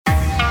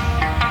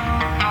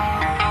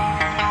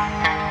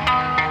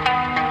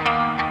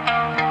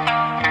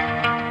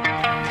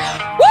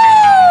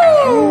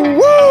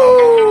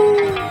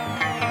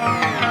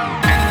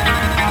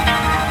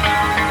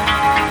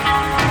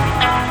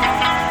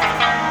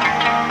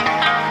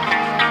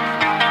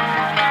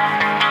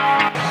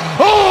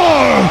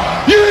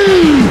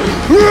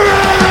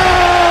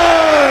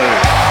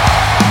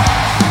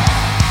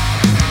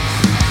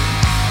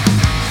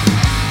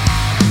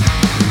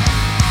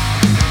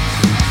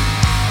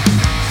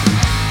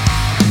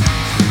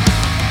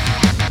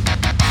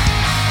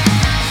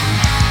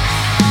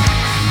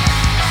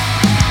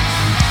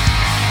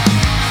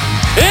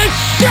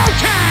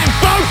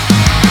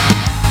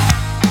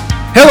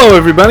Hello,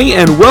 everybody,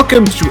 and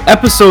welcome to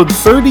episode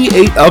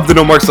 38 of the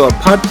No More Sell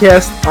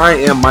podcast. I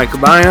am Michael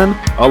Dion.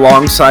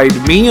 Alongside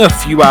me, a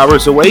few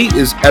hours away,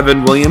 is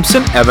Evan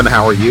Williamson. Evan,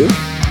 how are you?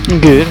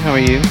 Good. How are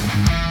you?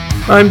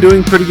 I'm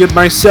doing pretty good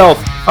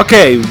myself.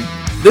 Okay,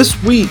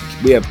 this week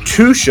we have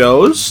two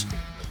shows.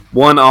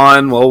 One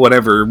on, well,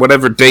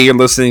 whatever day you're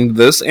listening to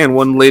this, and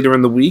one later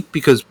in the week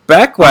because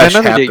Backlash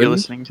another happened. day you're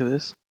listening to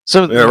this,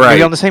 so Yeah, right.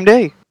 we on the same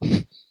day.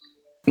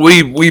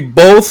 We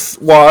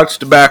both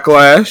watched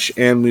Backlash,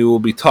 and we will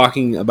be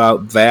talking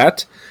about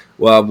that.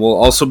 Well, we'll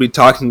also be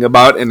talking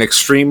about an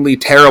extremely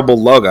terrible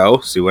logo.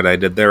 See what I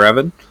did there,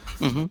 Evan?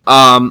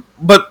 Mm-hmm.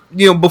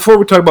 But, before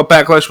we talk about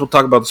Backlash, we'll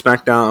talk about the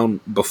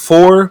SmackDown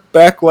before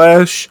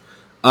Backlash.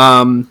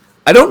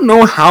 I don't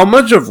know how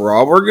much of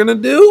Raw we're going to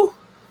do.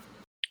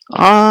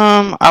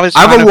 I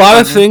have a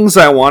lot of things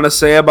I want to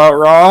say about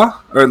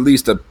Raw, or at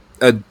least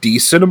a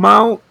decent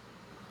amount.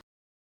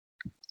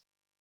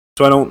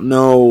 So I don't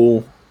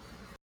know.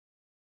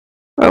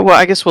 Well,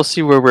 I guess we'll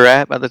see where we're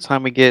at by the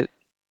time we get.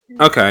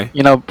 Okay.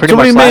 Pretty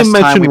much last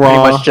time we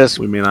Raw, pretty much just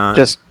we may not.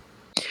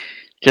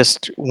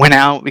 just went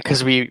out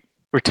because we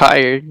were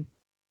tired.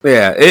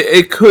 Yeah,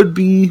 it could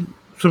be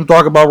some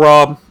talk about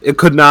Raw. It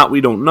could not. We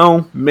don't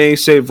know. May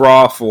save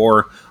Raw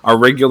for our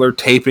regular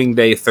taping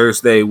day,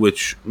 Thursday,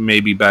 which may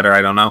be better.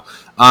 I don't know.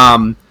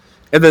 And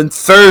then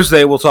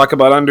Thursday we'll talk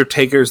about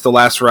Undertaker's The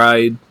Last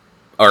Ride,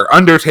 or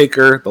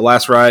Undertaker The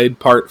Last Ride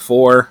Part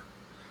 4.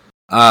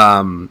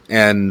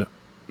 And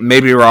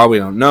maybe Raw, we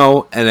don't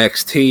know,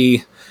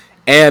 NXT,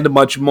 and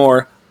much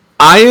more.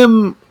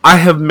 I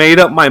have made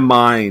up my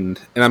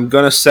mind, and I'm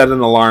going to set an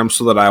alarm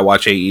so that I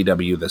watch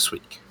AEW this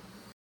week.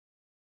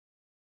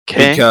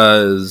 Okay.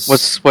 Because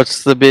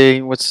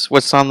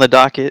what's on the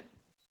docket?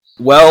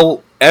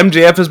 Well,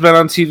 MJF has been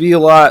on TV a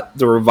lot.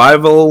 The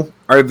Revival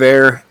are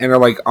there and are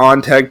like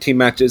on tag team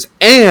matches,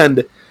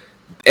 and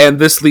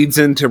this leads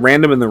into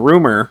Random in the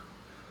Rumor.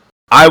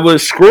 I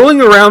was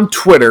scrolling around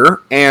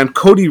Twitter, and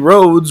Cody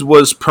Rhodes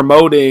was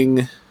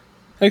promoting...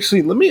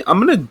 Actually,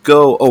 I'm going to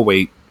go... Oh,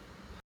 wait.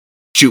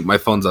 Shoot, my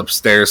phone's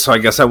upstairs, so I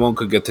guess I won't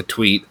go get the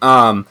tweet.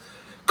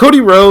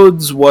 Cody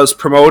Rhodes was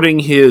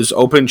promoting his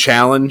open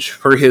challenge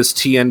for his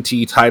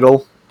TNT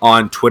title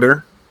on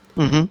Twitter.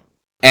 Mm-hmm.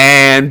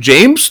 And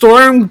James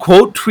Storm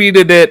quote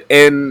tweeted it,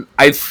 and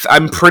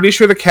I'm pretty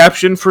sure the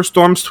caption for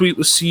Storm's tweet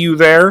was "See you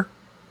there."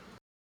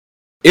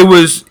 It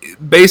was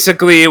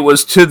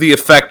to the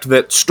effect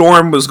that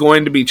Storm was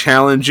going to be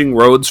challenging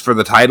Rhodes for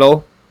the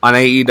title on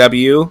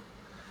AEW,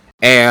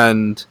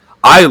 and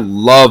I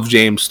love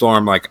James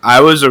Storm. Like,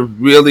 I was a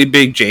really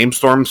big James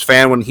Storm's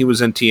fan when he was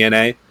in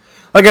TNA.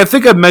 Like, I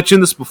think I've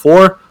mentioned this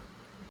before.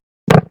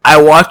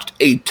 I watched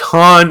a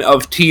ton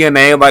of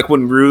TNA, like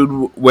when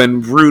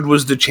Rude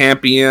was the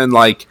champion,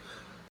 like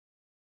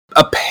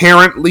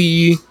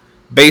apparently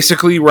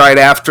basically right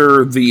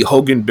after the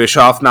Hogan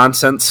Bischoff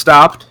nonsense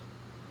stopped.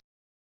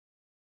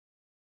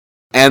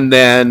 And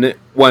then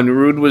when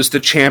Rude was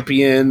the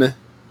champion,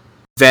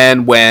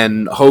 then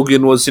when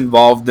Hogan was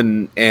involved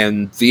in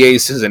the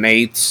Aces and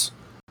Eights,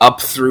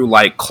 up through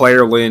like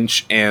Claire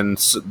Lynch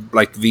and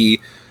like the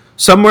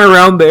somewhere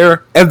around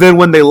there, and then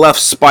when they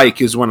left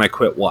Spike is when I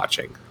quit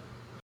watching.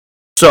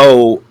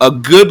 So a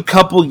good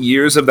couple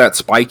years of that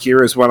Spike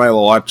year is when I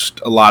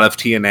watched a lot of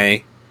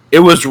TNA. It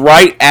was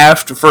right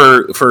after,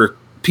 for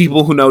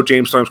people who know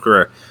James Storm's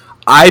career,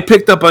 I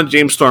picked up on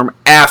James Storm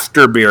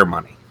after Beer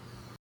Money.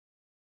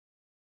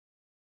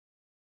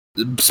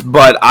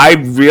 But I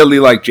really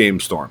like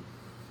James Storm.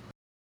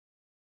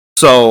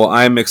 So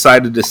I'm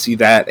excited to see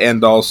that,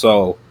 and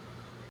also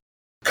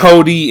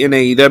Cody in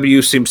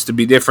AEW seems to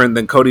be different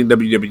than Cody in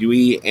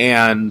WWE,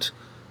 and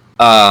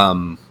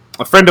a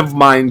friend of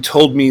mine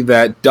told me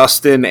that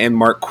Dustin and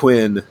Mark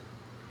Quinn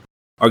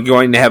are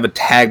going to have a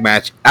tag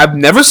match. I've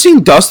never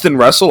seen Dustin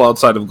wrestle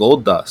outside of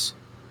Goldust.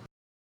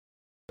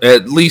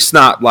 At least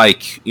not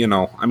like,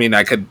 I mean,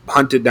 I could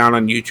hunt it down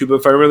on YouTube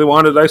if I really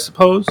wanted, I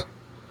suppose.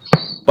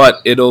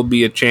 But it'll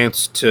be a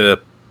chance to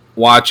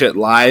watch it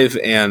live,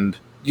 and,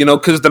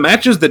 because the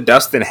matches that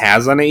Dustin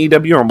has on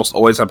AEW are almost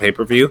always on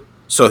pay-per-view,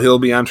 so he'll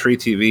be on free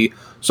TV.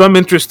 So I'm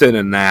interested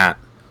in that.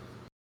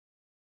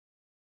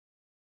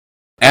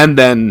 And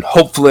then,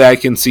 hopefully, I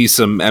can see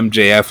some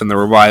MJF in the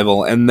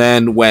Revival. And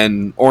then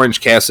when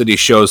Orange Cassidy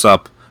shows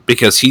up,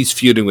 because he's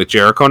feuding with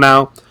Jericho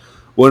now,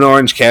 when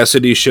Orange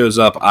Cassidy shows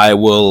up, I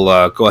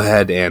will go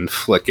ahead and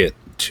flick it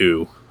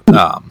to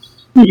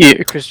Chris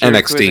Jericho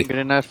NXT. Isn't good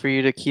enough for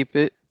you to keep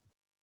it?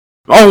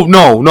 Oh,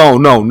 no.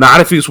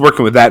 Not if he's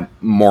working with that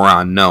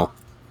moron, no.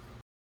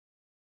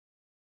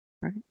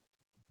 Right.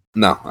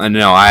 No,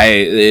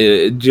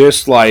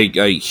 just like,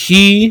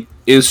 he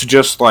is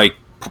just like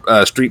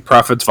Street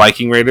Profits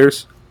Viking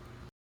Raiders.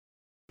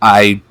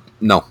 I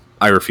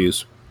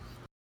refuse.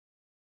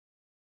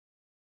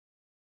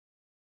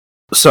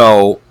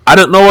 So I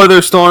don't know whether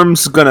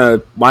Storm's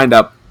gonna wind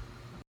up,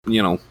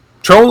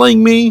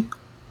 trolling me,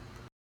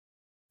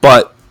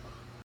 but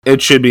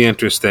it should be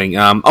interesting.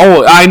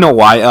 I know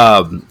why.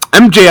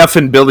 MJF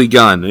and Billy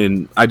Gunn,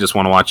 and I just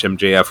want to watch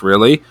MJF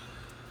really.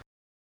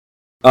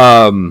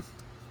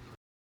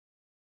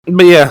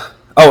 But yeah.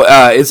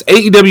 Oh, it's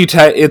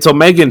AEW. It's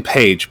Omega and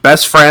Page.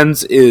 Best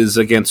friends is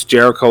against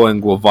Jericho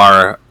and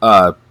Guevara.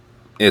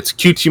 It's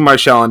QT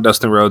Marshall and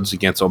Dustin Rhodes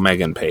against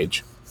Omega and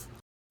Page.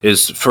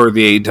 Is for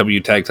the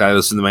AEW tag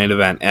titles in the main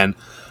event. And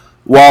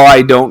while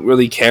I don't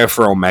really care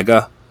for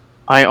Omega,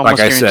 I almost like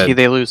I guarantee said,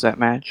 they lose that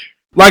match.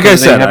 like I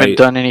said, they haven't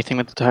done anything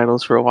with the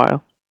titles for a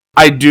while.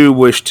 I do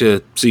wish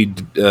to see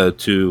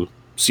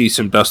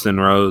some Dustin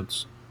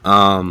Rhodes.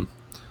 And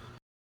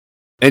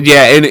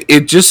yeah, and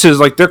it just says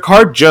like their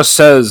card just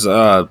says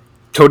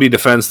Cody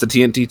defends the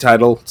TNT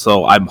title,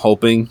 so I'm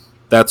hoping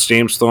that's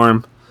James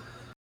Storm.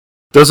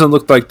 Doesn't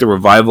look like the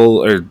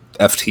Revival or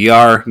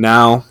FTR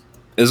now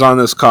is on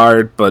this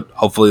card, but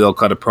hopefully they'll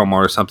cut a promo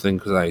or something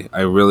because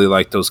I really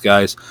like those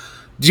guys.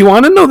 Do you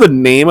want to know the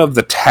name of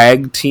the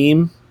tag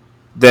team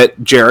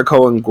that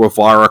Jericho and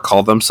Guevara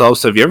call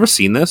themselves? Have you ever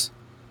seen this?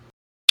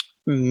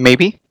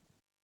 Maybe.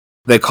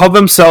 They call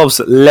themselves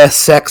Les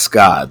Sex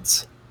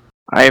Gods.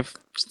 I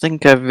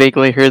think I've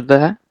vaguely heard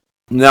that.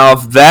 Now,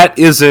 if that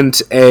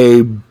isn't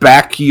a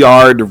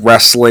backyard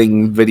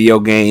wrestling video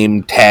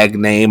game tag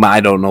name,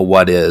 I don't know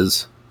what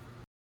is.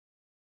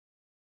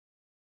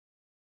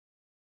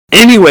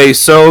 Anyway,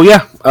 so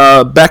yeah,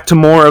 back to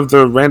more of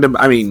the random.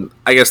 I mean,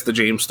 I guess the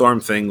James Storm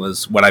thing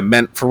was what I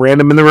meant for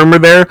random in the rumor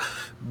there,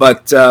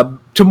 but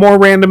to more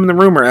random in the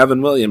rumor,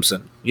 Evan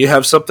Williamson. You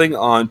have something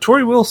on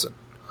Tori Wilson.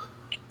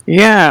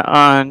 Yeah,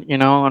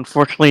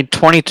 unfortunately,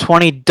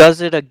 2020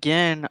 does it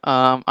again.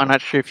 I'm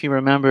not sure if you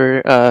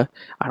remember. I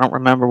don't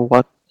remember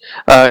what.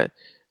 The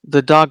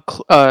dog,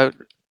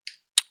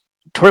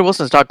 Tori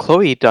Wilson's dog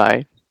Chloe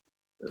died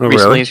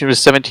recently. Really? She was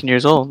 17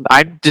 years old.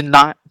 I did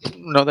not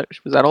know that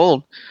she was that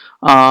old.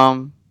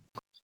 I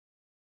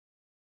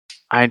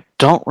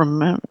don't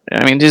remember.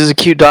 I mean, this is a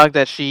cute dog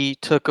that she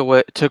took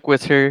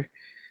with her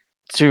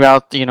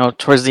throughout.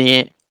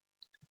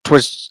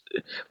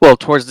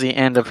 Towards the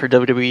end of her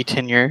WWE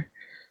tenure.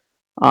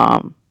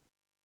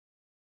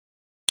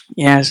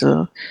 Yeah,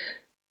 so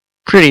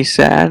pretty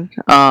sad.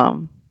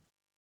 I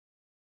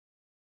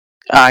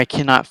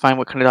cannot find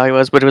what kind of dog it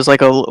was, but it was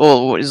like it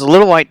was a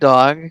little white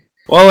dog.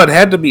 Well, it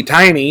had to be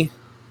tiny.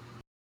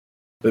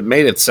 It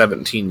made it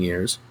 17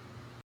 years.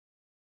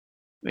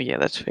 Yeah,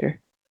 that's fair.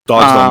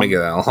 Dogs don't make it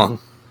that long.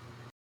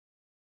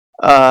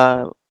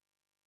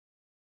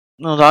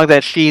 No dog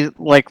that she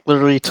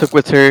literally took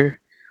with her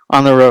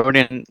on the road,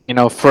 and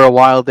for a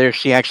while there,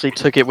 she actually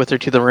took it with her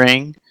to the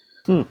ring.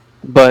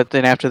 But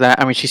then after that,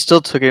 I mean, she still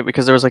took it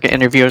because there was an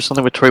interview or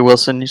something with Tori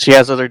Wilson. She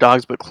has other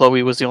dogs, but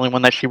Chloe was the only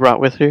one that she brought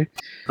with her.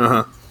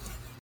 So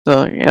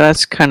yeah,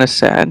 that's kind of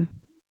sad.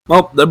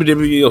 Well,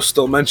 WWE will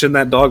still mention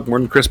that dog more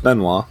than Chris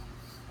Benoit.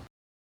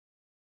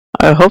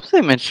 I hope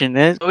they mention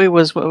it. Chloe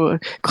was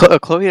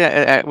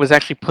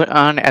actually put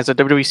on as a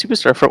WWE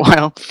superstar for a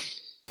while.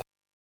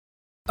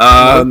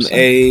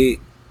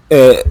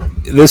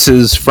 This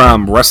is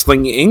from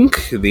Wrestling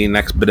Inc., the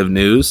next bit of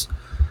news.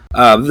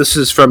 This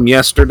is from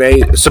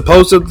yesterday.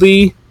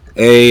 Supposedly,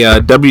 a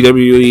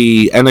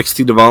WWE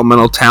NXT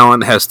developmental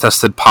talent has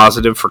tested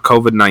positive for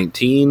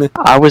COVID-19.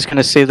 I was going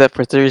to save that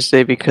for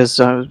Thursday because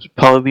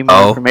probably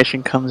more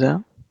information comes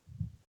out.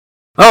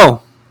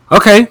 Oh,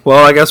 okay.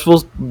 Well, I guess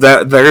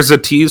there's a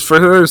tease for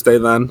Thursday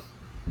then.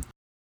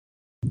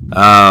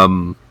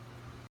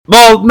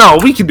 Well, no,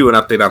 we can do an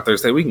update on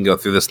Thursday. We can go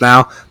through this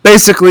now.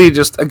 Basically,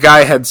 just a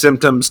guy had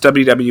symptoms.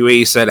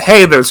 WWE said,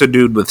 hey, there's a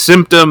dude with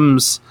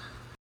symptoms,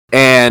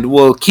 and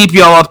we'll keep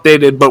y'all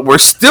updated, but we're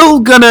still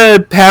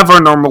gonna have our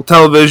normal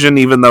television,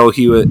 even though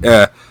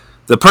the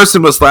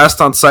person was last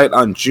on site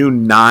on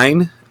June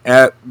 9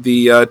 at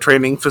the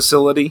training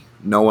facility.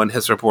 No one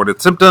has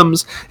reported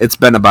symptoms. It's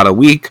been about a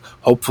week.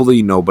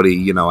 Hopefully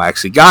nobody,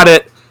 actually got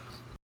it.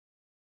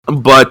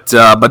 But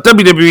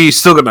WWE is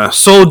still gonna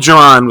soldier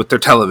on with their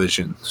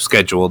television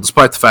schedule,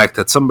 despite the fact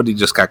that somebody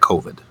just got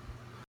COVID.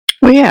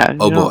 Well, yeah.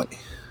 Oh boy.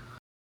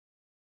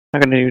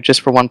 Not gonna do it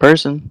just for one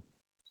person.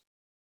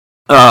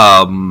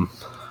 All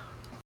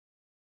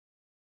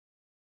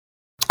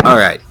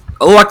right.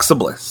 Alexa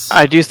Bliss.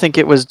 I do think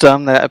it was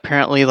dumb that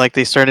apparently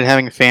they started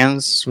having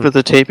fans for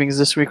the tapings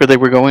this week, or they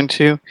were going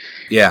to.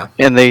 Yeah.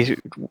 And they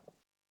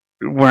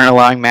weren't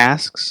allowing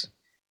masks.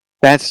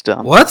 That's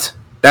dumb. What?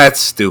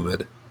 That's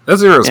stupid.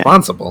 That's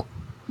irresponsible.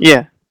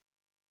 Yeah.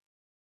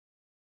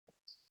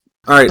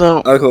 All right.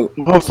 So,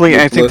 hopefully,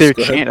 I think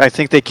I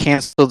think they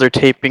canceled their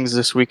tapings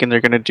this week, and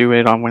they're going to do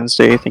it on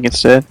Wednesday, I think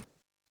instead.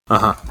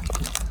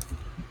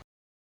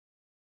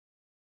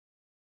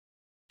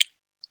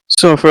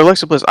 So for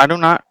Alexa Bliss, I do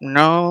not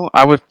know.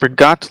 I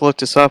forgot to look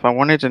this up. I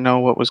wanted to know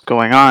what was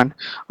going on.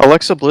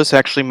 Alexa Bliss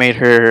actually made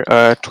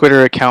her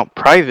Twitter account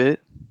private.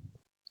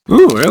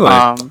 Ooh, really?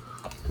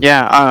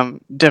 Yeah.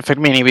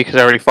 Definitely meaning because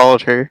I already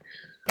followed her.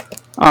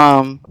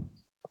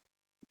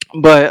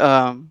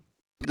 But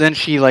then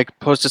she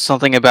posted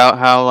something about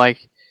how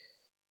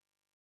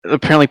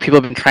apparently people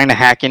have been trying to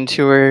hack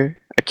into her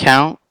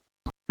account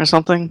or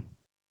something.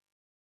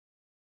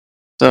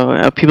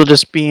 So people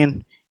just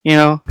being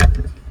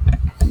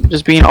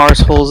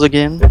arseholes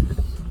again.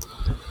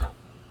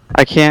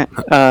 I can't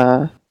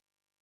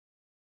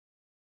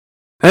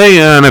Hey,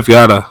 and I've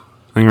got a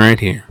thing right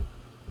here.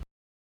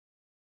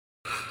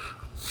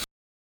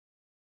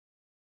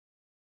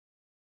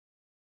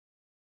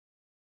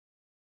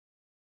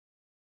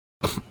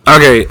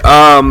 Okay,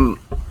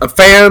 a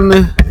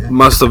fan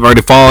must have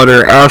already followed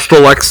her. Asked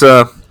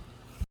Alexa.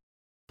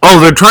 Oh,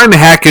 they're trying to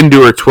hack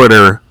into her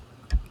Twitter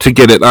to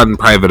get it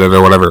unprivated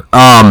or whatever.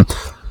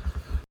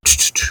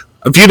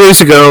 A few days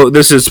ago,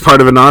 this is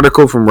part of an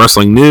article from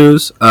Wrestling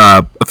News.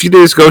 A few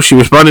days ago, she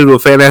responded to a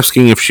fan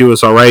asking if she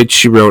was alright.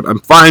 She wrote,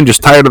 "I'm fine,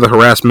 just tired of the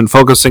harassment,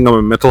 focusing on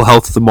my mental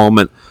health at the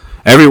moment.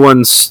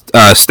 Everyone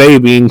stay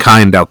being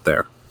kind out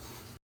there."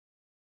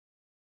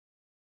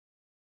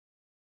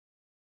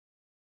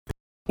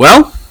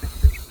 Well,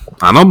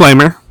 I don't blame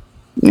her.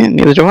 Yeah,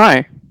 neither do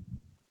I.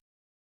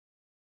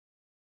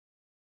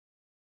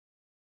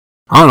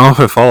 I don't know if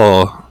I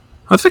follow...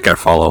 I think I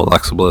follow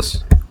Alexa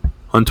Bliss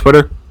on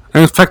Twitter.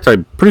 And in fact,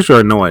 I'm pretty sure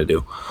I know I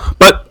do.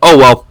 But, oh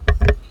well.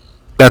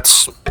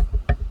 That's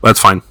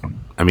fine.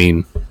 I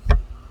mean...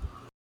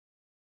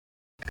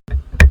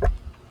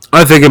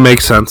 I think it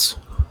makes sense.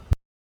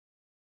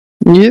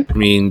 Yeah. I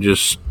mean,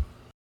 just...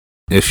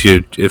 If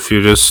you're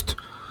just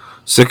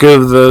sick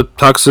of the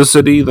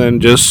toxicity, then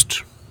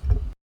just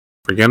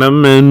forget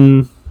them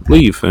and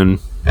leave. And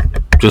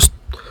just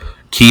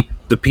keep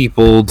the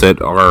people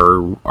that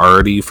are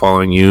already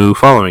following you.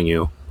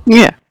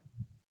 Yeah.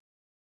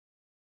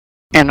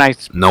 And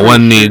no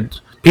one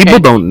needs... People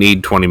don't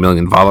need 20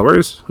 million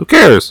followers. Who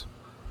cares?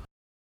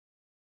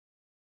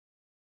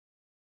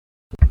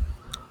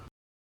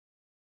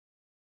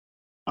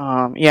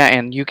 Yeah,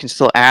 and you can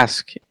still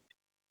ask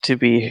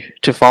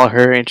to follow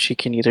her, and she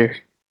can either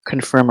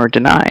confirm or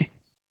deny.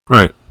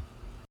 Right.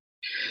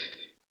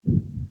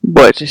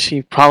 But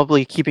she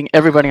probably keeping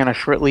everybody on a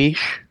short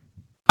leash.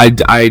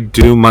 I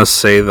do must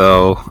say,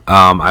 though,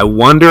 I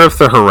wonder if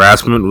the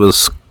harassment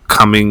was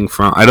coming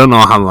from... I don't know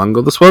how long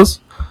ago this was.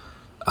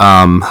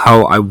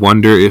 I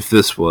wonder if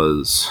this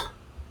was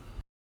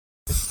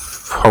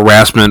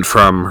harassment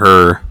from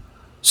her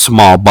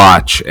small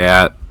botch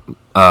at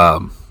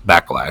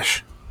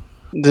Backlash.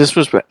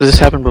 This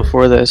happened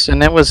before this,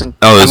 and it wasn't...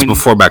 Oh, it was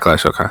before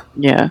Backlash, okay.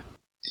 Yeah.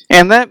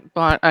 And that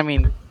bot, I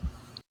mean,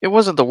 it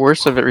wasn't the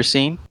worst I've ever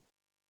seen.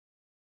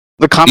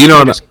 The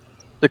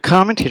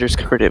commentators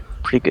covered it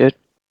pretty good.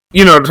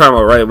 You know what I'm talking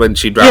about, right? When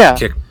she drop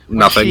kicked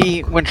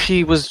nothing. When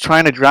she was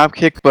trying to drop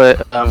kick,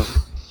 but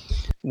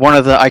one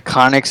of the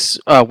Iconics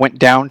went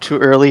down too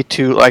early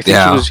to... I think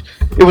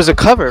it was a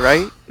cover,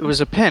 right? It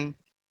was a pin.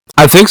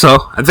 I think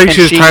so. I think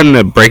she was trying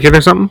to break it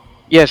or something.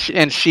 Yeah,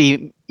 and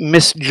she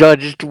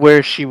misjudged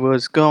where she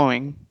was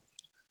going.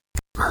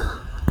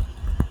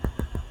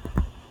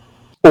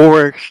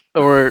 Or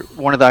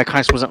one of the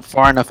Iconics wasn't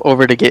far enough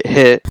over to get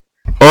hit.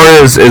 Or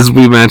as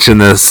we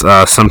mentioned this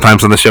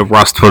sometimes on the show,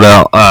 Watch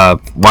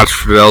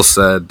Trudell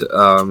said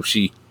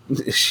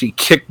she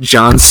kicked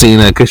John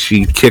Cena because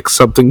she kicked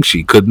something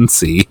she couldn't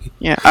see.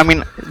 Yeah, I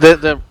mean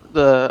the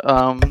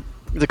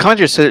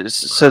commentator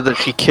said that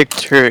she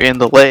kicked her in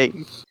the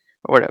leg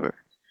or whatever.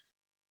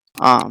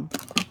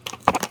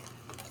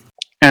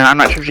 And I'm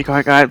not sure if she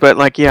got it, but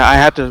I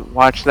had to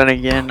watch that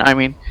again. I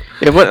mean,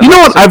 you know what?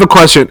 I have a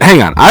question.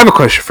 Hang on, I have a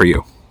question for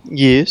you.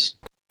 Yes.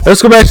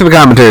 Let's go back to the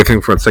commentary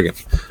thing for a second.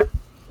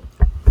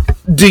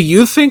 Do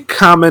you think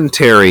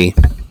commentary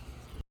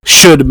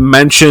should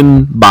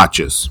mention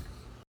botches?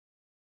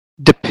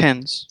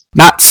 Depends.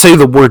 Not say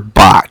the word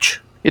botch.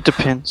 It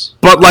depends.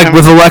 But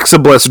with Alexa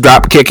Bliss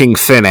drop kicking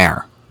Thin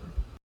Air.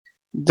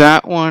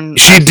 That one...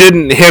 She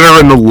didn't hit her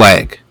in the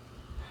leg.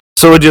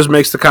 So it just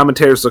makes the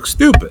commentators look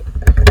stupid.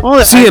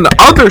 Well, see, in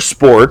other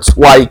sports,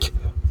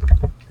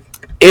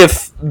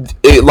 if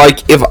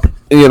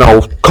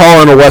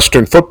calling a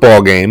Western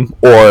football game,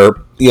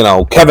 or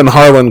Kevin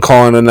Harlan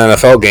calling an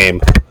NFL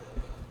game,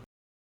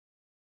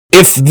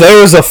 if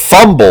there's a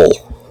fumble,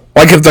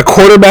 if the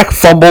quarterback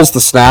fumbles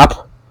the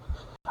snap,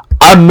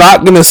 I'm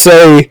not gonna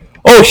say,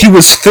 "Oh, he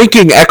was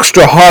thinking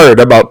extra hard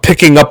about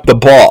picking up the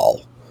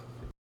ball."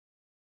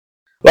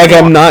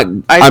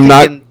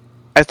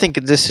 I think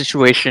in this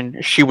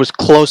situation, she was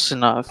close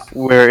enough and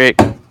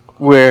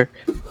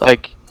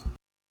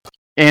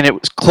it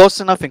was close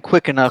enough and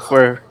quick enough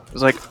where it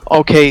was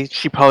okay,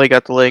 she probably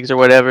got the legs or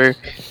whatever,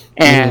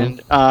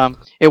 and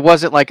it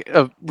wasn't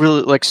a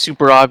really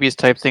super obvious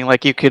type thing.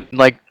 You could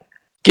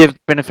give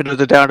benefit of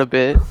the doubt a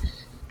bit. Okay.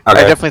 I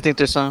definitely think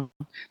there's some.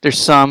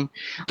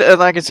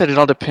 Like I said, it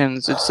all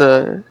depends. It's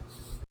all.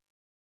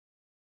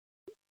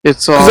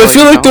 Because I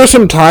feel like there's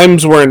some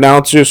times where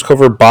announcers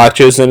cover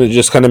botches and it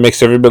just kind of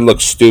makes everybody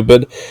look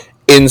stupid,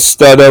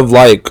 instead of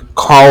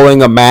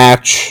calling a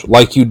match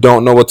you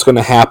don't know what's going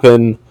to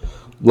happen,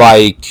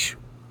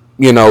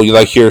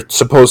 you're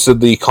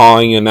supposedly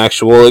calling an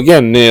actual,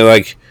 again,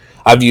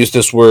 I've used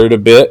this word a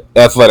bit,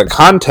 athletic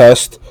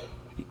contest,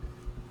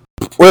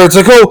 where it's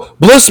oh,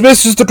 Bliss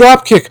misses the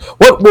drop kick.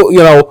 What will,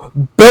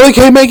 Billie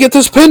Kay may get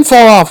this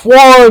pinfall off.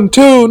 1,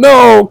 2,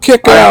 no,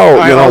 kick out.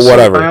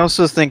 Whatever. I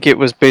also think it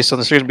was based on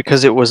the series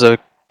because it was a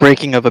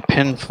breaking of a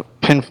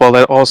pinfall.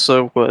 That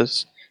also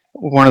was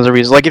one of the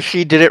reasons. If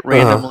she did it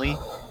randomly,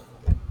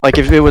 Like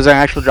if it was an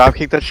actual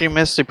dropkick that she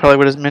missed, they probably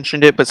would have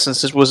mentioned it. But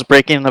since this was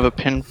breaking of a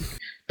pin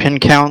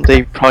count,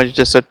 they probably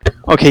just said,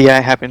 "Okay, yeah,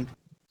 it happened.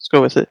 Let's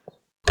go with it."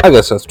 I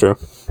guess that's true.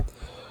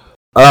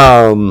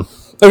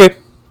 Okay.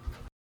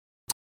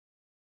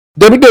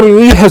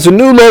 WWE has a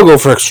new logo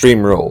for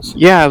Extreme Rules.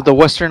 Yeah, the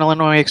Western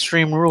Illinois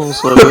Extreme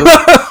Rules logo.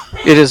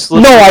 It is.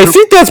 No, I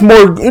think that's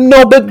more.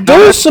 No, but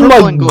there's some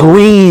like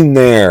green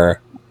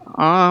there.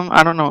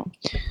 I don't know.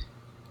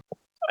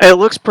 It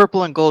looks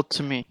purple and gold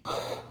to me.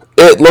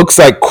 It looks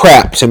like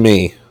crap to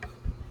me.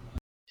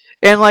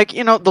 And like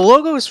the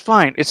logo is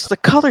fine. It's the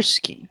color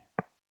scheme.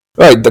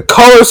 Right, the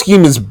color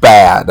scheme is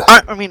bad.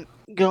 I mean,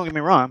 don't get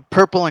me wrong.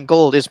 Purple and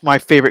gold is my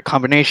favorite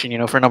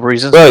combination. For a number of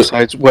reasons. Right.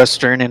 Besides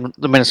Western and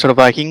the Minnesota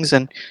Vikings,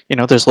 and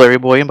there's Larry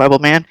Boy and Bible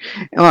Man,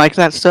 and like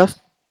that stuff.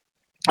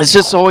 It's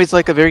just always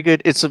like a very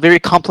good. It's a very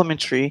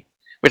complimentary,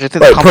 which I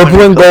think. Right,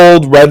 purple and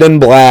gold, red and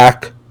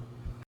black.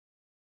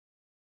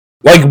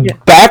 Like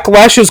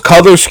Backlash's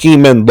color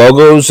scheme and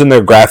logos and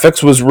their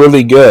graphics was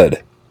really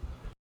good.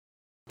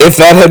 If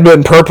that had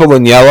been purple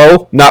and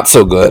yellow, not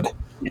so good.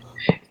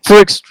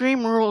 For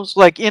Extreme Rules,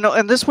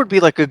 and this would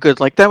be like a good,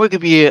 that would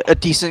be a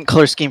decent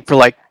color scheme for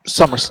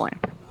SummerSlam,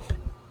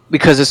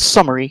 because it's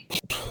summery.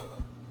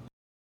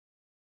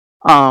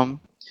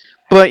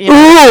 But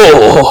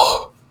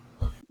Ooh!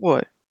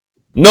 What?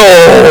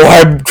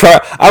 No,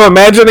 I'm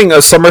imagining a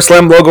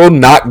SummerSlam logo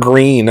not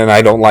green, and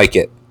I don't like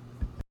it.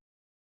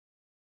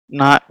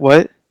 Not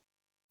what?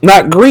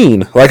 Not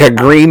green, like a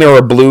green or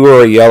a blue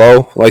or a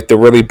yellow, like the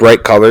really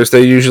bright colors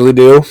they usually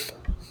do.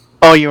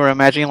 Oh, you were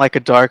imagining like a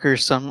darker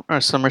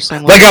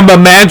SummerSlam logo? Like I'm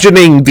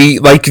imagining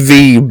the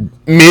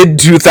mid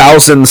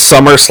 2000s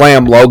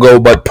SummerSlam logo,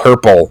 but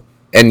purple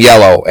and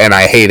yellow, and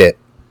I hate it.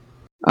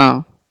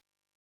 Oh.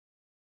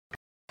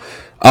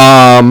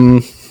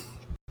 How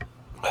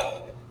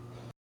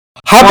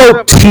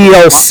about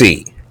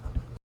TLC?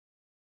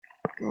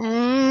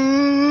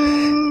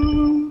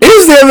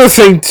 Here's the other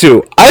thing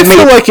too. I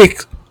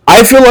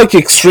feel like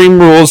Extreme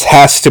Rules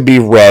has to be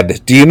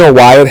red. Do you know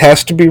why it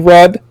has to be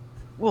red?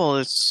 Well,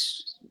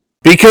 it's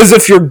because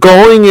if you're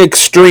going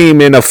extreme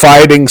in a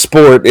fighting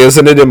sport,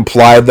 isn't it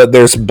implied that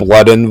there's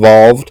blood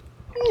involved?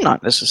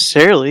 Not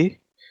necessarily.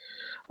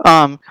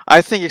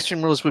 I think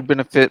Extreme Rules would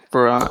benefit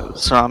for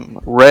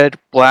some red,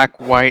 black,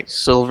 white,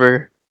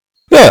 silver.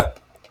 Yeah.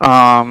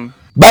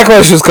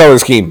 Backlash's color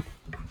scheme.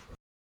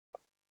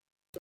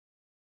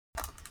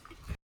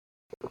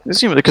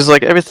 Because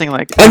everything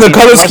and the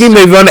color scheme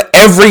they've done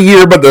every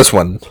year but this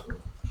one.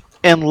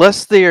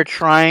 Unless they are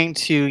trying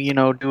to,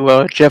 do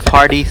a Jeff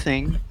Hardy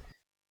thing.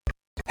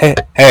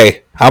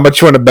 Hey, how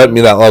much you want to bet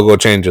me that logo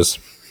changes?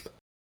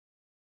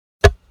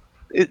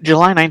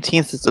 July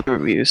 19th is the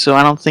review, so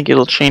I don't think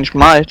it'll change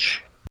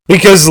much.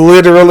 Because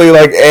literally,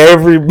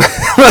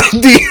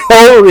 the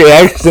whole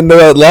reaction to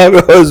that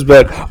logo has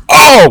been,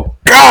 oh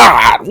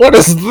God, what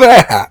is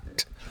that?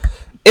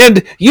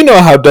 And you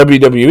know how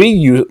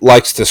WWE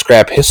likes to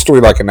scrap history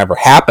like it never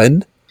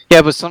happened.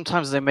 Yeah, but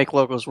sometimes they make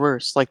logos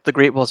worse, like the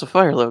Great Balls of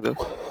Fire logo.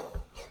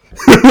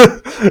 No,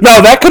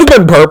 that could have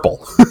been purple.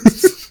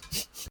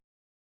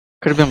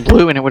 Could have been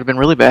blue, and it would have been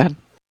really bad.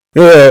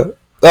 Yeah,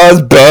 that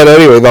was bad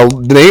anyway. The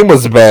name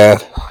was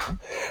bad.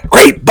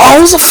 Great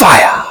Balls of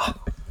Fire!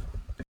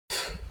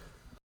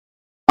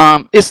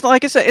 It's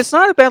like I said, it's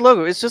not a bad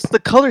logo. It's just the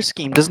color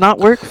scheme does not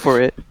work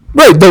for it.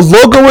 Right, the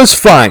logo is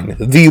fine.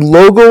 The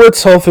logo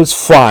itself is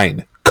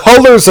fine.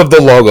 Colors of the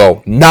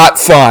logo, not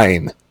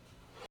fine.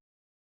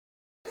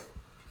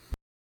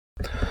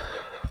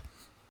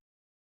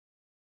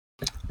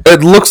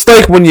 It looks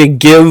like when you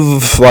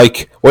give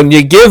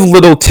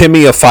little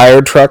Timmy a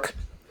fire truck,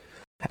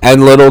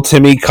 and little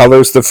Timmy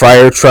colors the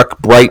fire truck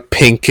bright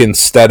pink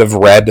instead of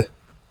red.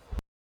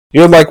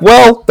 You're like,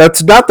 well,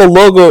 that's not the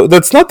logo,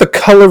 that's not the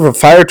color of a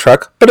fire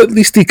truck, but at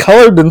least he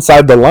colored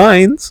inside the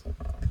lines.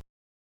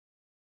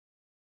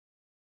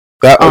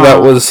 That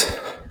was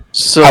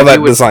so how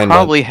that would design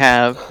probably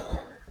have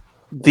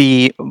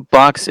the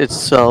box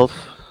itself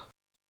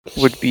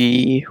would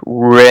be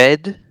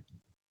red.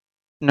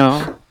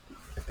 No,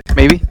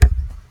 maybe.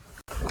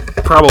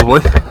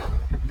 Probably. And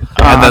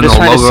then I'm just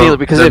trying to see it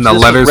because if the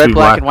this letters was red, be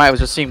black, and white, I was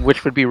just seeing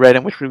which would be red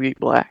and which would be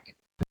black.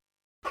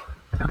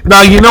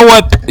 Now you know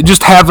what?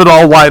 Just have it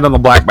all white on the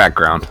black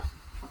background.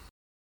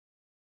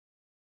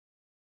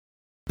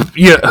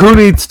 Yeah, who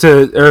needs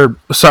to?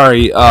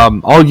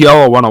 All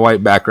yellow on a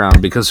white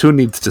background because who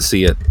needs to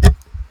see it?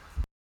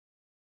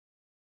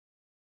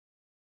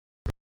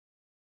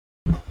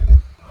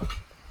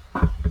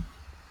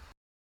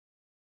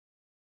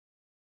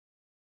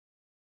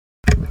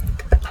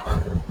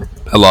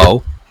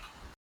 Hello?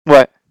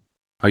 What?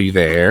 Are you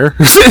there?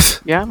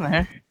 Yeah, I'm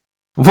there.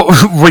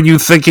 Were you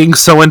thinking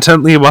so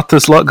intently about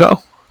this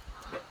logo?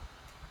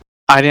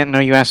 I didn't know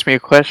you asked me a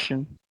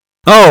question.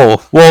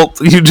 Oh, well,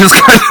 you just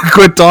kind of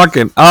quit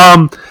talking.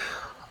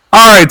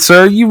 Alright,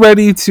 sir, are you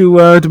ready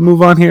to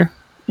move on here?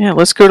 Yeah,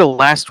 let's go to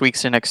last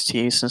week's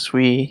NXT since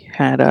we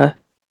had Are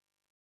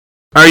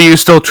you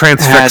still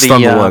transfixed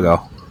on the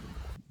logo?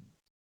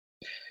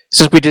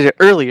 Since we did it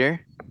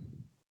earlier.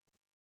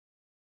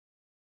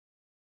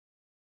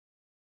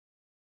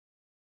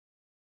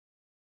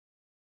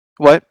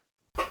 What?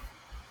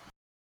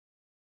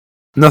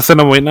 Nothing.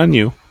 I'm waiting on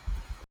you.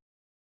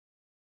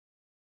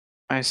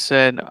 I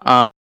said,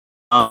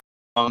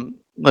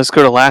 let's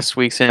go to last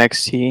week's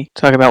NXT.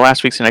 Talk about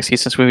last week's NXT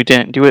since we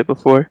didn't do it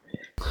before.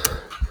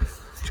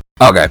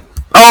 Okay.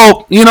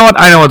 Oh, you know what?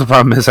 I know what the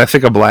problem is. I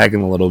think I'm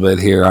lagging a little bit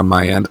here on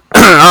my end.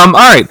 All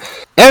right.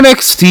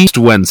 NXT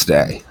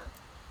Wednesday.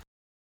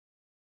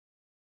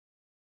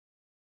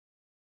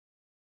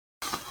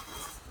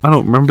 I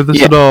don't remember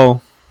this at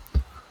all.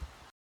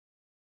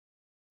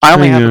 I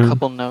only have a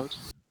couple notes.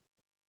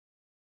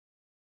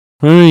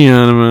 Hang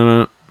on a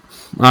minute.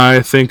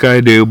 I think I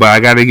do, but I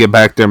got to get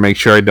back there and make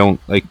sure I don't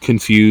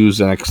confuse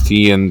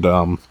NXT and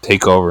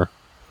TakeOver.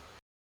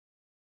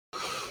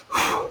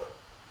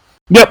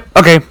 Yep.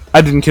 Okay.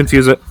 I didn't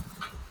confuse it.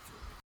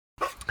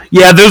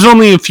 Yeah, there's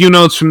only a few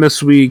notes from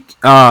this week.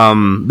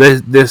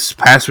 This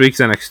past week's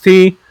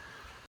NXT.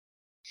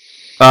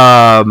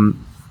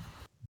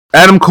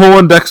 Adam Cole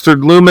and Dexter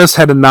Lumis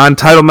had a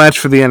non-title match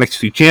for the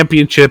NXT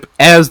Championship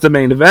as the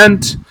main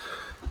event.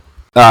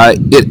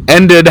 It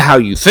ended how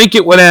you think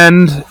it would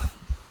end,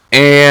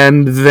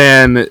 and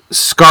then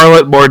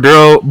Scarlett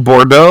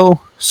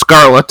Bordeaux,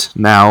 Scarlett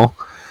now,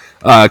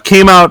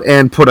 came out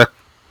and put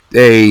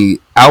a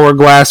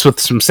hourglass with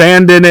some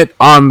sand in it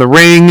on the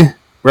ring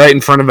right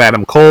in front of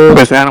Adam Cole.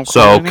 With Adam Cole.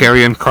 So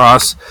Karrion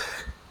Kross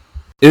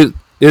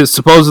is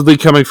supposedly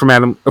coming from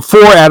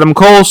Adam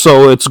Cole,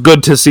 so it's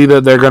good to see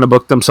that they're going to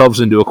book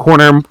themselves into a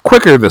corner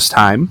quicker this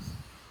time.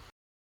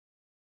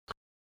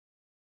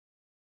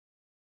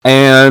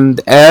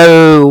 And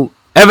Evan,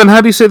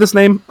 how do you say this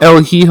name?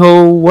 El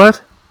Hijo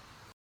what?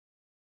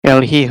 El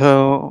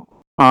Hijo,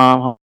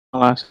 hold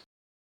on.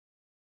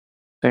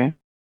 Okay.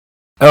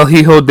 El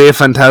Hijo de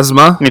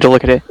Fantasma. I need to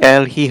look at it.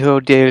 El Hijo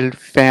del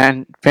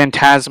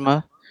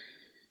Fantasma.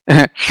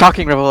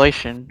 Shocking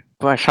revelation.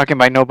 Well, shocking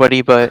by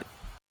nobody, but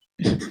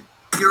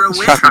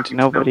shocking to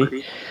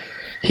nobody.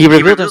 He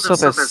revealed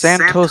himself as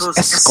Santos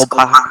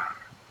Escobar.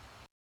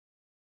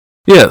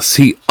 Yes,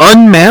 he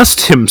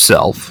unmasked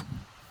himself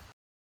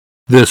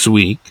this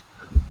week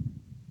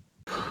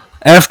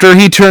after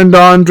he turned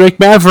on Drake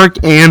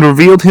Maverick and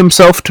revealed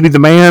himself to be the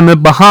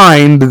man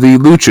behind the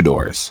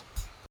Luchadors.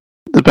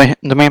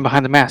 The man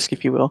behind the mask,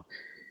 if you will.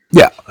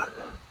 Yeah.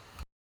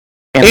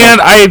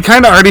 And I had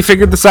kind of already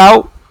figured this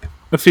out,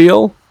 I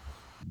feel.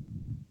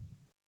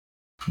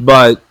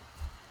 But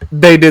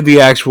they did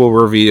the actual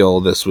reveal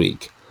this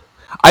week.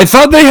 I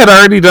thought they had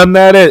already done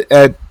that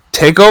at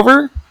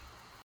TakeOver.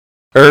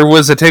 Or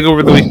was it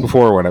TakeOver the week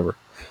before or whatever?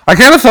 I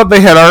kind of thought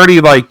they had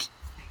already,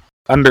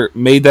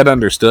 made that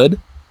understood.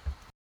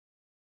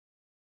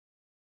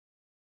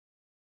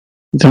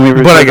 Then we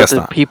but I guess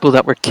the people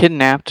that were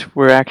kidnapped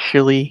were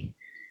actually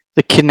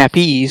the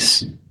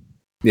kidnappees.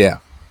 Yeah.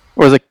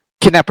 Or the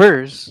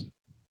kidnappers.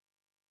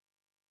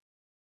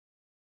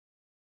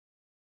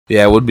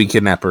 Yeah, it would be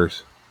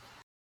kidnappers.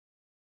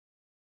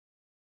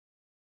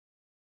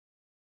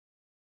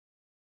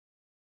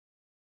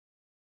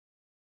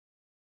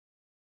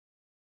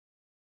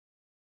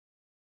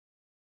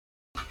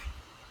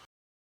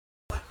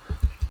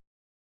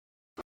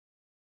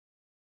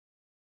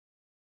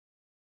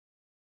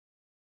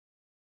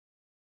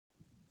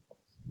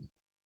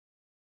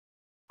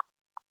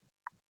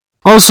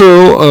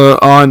 Also,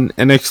 on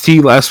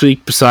NXT last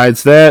week,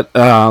 besides that,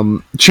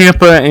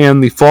 Ciampa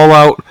and the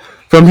fallout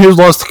from his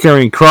loss to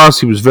Karrion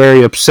Kross, he was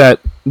very upset.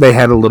 They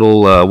had a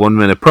little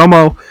 1-minute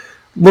promo.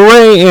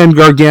 LeRae and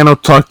Gargano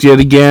talked yet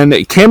again.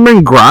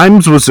 Cameron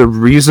Grimes was a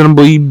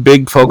reasonably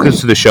big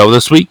focus of the show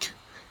this week.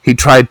 He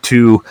tried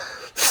to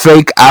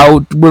fake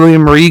out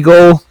William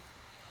Regal,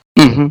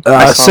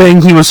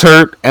 saying he was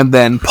hurt, and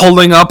then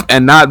pulling up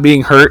and not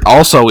being hurt,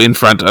 also in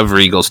front of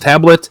Regal's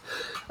tablet.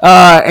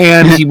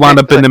 And he wound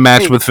up in the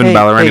match with Finn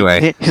Balor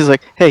anyway. He's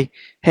like, hey,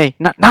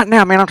 not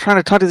now, man. I'm trying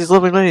to talk to these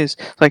lovely ladies.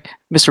 Like,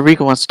 Mr.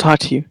 Regal wants to talk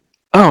to you.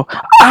 Oh,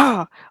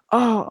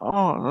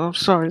 I'm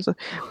sorry. It's like,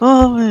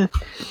 oh, man,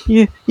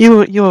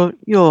 your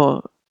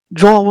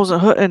jaw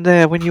wasn't hurting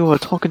there when you were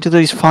talking to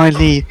these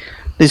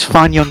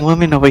fine young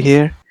women over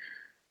here.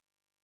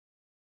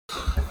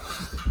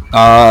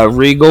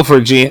 Regal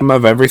for GM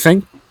of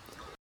everything.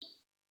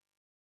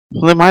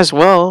 Well, they might as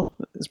well.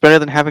 It's better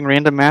than having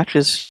random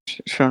matches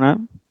shown up.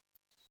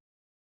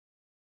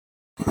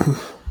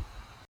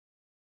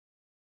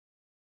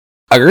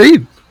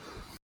 Agreed.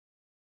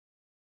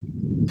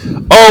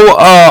 Oh,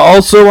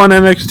 also on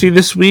NXT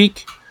this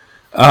week,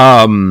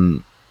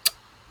 the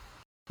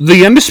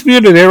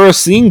Undisputed Era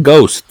seeing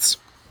ghosts.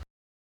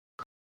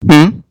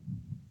 The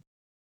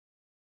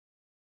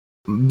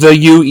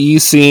UE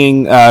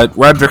seeing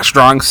Roderick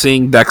Strong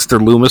seeing Dexter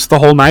Lumis the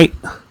whole night.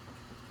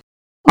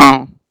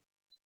 Oh.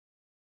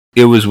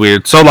 It was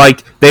weird. So,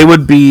 they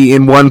would be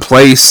in one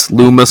place,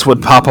 Lumis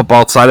would pop up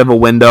outside of a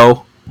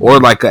window,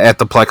 or, at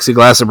the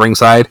plexiglass at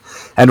ringside,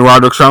 and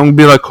Roderick Strong would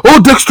be like,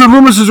 oh, Dexter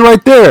Lumis is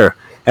right there!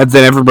 And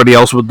then everybody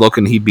else would look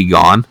and he'd be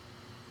gone.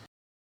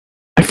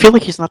 I feel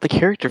like he's not the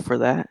character for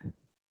that.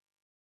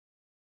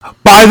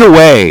 By the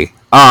way,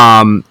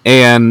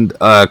 and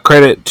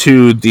credit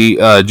to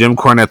the Jim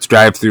Cornette's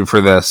drive-thru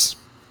for this.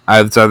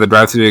 outside the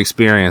drive-thru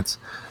experience.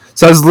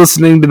 So I was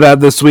listening to that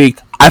this week.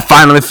 I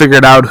finally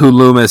figured out who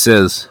Loomis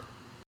is.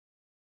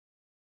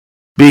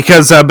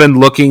 Because I've been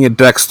looking at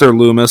Dexter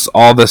Loomis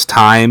all this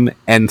time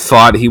and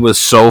thought he was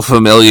so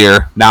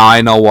familiar. Now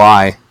I know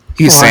why.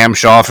 He's Sam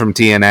Shaw from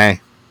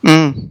TNA.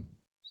 Mm.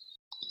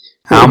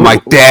 I'm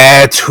like,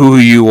 that's who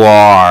you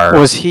are.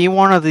 Was he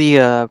one of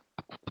the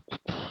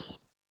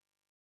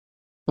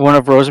one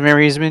of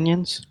Rosemary's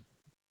minions?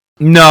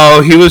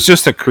 No, he was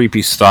just a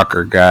creepy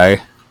stalker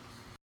guy.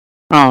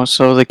 Oh,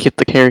 so they kept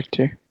the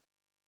character.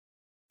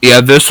 Yeah,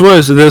 this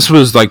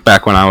was like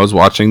back when I was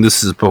watching.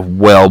 This is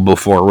well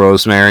before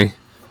Rosemary.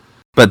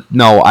 But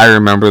no, I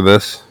remember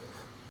this.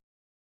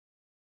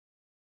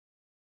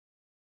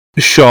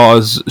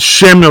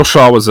 Samuel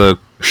Shaw was a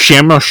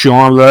Sam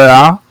Shaw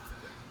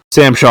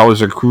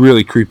was a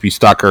really creepy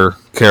stalker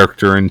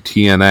character in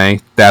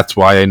TNA. That's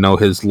why I know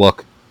his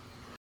look.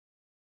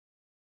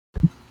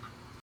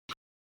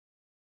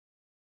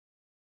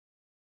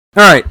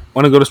 Alright,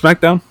 want to go to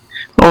SmackDown?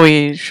 Oh,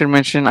 we should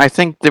mention, I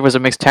think there was a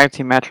mixed tag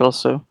team match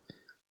also.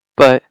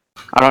 But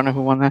I don't know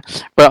who won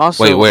that. But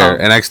also, wait, where?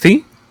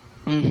 NXT?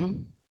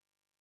 Mm-hmm.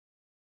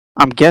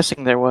 I'm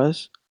guessing there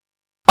was.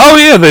 Oh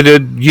yeah, they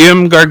did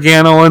Yim,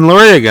 Gargano, and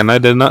Laurie again. I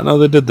did not know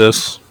they did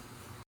this.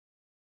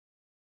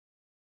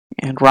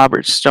 And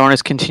Robert Stone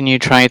has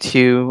continued trying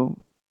to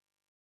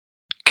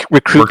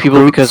recruit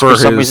people because for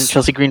some reason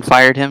Chelsea Green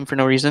fired him for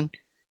no reason.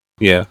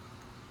 Yeah.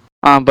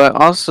 But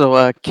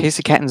also,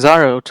 Casey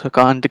Catanzaro took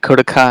on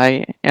Dakota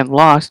Kai and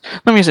lost.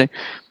 Let me say,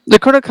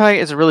 Dakota Kai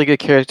is a really good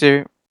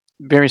character,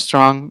 very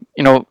strong,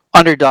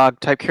 underdog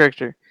type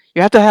character.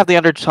 You have to have the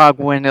underdog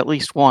win at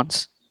least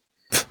once.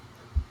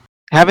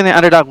 Having the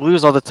underdog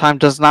lose all the time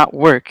does not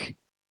work.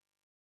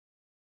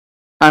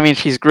 I mean,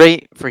 she's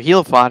great for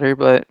heel fodder,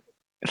 but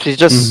she's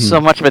just so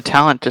much of a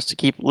talent just to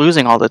keep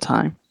losing all the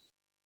time.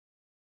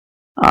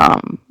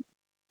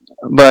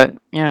 But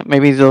yeah,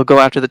 maybe they'll go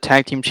after the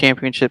tag team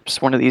championships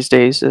one of these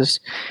days, as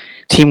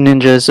Team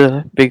Ninja is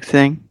a big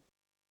thing.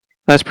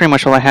 That's pretty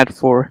much all I had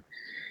for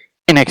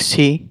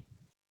NXT.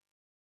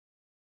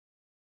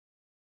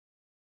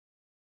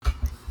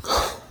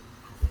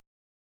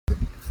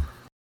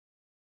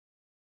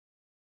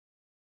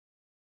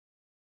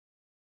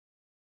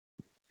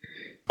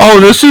 Oh,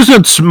 this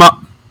isn't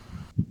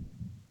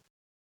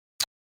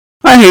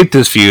I hate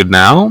this feud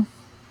now.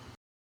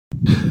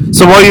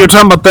 So while you were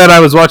talking about that, I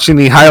was watching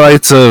the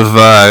highlights of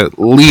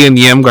Lee and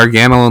Yim,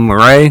 Gargano and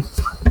LeRae.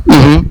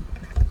 Mm-hmm.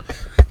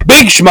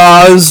 Big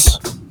schmaz.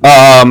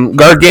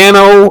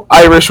 Gargano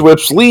Irish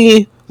whips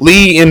Lee.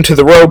 Lee into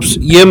the ropes.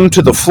 Yim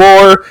to the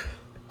floor.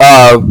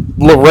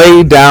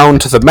 LeRae down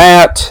to the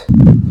mat.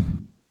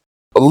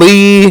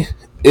 Lee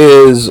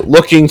is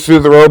looking through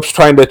the ropes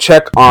trying to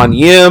check on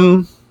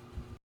Yim.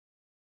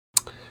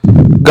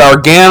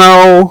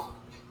 Gargano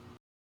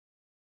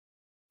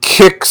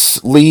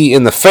kicks Lee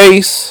in the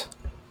face,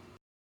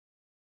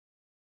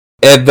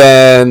 and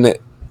then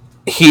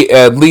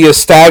Lee is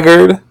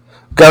staggered.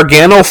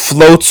 Gargano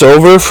floats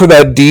over for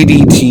that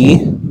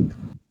DDT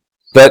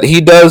that he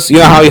does. You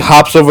know how he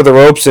hops over the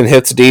ropes and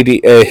hits a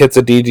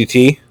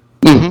DDT?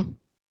 Mm-hmm.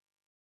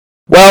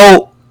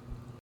 Well,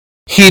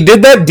 he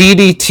did that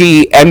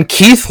DDT, and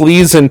Keith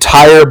Lee's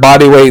entire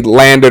body weight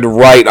landed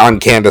right on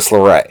Candice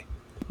LeRae.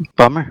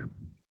 Bummer.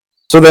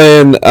 So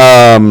then,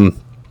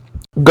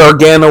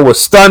 Gargano was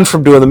stunned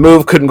from doing the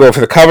move, couldn't go for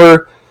the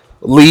cover.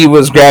 Lee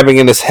was grabbing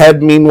in his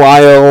head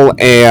meanwhile,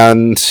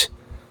 and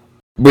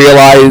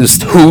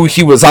realized who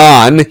he was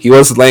on. He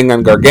wasn't laying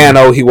on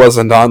Gargano, he was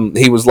laying on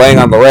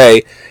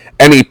LeRae,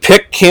 and he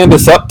picked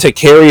Candice up to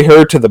carry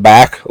her to the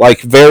back,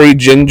 like very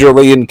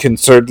gingerly and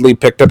concertedly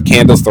picked up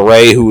Candice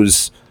LeRae,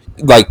 who's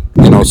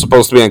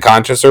supposed to be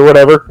unconscious or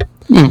whatever.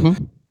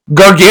 Mm-hmm.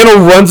 Gargano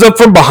runs up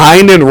from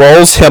behind and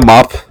rolls him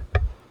up.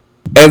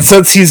 And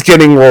since he's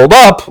getting rolled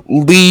up,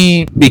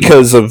 Lee,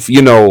 because of,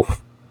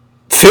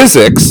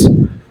 physics,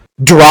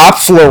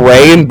 drops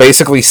LeRae and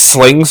basically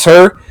slings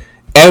her.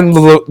 And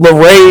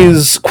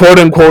LeRae's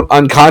quote-unquote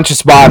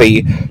unconscious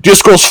body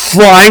just goes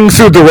flying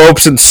through the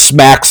ropes and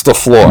smacks the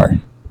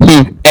floor.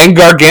 And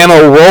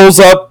Gargano rolls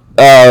up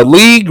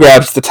Lee,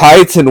 grabs the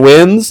tights and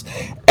wins.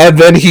 And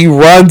then he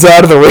runs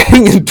out of the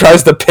ring and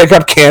tries to pick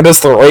up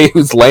Candice LeRae,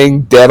 who's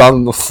laying dead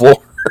on the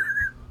floor.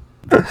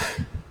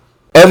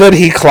 And then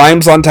he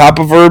climbs on top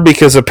of her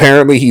because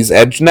apparently he's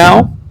Edge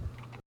now.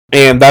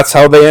 And that's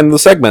how they end the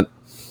segment.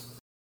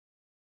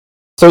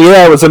 So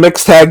yeah, it was a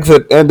mixed tag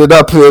that ended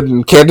up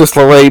in Candice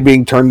LeRae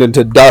being turned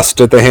into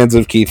dust at the hands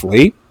of Keith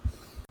Lee.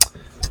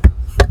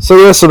 So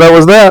yeah, so that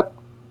was that.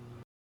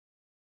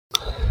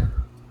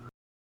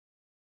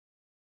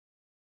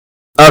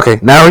 Okay,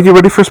 now are you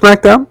ready for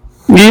SmackDown?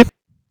 Yep.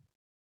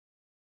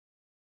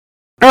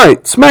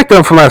 Alright,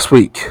 SmackDown from last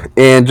week.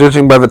 And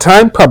judging by the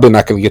time, probably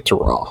not going to get to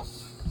Raw.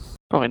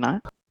 Probably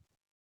not.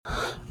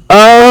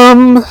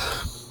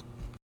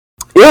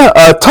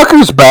 Yeah,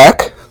 Tucker's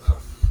back.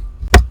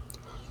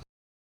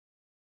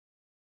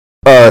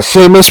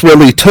 Sheamus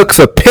really took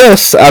the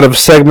piss out of a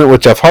segment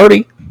with Jeff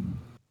Hardy.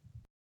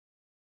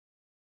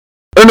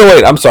 Or no,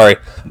 wait, I'm sorry.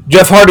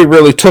 Jeff Hardy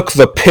really took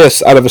the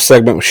piss out of a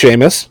segment with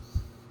Sheamus.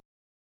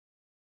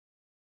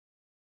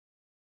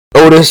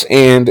 Otis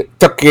and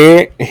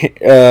Tucker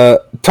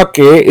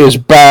is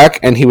back,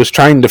 and he was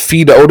trying to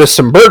feed Otis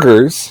some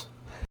burgers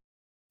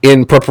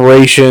in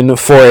preparation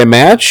for a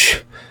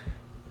match.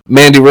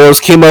 Mandy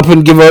Rose came up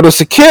and gave Otis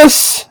a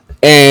kiss,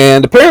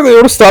 and apparently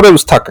Otis thought it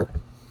was Tucker.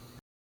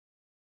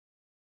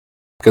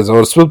 Because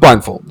Otis was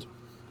blindfolded.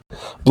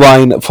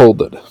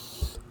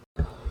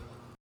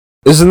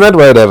 Isn't that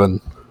right, Evan?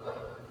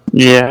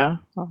 Yeah.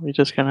 Are we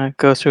just gonna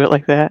go through it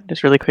like that?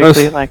 Just really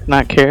quickly, like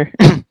not care?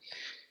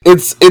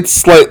 It's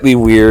slightly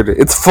weird.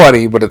 It's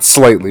funny, but it's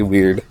slightly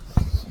weird.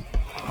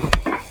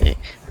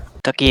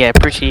 Ducky, I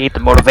appreciate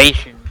the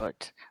motivation,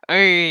 but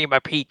hey, my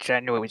peach, I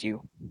knew it was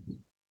you.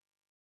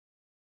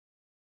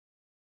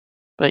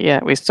 But yeah,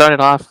 we started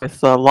off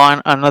with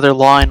another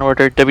Law and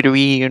Order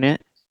WWE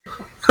unit.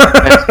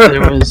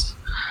 There was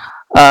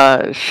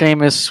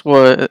Sheamus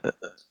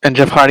and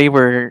Jeff Hardy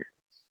were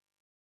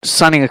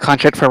signing a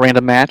contract for a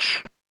random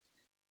match.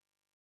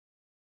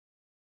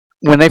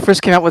 When they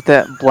first came out with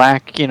that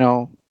black,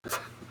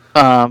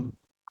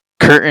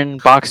 curtain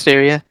boxed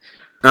area,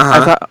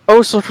 I thought,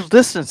 social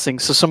distancing,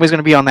 so somebody's going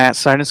to be on that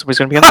side and somebody's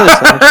going to be on this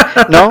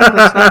side. No,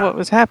 that's not what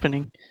was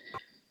happening.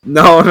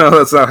 No,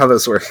 that's not how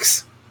this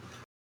works.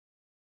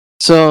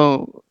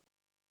 So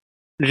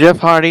Jeff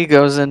Hardy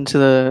goes into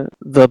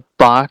the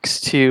box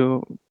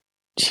to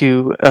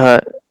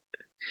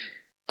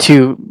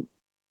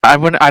I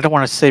don't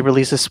want to say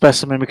release a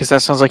specimen because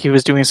that sounds like he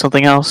was doing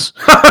something else.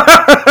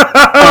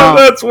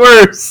 That's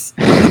worse.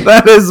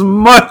 That is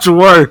much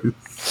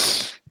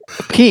worse.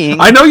 Peeing.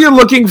 I know you're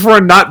looking for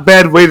a not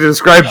bad way to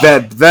describe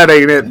that, but that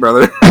ain't it,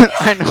 brother.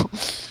 I know.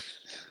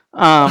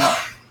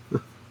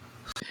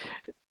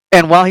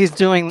 And while he's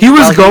doing, he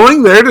was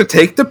going there to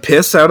take the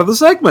piss out of the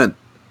segment.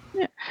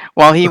 Yeah.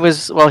 While he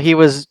was or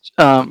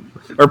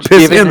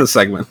piss in the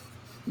segment,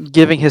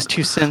 giving his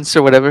 2 cents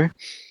or whatever.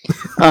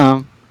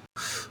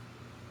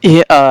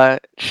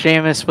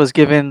 Sheamus was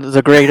given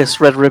the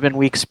greatest Red Ribbon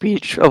Week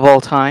speech of all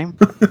time.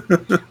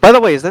 By the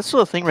way, is that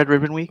still a thing, Red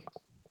Ribbon Week?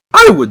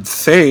 I would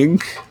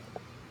think.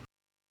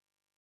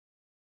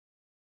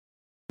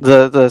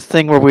 The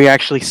thing where we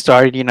actually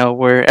started,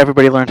 where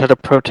everybody learned how to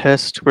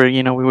protest, where,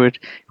 we would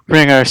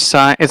bring our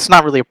sign. It's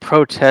not really a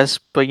protest,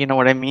 but you know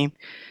what I mean?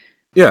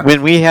 Yeah.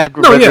 When we had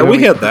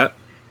we had that.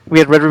 We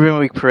had Red Ribbon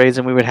Week parades,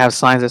 and we would have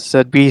signs that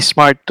said "Be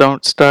smart,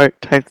 don't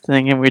start" type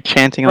thing, and we were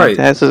chanting like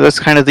that. So that's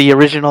kind of the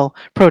original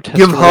protest.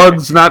 Give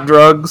hugs, not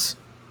drugs.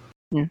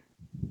 Yeah.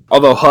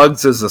 Although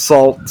hugs is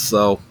assault,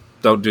 so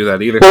don't do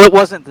that either. Well, it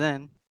wasn't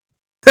then.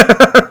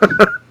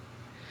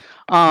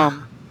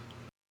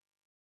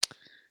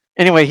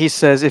 Anyway, he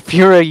says, "If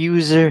you're a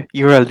user,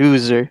 you're a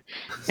loser,"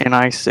 and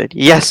I said,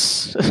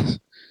 "Yes."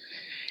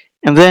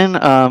 And then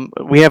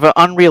we have an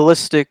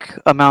unrealistic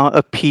amount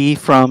of pee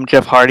from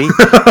Jeff Hardy.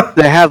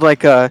 They had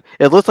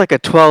it looked like a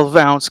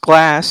 12-ounce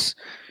glass,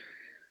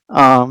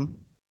 and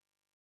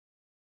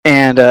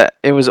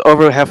it was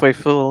over halfway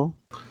full.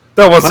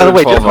 That wasn't a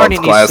 12-ounce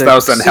glass. That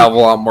was a hell of a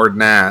lot more than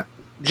that.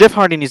 Jeff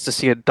Hardy needs to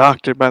see a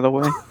doctor, by the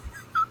way.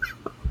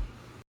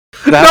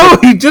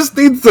 He just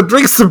needs to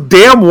drink some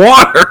damn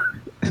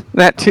water.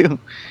 That too.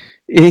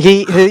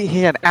 He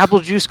had apple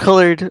juice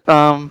colored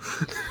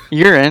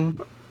urine.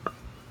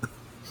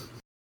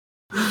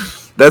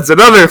 That's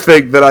another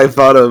thing that I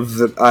thought of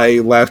that I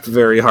laughed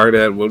very hard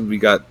at when we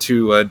got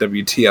to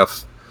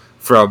WTF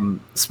from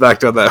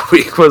SmackDown that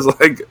week. Was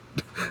like,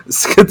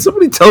 can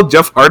somebody tell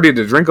Jeff Hardy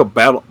to drink a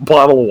bottle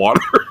of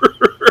water?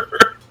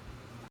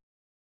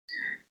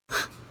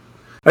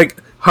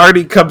 Like,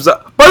 Hardy comes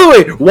up. By the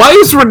way, why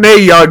is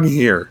Renee Young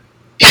here?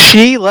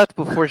 She left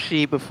before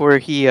he took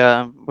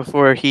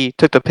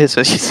the piss,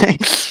 as you say.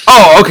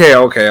 Oh, okay.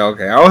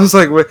 I was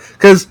like,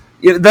 because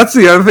that's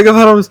the other thing I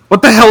thought was,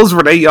 what the hell is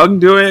Renee Young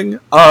doing?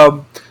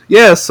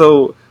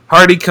 So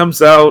Hardy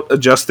comes out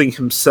adjusting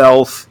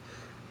himself,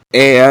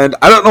 and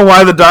I don't know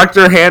why the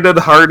doctor handed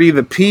Hardy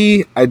the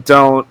pee. I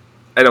don't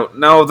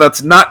know.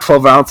 That's not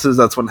 12 ounces.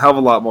 That's one hell of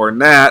a lot more than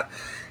that.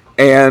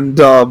 And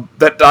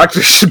that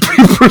doctor should be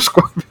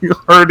prescribing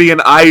Hardy an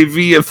IV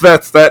if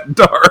that's that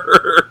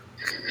dark.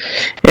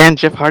 And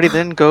Jeff Hardy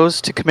then goes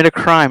to commit a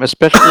crime,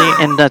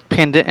 especially in the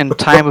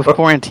time of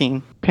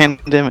quarantine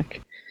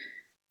pandemic.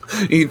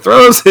 He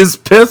throws his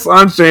piss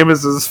on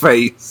Sheamus's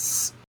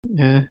face.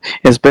 Yeah,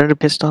 it's better to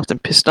pissed off than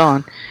pissed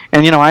on.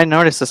 And I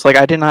noticed this.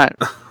 I did not.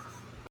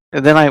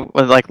 And then I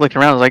looked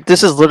around. I was like,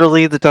 this is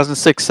literally the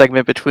 2006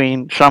 segment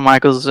between Shawn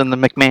Michaels and the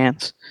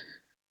McMahons.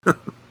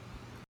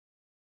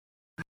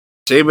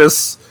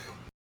 Sheamus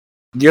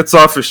gets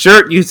off his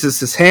shirt, uses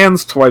his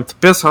hands to wipe the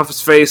piss off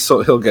his face,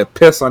 so he'll get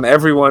piss on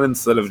everyone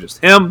instead of just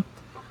him.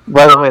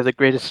 By the way, the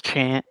greatest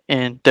chant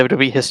in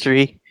WWE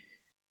history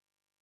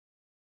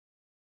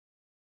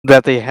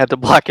that they had to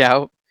block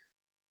out.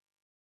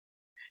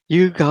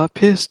 You got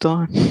pissed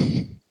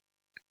on.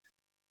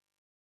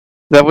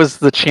 That was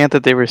the chant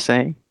that they were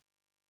saying.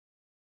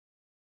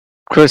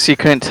 Of course, you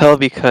couldn't tell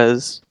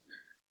because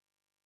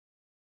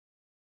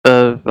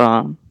of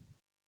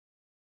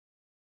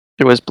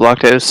It was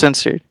blocked. It was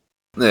censored.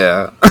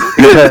 Yeah.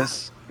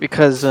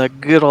 because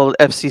good old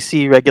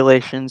FCC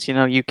regulations.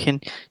 You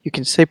can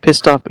say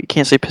pissed off, but you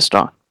can't say pissed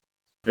on.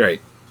 Right.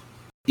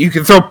 You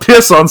can throw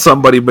piss on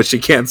somebody, but you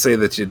can't say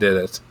that you did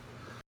it.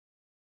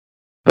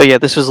 But yeah,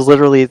 this was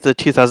literally the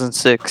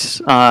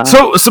 2006.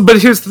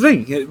 But here's the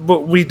thing: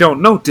 what we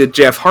don't know, did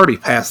Jeff Hardy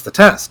pass the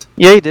test?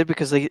 Yeah, he did,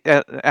 because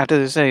after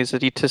this, he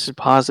said he tested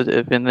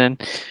positive, and then.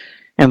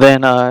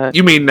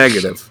 You mean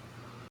negative?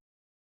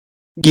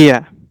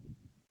 Yeah.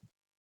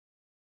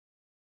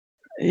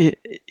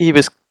 He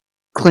was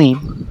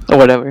clean or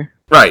whatever.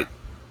 Right.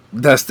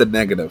 Tested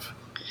negative.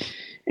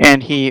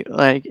 And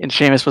and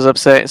Sheamus was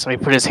upset, so he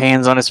put his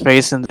hands on his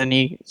face, and then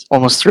he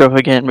almost threw up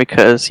again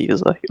because he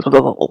was like,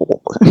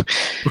 well,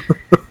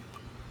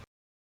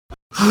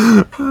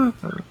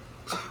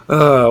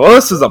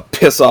 this is a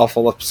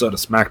piss-awful episode of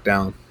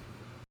SmackDown.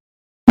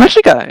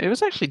 It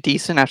was actually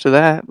decent after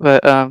that,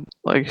 but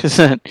like I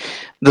said,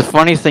 the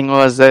funny thing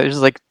was that it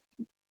was like,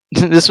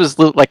 this was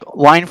like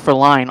line for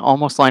line,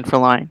 almost line for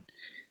line,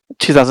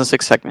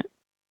 2006 segment.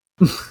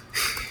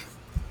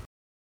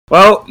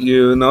 Well,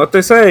 you know what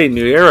they say,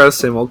 new era,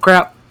 same old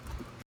crap.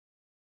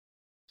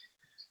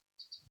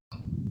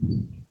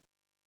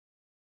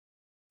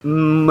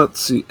 Let's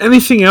see.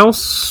 Anything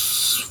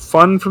else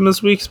fun from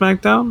this week's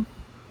SmackDown?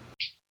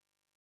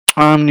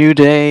 New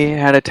Day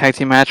had a tag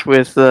team match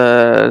with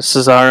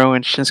Cesaro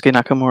and Shinsuke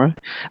Nakamura.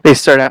 They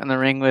started out in the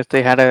ring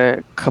they had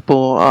a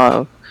couple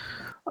of...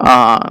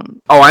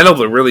 I know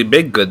the really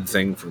big good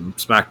thing from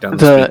SmackDown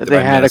this week.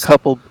 They had a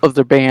couple of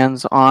their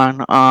bands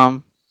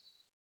on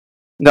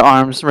the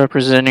arms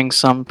representing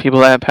some people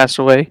that had passed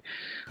away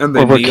and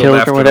they or were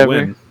killed or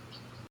whatever.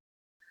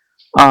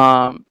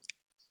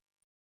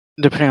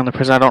 Depending on the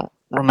person, I don't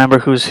remember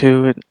who's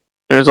who.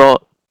 There's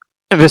all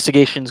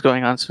investigations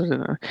going on.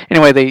 So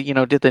anyway, they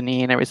did the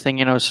knee and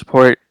everything,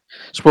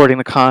 supporting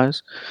the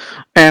cause,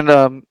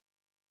 and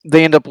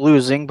they end up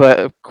losing.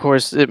 But of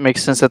course, it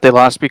makes sense that they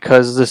lost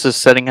because this is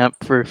setting up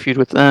for a feud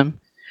with them,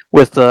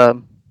 with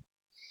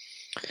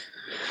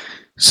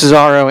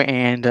Cesaro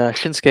and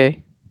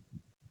Shinsuke.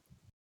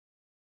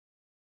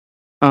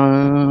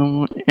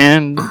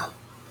 And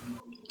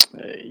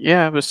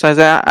yeah, besides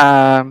that,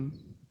 I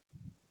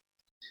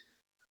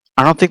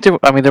don't think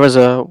there was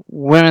a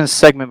women's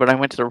segment, but I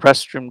went to the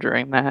restroom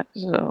during that,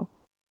 so.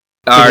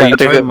 Are you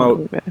talking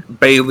about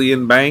Bayley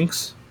and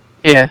Banks?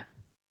 Yeah.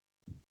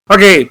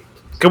 Okay,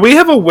 can we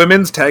have a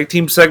women's tag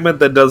team segment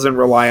that doesn't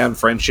rely on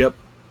friendship?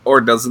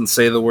 Or doesn't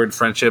say the word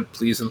friendship,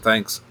 please and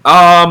thanks.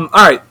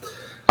 Alright.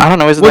 I don't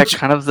know, isn't that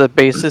kind of the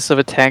basis of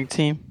a tag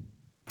team?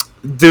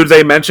 Do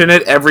they mention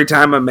it every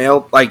time a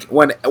male... Like,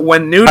 when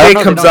New Day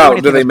comes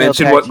out, do they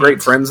mention what great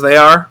friends they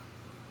are?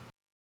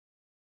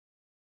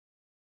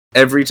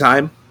 Every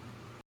time?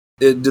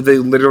 Do they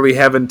literally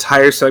have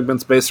entire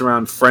segments based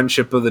around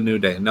friendship of the New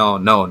Day? No,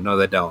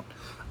 they don't.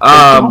 They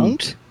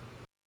don't?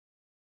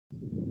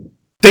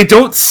 They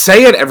don't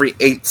say it every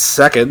 8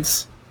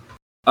 seconds.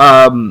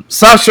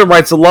 Sasha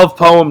writes a love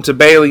poem to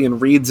Bayley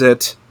and reads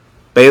it.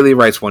 Bayley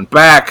writes one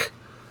back.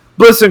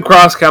 Bliss and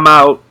Cross come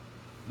out.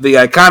 The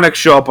Iconics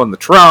show up on the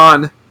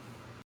Tron.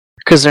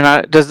 Because they're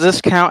not... Does this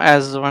count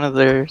as one of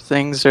their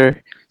things,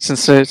 or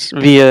since it's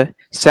via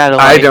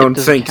satellite? I don't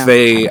think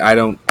they... I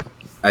don't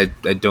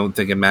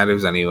think it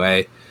matters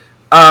anyway.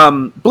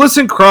 Bliss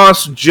and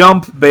Cross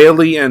jump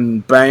Bayley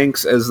and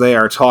Banks as they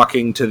are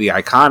talking to the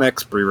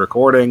Iconics,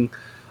 pre-recording.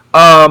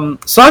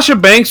 Sasha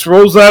Banks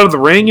rolls out of the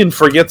ring and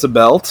forgets a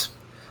belt.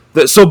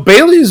 So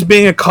Bayley is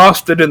being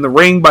accosted in the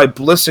ring by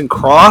Bliss and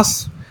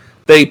Cross.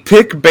 They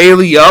pick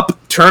Bayley up,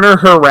 turn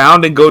her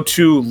around, and go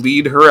to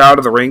lead her out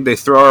of the ring. They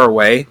throw her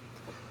away.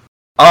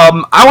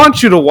 I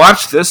want you to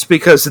watch this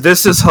because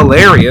this is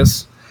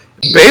hilarious.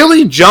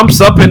 Bayley jumps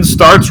up and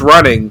starts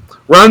running,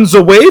 runs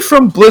away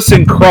from Bliss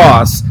and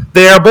Cross.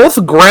 They are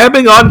both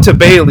grabbing onto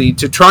Bayley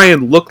to try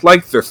and look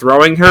like they're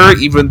throwing her,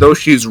 even though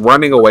she's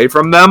running away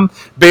from them.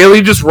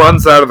 Bayley just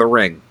runs out of the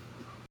ring.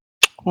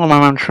 Well,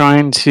 I'm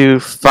trying to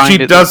find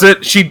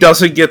it. She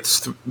doesn't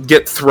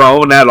get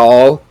thrown at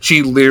all.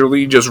 She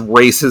literally just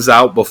races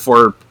out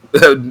before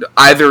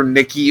either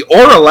Nikki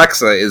or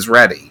Alexa is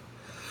ready.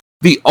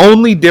 The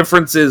only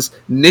difference is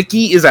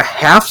Nikki is a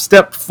half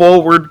step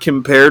forward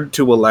compared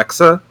to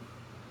Alexa.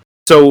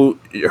 So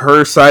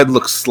her side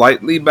looks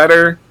slightly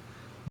better.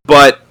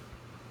 But,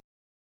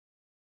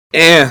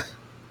 at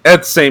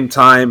the same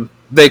time,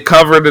 they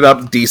covered it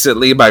up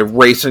decently by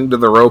racing to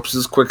the ropes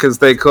as quick as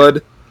they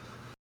could.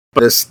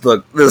 But this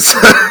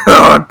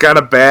kind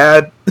of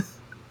bad.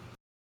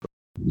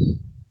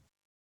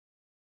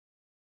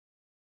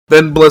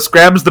 Then Bliss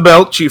grabs the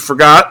belt she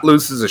forgot,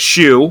 loses a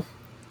shoe.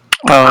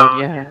 Oh,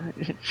 yeah.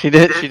 She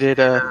did,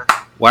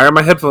 Why are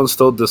my headphones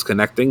still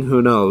disconnecting?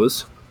 Who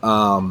knows? I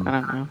don't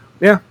know.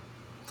 Yeah.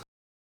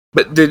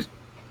 But did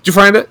you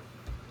find it?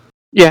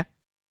 Yeah.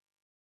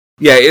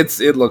 Yeah,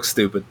 it looks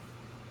stupid.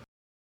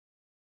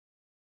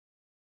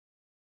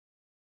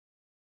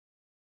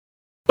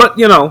 But,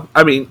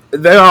 I mean,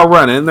 they're all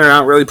running. They're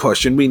not really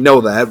pushing. We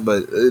know that,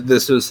 but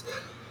this is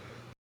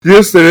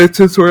just an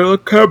instance where it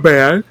looked kind of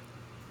bad.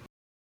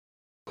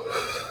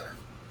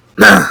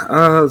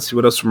 Let's see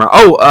what else from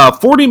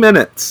 40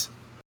 minutes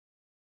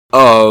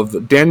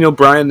of Daniel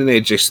Bryan and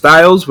AJ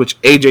Styles, which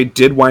AJ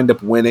did wind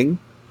up winning.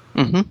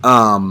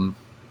 Mm-hmm.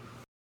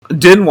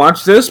 Didn't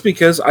watch this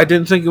because I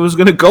didn't think it was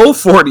going to go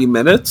 40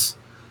 minutes.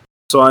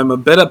 So I'm a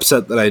bit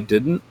upset that I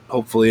didn't.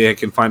 Hopefully I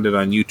can find it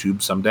on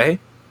YouTube someday.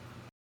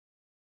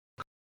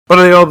 But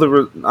I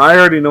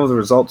already know the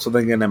results, so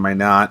then again I might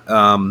not.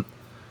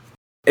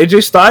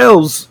 AJ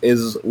Styles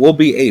will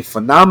be a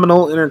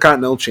phenomenal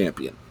Intercontinental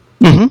Champion.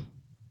 Mm-hmm.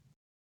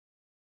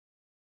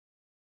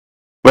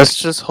 Let's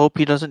just hope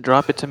he doesn't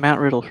drop it to Matt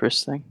Riddle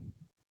first thing.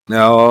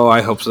 No,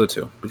 I hope so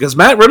too. Because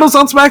Matt Riddle's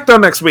on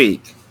SmackDown next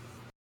week.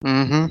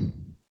 Mm-hmm.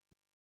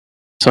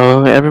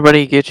 So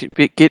everybody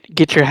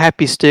get your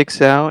happy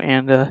sticks out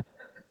and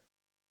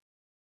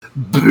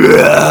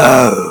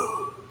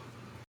Bro.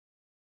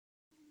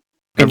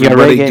 and your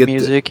reggae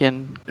music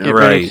and get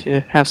ready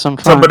to have some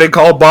fun. Somebody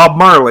call Bob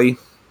Marley.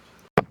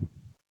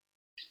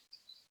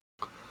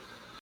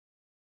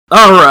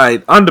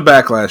 Alright, on to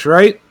Backlash,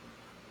 right?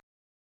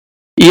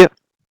 Yep.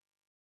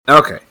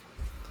 Okay.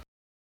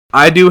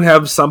 I do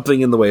have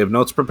something in the way of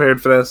notes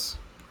prepared for this.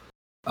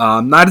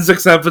 Not as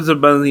expensive as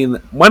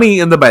Money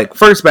in the Bank.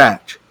 First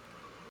match.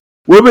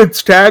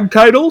 Women's tag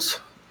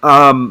titles.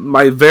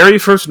 My very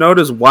first note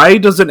is, why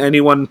doesn't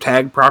anyone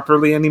tag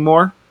properly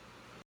anymore?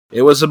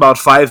 It was about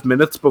 5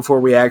 minutes before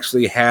we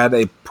actually had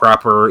a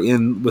proper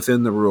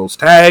within the rules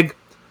tag,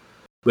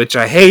 which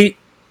I hate.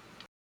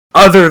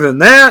 Other than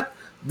that,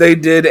 they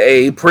did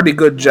a pretty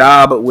good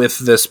job with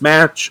this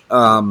match.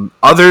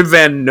 Other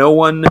than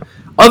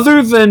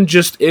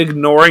just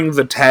ignoring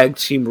the tag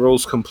team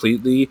rules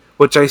completely,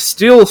 which I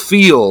still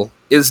feel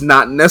is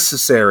not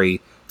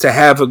necessary to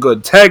have a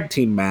good tag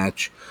team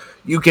match.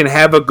 You can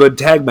have a good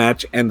tag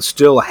match and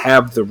still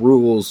have the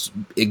rules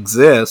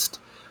exist.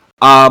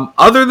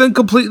 Other than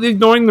completely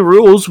ignoring the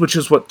rules, which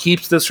is what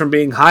keeps this from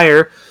being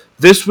higher,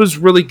 this was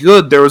really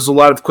good. There was a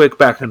lot of quick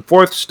back and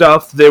forth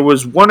stuff. There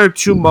was one or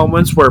two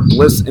moments where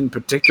Bliss in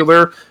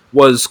particular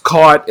was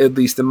caught, at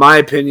least in my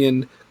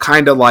opinion,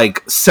 kind of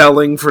like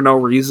selling for no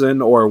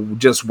reason or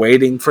just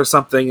waiting for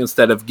something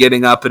instead of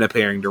getting up and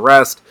appearing to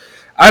rest.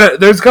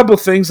 There's a couple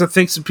things I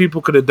think some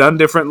people could have done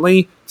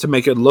differently to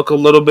make it look a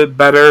little bit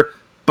better,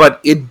 but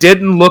it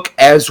didn't look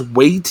as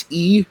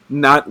weighty,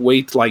 not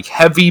weight like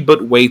heavy,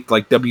 but weight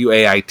like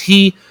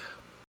W-A-I-T.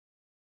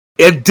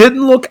 It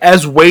didn't look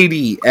as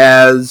weighty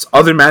as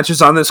other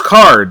matches on this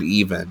card,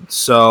 even.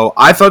 So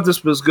I thought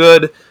this was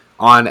good.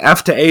 On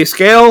F to A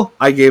scale,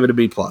 I gave it a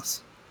B+.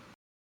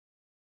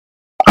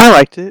 I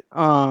liked it.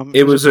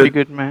 It was a pretty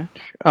good match.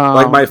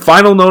 My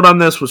final note on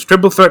this was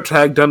triple threat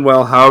tag done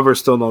well, however,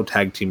 still no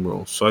tag team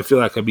rules. So I feel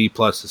like a B+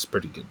 is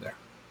pretty good there.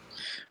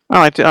 I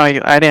liked it.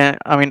 I didn't.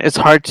 I mean, it's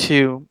hard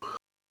to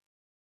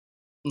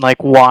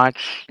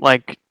watch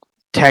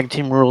tag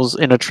team rules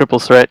in a triple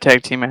threat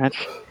tag team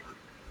match.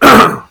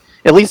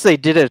 At least they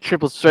did a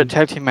triple threat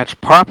tag team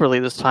match properly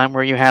this time,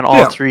 where you had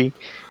all three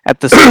at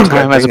the same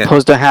time, as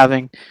opposed to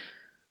having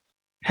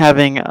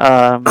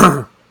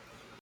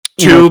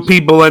two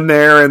people in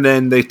there and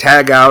then they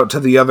tag out to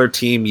the other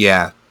team.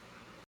 Yeah,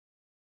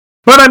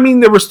 but I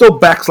mean, there were still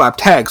backslap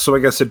tags, so I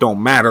guess it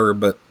don't matter.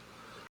 But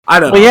I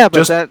don't know. Yeah,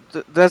 but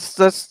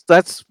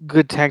that's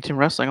good tag team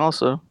wrestling,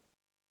 also.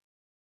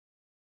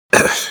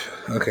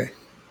 Okay.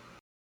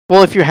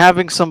 Well, if you're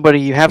having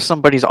you have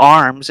somebody's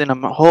arms in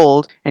a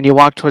hold, and you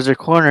walk towards their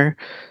corner,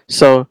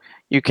 so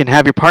you can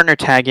have your partner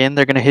tag in.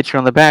 They're going to hit you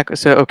on the back.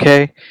 So,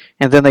 okay.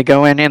 And then they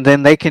go in, and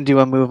then they can do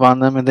a move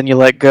on them, and then you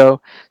let go.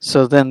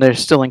 So then they're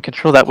still in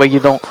control. That way you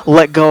don't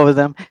let go of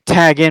them,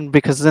 tag in,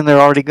 because then they're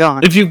already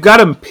gone. If you've got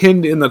them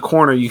pinned in the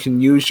corner, you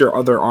can use your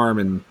other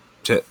arm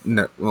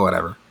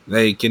whatever.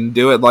 They can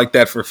do it like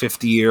that for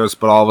 50 years,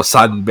 but all of a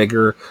sudden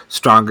bigger,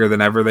 stronger than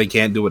ever. They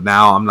can't do it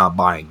now. I'm not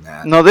buying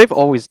that. No, they've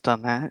always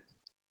done that.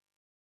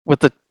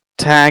 With the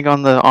tag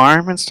on the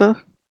arm and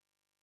stuff.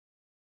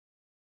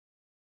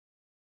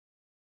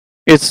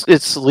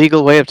 It's a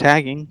legal way of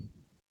tagging.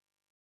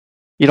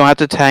 You don't have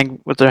to tag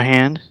with their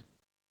hand.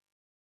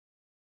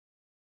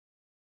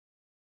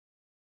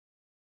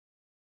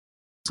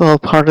 It's all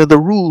part of the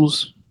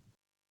rules.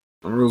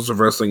 The rules of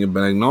wrestling have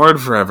been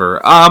ignored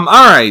forever. All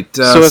right.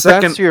 So if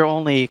that's your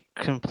only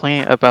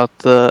complaint about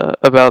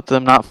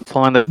them not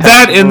following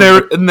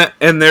the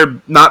and they're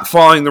not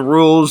following the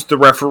rules, the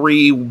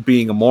referee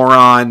being a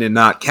moron and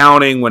not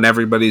counting when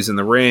everybody's in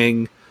the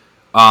ring,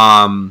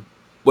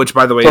 which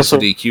by the way is a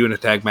DQ in a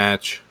tag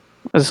match.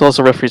 It's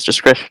also referee's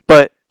discretion.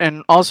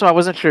 And also I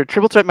wasn't sure.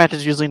 Triple threat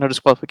matches usually no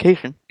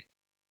disqualification.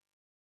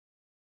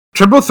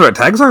 Triple threat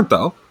tags aren't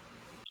though.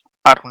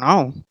 I don't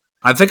know.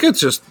 I think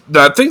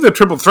the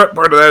triple threat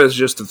part of that is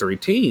just the three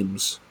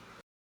teams.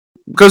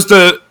 Because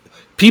the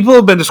people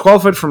have been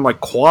disqualified from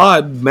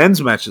quad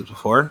men's matches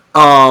before.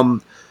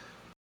 And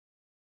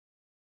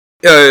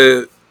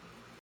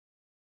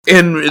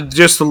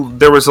just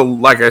there was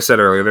like I said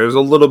earlier, there's a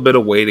little bit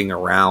of waiting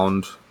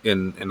around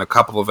in a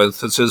couple of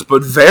instances,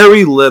 but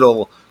very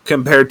little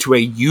compared to a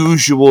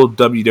usual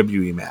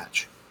WWE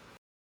match.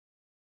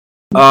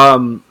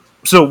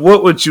 So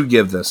what would you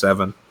give this,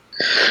 Evan?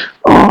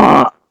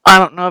 I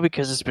don't know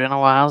because it's been a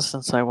while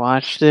since I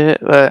watched it,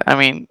 but I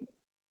mean,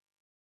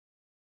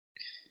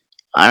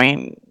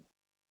 I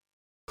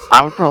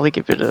would probably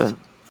give it a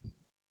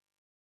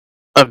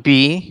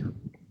B.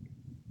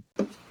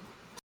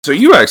 So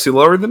you actually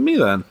lower than me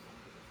then.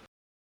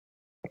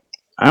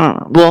 I don't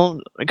know.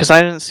 Well, because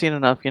I didn't see it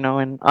enough,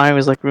 and I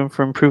was like room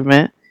for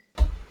improvement.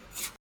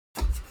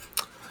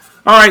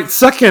 All right,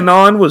 second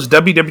on was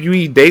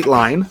WWE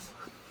Dateline.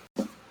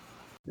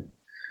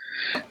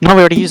 No,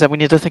 we already used that. We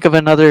need to think of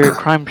another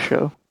crime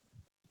show.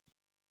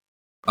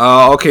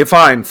 Okay,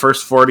 fine.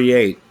 First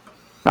 48.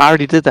 I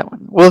already did that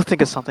one. We'll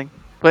think of something.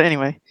 But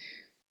anyway.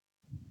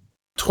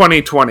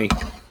 2020.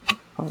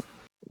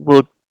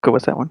 We'll go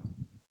with that one.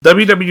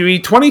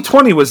 WWE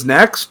 2020 was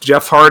next.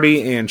 Jeff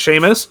Hardy and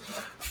Sheamus.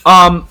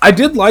 I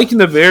did like in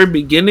the very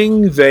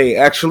beginning they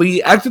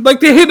actually acted like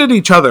they hated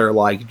each other.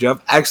 Like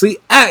Jeff actually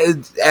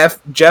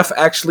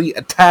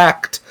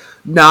attacked,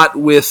 not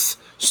with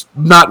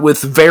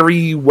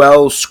very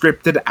well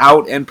scripted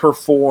out and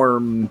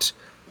performed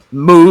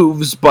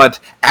moves, but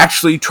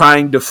actually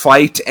trying to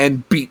fight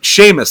and beat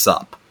Sheamus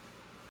up.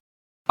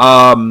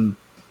 I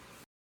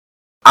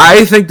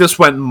think this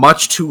went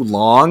much too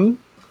long.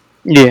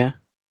 Yeah.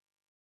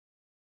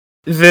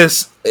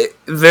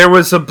 There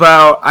was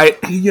about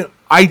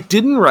I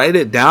didn't write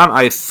it down.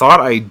 I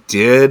thought I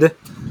did.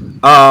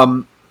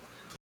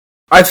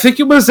 I think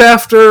it was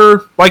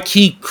after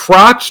he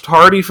crotched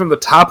Hardy from the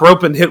top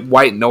rope and hit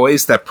White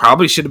Noise. That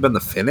probably should have been the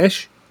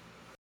finish.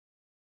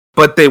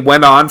 But they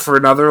went on for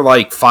another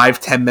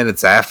 5-10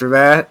 minutes after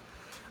that.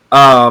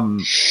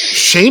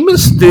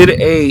 Sheamus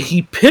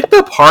he picked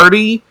up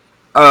Hardy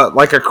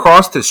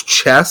across his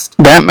chest.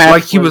 That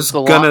match was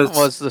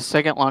the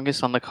second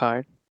longest on the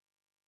card.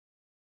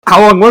 How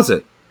long was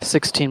it?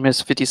 16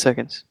 minutes 50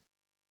 seconds.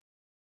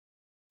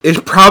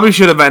 It probably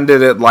should have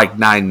ended at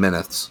 9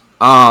 minutes.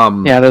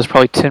 Yeah, that was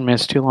probably 10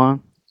 minutes too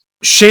long.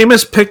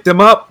 Sheamus picked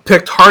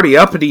Hardy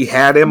up, and he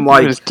had him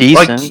it was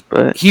decent,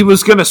 but he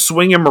was gonna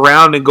swing him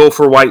around and go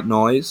for White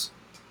Noise.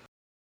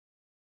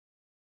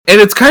 And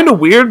it's kind of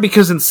weird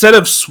because instead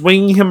of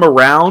swinging him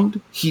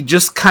around, he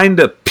just kind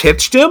of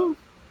pitched him.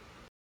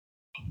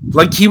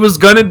 He was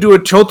gonna do a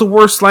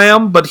tilt-a-war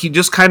slam, but he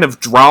just kind of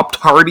dropped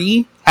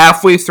Hardy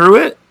halfway through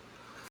it.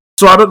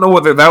 So I don't know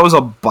whether that was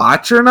a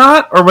botch or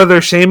not, or whether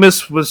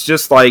Sheamus was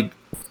just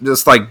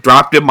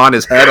dropped him on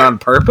his head on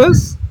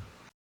purpose.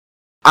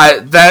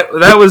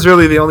 That was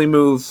really the only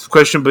move,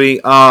 questionably.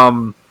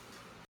 I've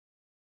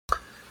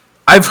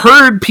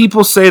heard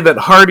people say that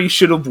Hardy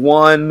should have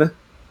won.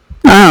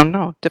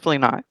 No, definitely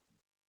not.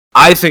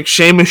 I think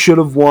Sheamus should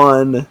have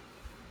won.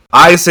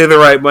 I say the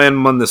right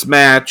man won this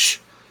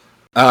match.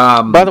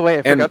 By the way,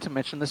 I forgot to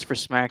mention this for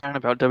SmackDown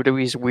about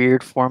WWE's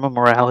weird form of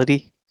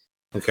morality.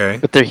 Okay.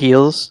 With their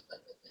heels.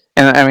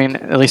 And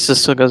at least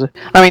this still goes.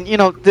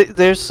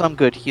 There's some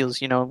good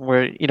heels,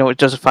 where it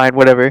justified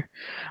whatever.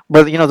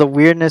 But the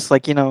weirdness,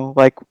 where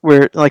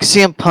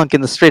CM Punk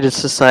in the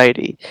Straightest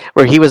Society,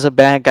 where he was a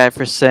bad guy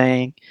for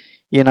saying,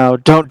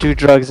 don't do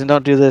drugs and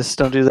don't do this,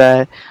 don't do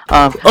that.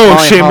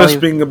 Sheamus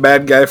being a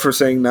bad guy for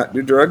saying not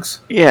do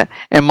drugs. Yeah,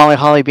 and Molly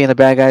Holly being a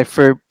bad guy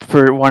for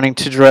wanting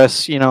to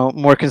dress,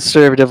 more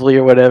conservatively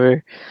or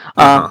whatever.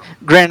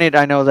 Granted,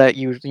 I know that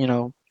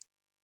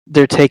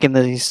they're taking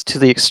these to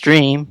the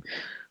extreme.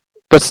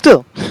 But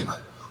still,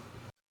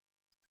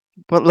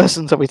 what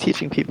lessons are we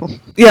teaching people?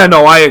 Yeah,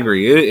 no, I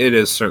agree. It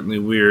is certainly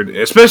weird,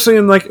 especially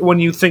in when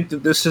you think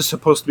that this is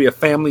supposed to be a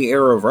family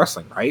era of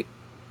wrestling, right?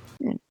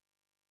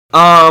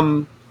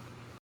 Right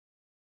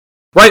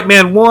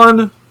Man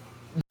won.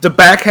 The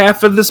back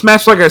half of this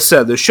match, like I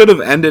said, this should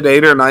have ended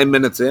 8 or 9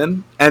 minutes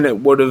in, and it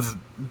would have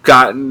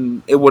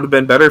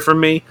been better for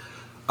me.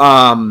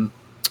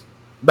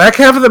 Back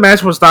half of the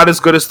match was not as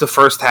good as the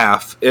first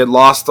half. It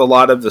lost a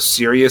lot of the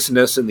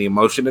seriousness and the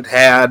emotion it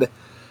had,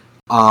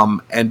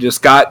 and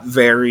just got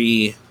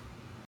very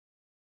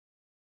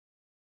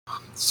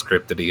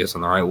scripted.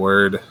 Isn't the right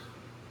word.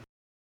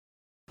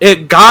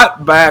 It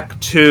got back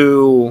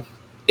to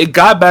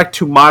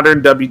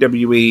modern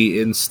WWE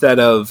instead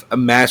of a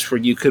match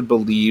where you could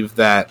believe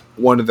that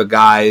one of the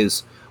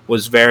guys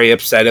was very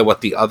upset at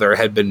what the other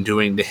had been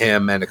doing to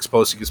him and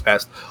exposing his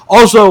past.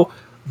 Also,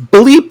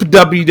 bleep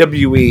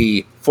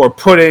WWE for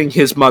putting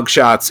his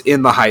mugshots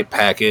in the hype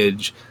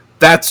package.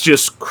 That's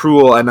just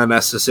cruel and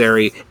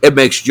unnecessary. It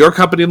makes your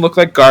company look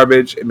like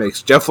garbage. It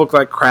makes Jeff look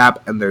like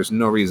crap, and there's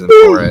no reason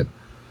for it.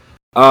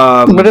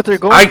 But if they're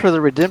going for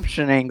the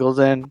redemption angle,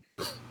 then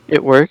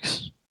it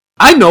works.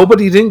 I know, but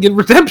he didn't get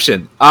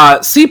redemption.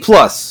 C+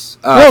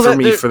 for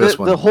me for this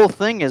one. The whole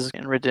thing is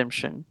in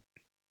redemption.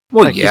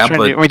 Well, yeah,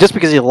 but just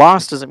because he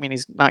lost doesn't mean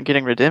he's not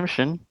getting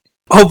redemption.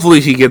 Hopefully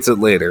he gets it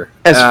later.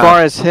 As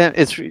far as him,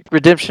 it's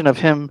redemption of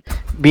him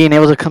being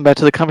able to come back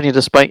to the company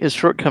despite his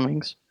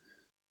shortcomings.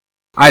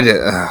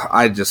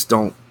 I just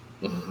don't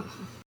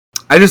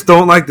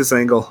like this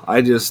angle.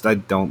 I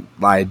don't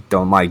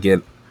like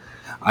it.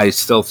 I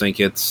still think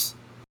it's,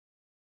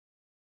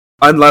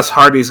 unless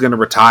Hardy's going to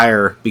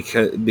retire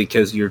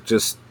because you're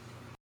just,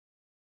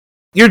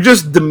 you're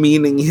just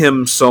demeaning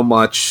him so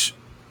much.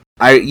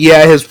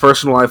 His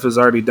personal life has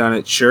already done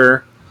it,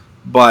 sure,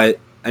 but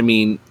I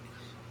mean,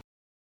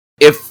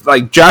 if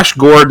like Josh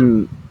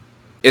Gordon,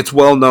 it's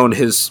well known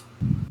his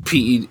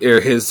PED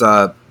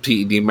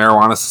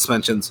marijuana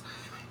suspensions.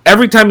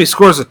 Every time he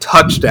scores a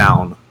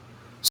touchdown,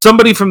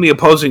 somebody from the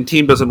opposing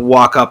team doesn't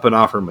walk up and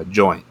offer him a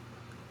joint.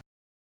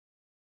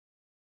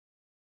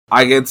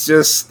 It's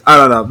just, I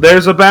don't know.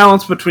 There's a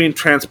balance between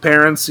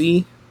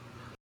transparency,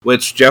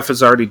 which Jeff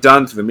has already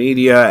done to the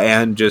media,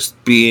 and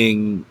just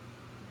being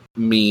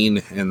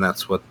mean, and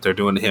that's what they're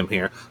doing to him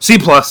here. C+.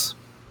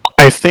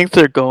 I think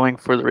they're going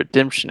for the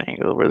redemption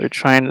angle, where they're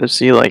trying to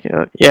see, like,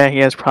 he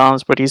has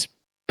problems, but he's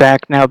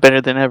back now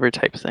better than ever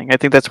type thing. I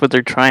think that's what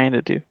they're trying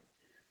to do.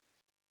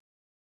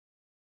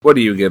 What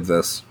do you give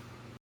this?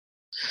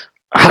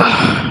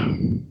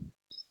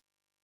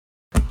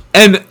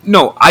 And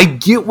no, I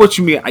get what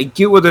you mean. I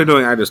get what they're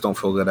doing. I just don't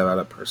feel good about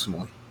it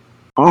personally.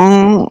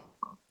 I'm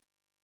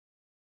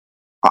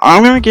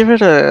gonna give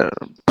it a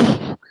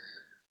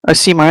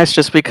C-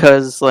 just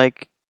because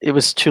like it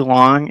was too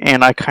long,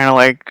 and I kind of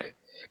like.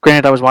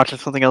 Granted, I was watching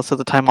something else at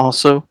the time.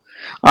 Also,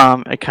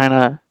 I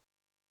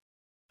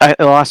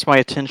lost my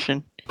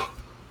attention.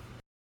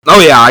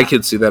 Oh yeah, I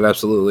could see that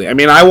absolutely. I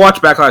mean, I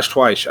watched Backlash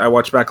twice. I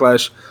watched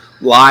Backlash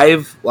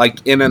live,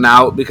 like in and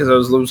out, because I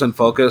was losing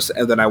focus,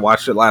 and then I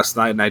watched it last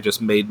night, and I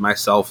just made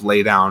myself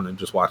lay down and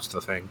just watch the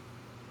thing.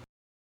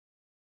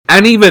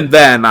 And even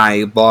then,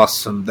 I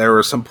lost some. There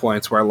were some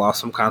points where I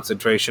lost some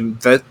concentration.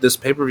 This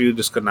pay-per-view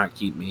just could not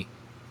keep me.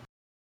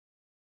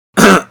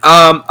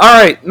 All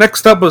right.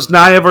 Next up was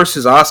Nia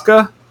versus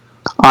Asuka.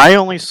 I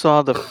only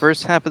saw the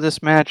first half of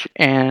this match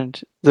and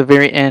the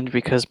very end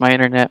because my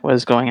internet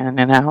was going in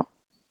and out.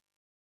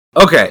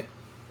 Okay.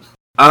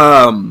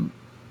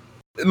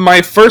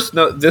 My first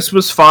note, this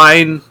was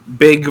fine.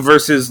 Big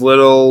versus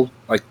little.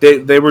 Like,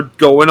 they were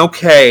going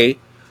okay.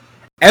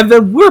 And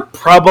then we're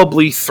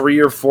probably 3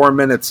 or 4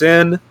 minutes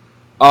in.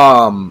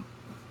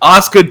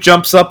 Asuka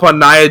jumps up on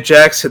Nia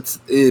Jax.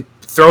 It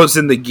throws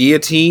in the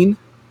guillotine.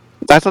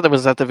 I thought that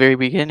was at the very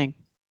beginning.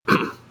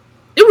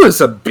 It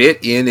was a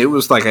bit in. It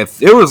was like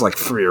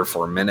 3 or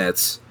 4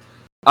 minutes.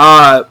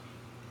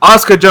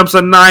 Asuka jumps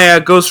on Nia,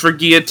 goes for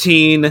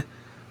guillotine.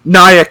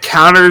 Nia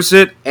counters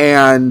it,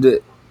 and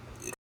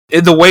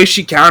in the way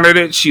she countered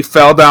it, she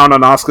fell down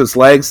on Asuka's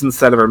legs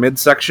instead of her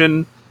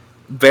midsection.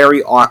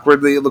 Very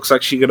awkwardly. It looks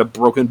like she could have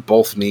broken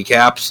both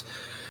kneecaps.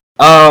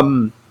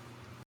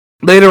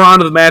 Later on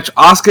in the match,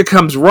 Asuka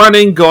comes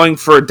running, going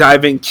for a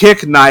diving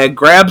kick. Nia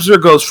grabs her,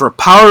 goes for a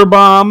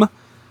powerbomb.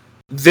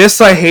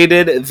 This I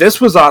hated.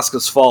 This was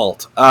Asuka's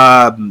fault.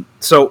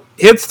 So,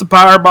 hits the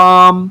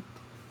powerbomb.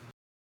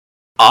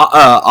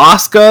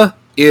 Asuka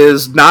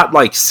is not,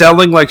 like,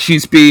 selling like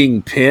she's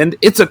being pinned.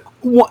 It's a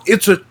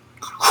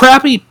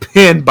crappy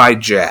pin by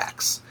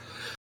Jax.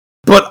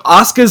 But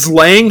Asuka's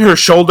laying her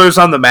shoulders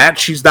on the mat.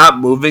 She's not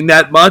moving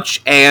that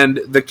much. And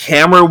the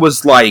camera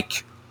was,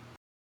 like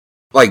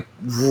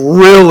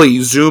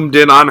really zoomed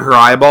in on her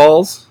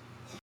eyeballs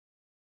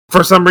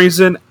for some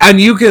reason, and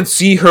you can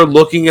see her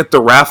looking at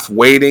the ref,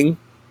 waiting,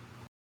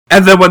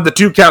 and then when the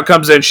 2 count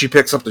comes in, she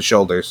picks up the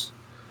shoulders.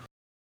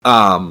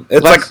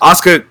 It's like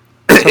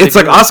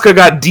Asuka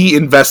got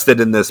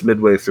de-invested in this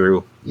midway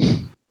through.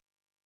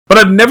 But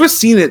I've never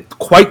seen it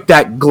quite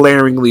that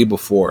glaringly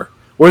before,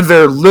 where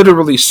they're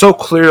literally so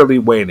clearly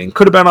waiting.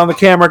 Could have been on the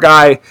camera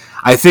guy.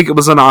 I think it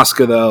was on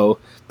Asuka, though.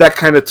 That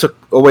kind of took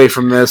away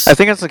from this. I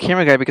think it's the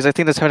camera guy, because I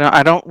think that's how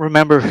I don't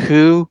remember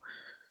who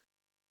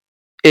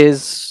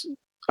is...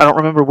 I don't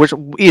remember which,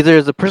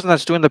 either the person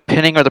that's doing the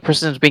pinning or the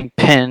person that's being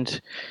pinned,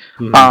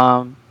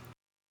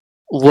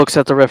 looks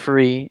at the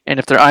referee, and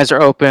if their eyes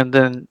are open,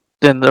 then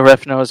the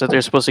ref knows that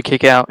they're supposed to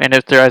kick out, and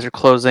if their eyes are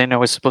closed, they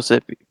know it's supposed to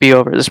be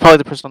over. It's probably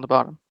the person on the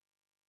bottom.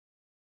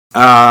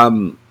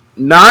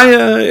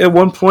 Nia, at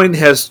one point,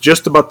 has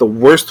just about the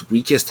worst,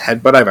 weakest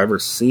headbutt I've ever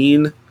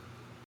seen.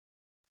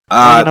 You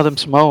know them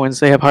Samoans,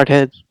 they have hard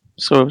heads,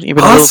 so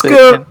even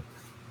Asuka...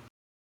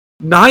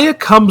 Nia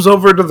comes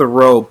over to the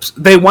ropes.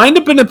 They wind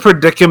up in a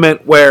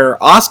predicament where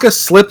Asuka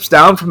slips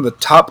down from the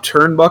top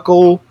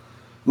turnbuckle,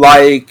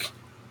 like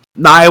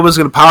Nia was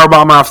going to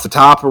powerbomb her off the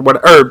top or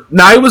whatever. Or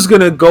Nia was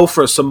going to go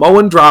for a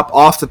Samoan drop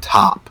off the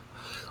top.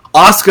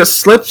 Asuka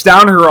slips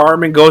down her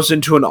arm and goes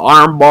into an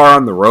arm bar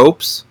on the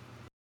ropes,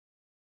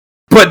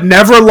 but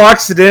never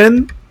locks it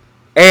in.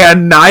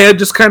 And Nia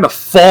just kind of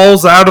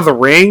falls out of the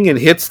ring and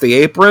hits the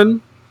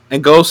apron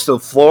and goes to the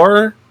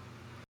floor.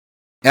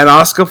 And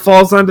Asuka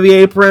falls onto the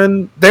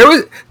apron. There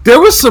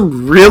was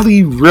some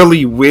really,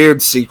 really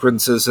weird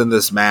sequences in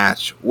this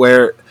match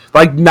where,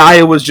 like,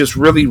 Nia was just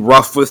really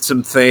rough with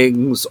some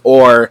things,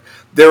 or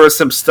there was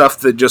some stuff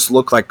that just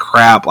looked like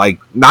crap. Like,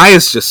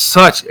 Nia's just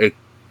such a...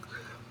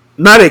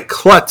 Not a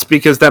klutz,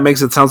 because that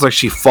makes it sound like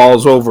she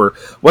falls over.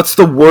 What's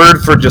the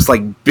word for just,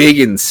 like, big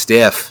and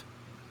stiff?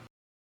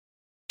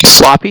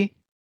 Sloppy?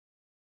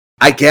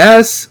 I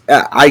guess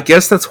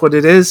that's what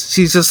it is.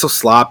 She's just so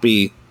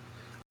sloppy.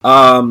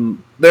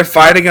 They're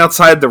fighting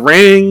outside the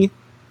ring.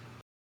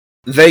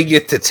 They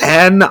get to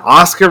 10.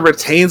 Asuka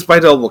retains by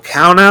double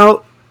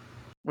countout.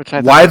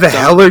 Why the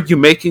hell are you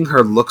making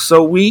her look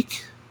so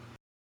weak?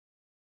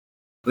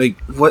 Like,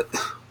 what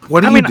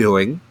are you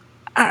doing?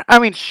 I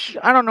mean,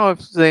 I don't know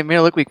if they made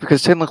her look weak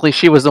because technically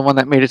she was the one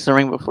that made it to the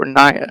ring before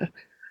Nia.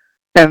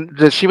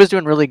 And she was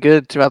doing really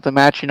good throughout the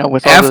match,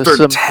 with all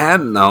after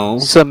 10, though.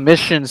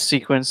 Submission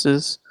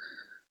sequences.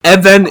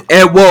 And then,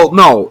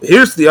 no,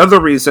 here's the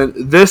other reason.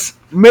 This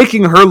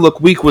making her look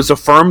weak was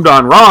affirmed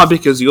on Raw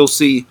because you'll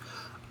see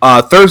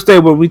Thursday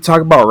when we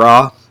talk about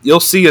Raw, you'll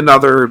see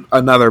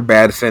another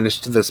bad finish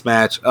to this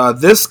match.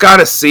 This got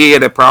to see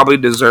it. It probably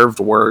deserved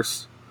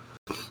worse.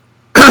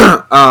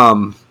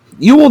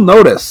 You will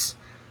notice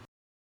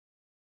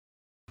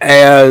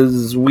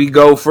as we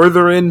go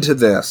further into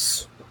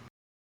this,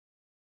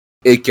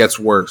 it gets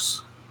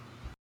worse.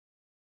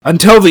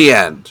 Until the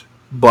end,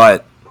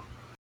 but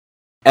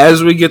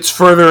as we get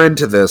further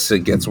into this,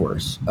 it gets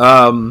worse.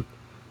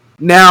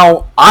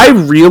 Now, I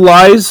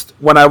realized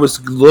when I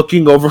was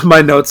looking over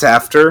my notes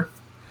after,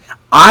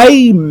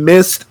 I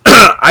missed...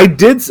 I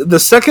did... The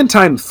second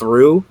time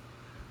through,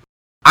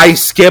 I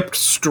skipped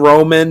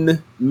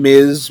Strowman,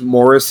 Miz,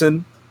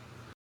 Morrison,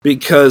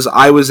 because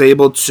I was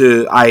able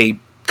to... I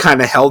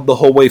kind of held the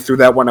whole way through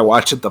that when I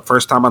watched it the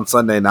first time on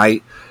Sunday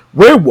night.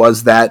 Where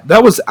was that?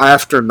 That was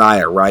after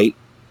Nia, right?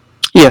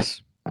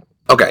 Yes.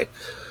 Okay.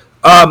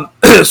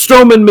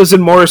 Strowman, Miz,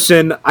 and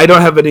Morrison, I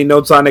don't have any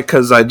notes on it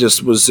because I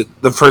just was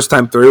the first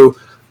time through.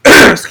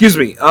 Excuse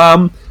me.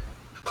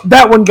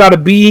 That one got a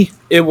B.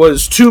 It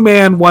was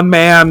 2-man,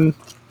 1-man.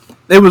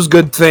 It was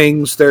good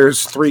things.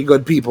 There's 3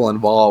 good people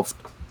involved.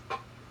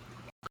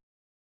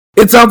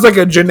 It sounds like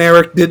a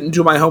generic didn't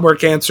do my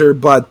homework answer,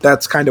 but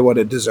that's kind of what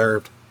it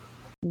deserved.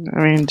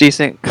 I mean,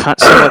 decent.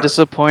 Somewhat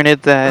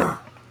disappointed that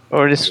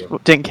Otis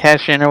didn't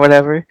cash in or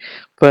whatever,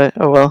 but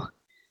oh well.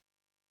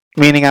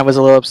 Meaning I was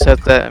a little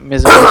upset that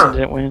Miz and Morrison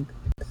didn't win.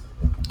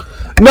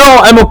 No,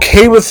 I'm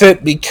okay with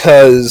it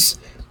because,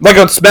 like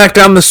on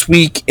SmackDown this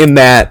week, in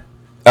that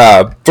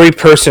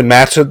 3-person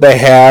match that they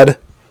had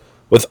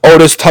with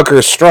Otis, Tucker,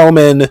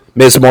 Strowman,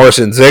 Miz,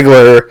 Morrison,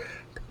 Ziggler.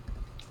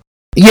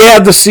 Yeah,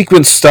 the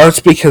sequence starts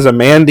because of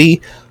Mandy,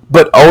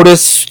 but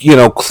Otis,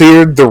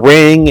 cleared the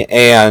ring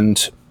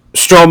and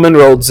Strowman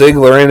rolled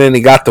Ziggler in and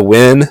he got the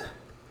win.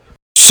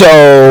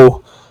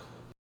 So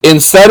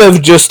instead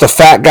of just a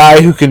fat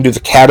guy who can do the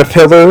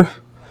caterpillar,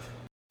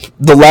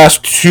 the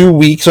last 2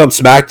 weeks on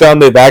SmackDown,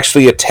 they've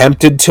actually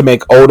attempted to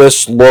make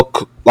Otis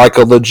look like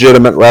a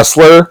legitimate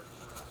wrestler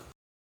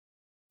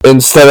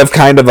instead of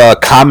kind of a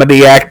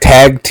comedy act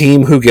tag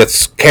team who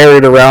gets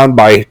carried around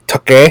by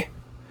Tucker.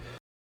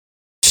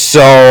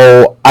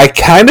 So I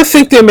kind of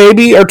think they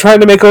maybe are trying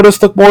to make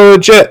Otis look more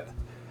legit.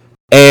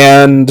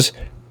 And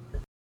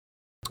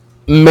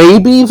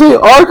maybe they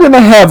are going to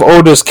have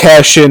Otis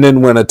cash in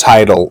and win a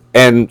title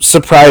and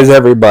surprise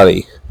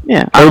everybody.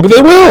 Yeah, maybe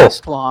they will.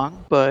 Last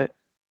long, but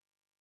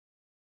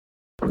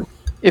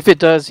if it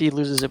does, he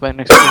loses it by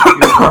next week.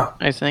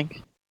 I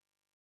think.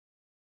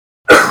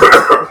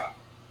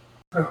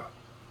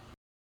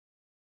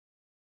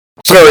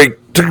 Sorry,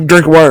 took a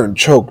drink of water and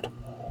choked.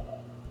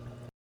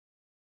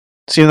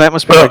 See, that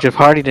must be why Jeff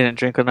Hardy didn't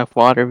drink enough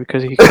water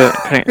because he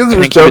couldn't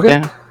keep it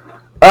down.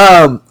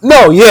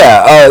 No,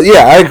 yeah,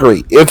 I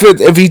agree.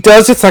 If he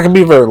does, it's not gonna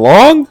be very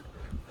long.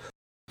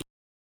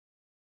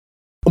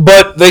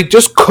 But they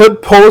just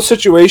could pull a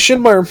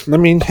situation where, I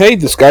mean, hey,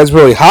 this guy's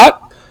really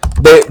hot.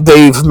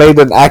 They've made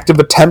an active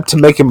attempt to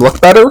make him look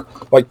better,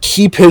 like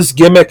keep his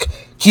gimmick,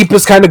 keep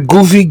his kind of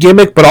goofy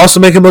gimmick, but also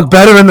make him look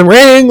better in the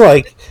ring.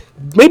 Like,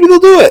 maybe they'll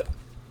do it.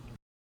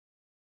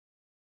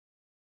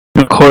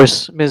 Of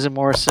course, Miz and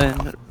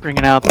Morrison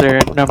bringing out their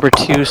number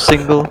 2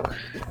 single,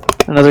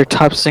 another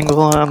top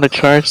single on the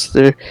charts.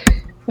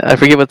 I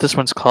forget what this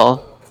one's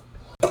called.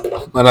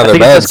 Another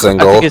bad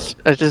single.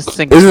 I just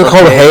think isn't it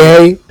called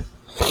Hey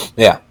Hey?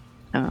 Yeah.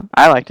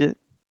 I liked it.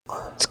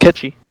 It's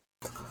catchy.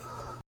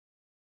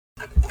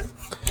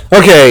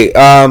 Okay,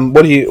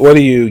 what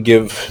do you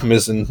give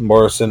Miz and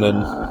Morrison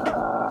and?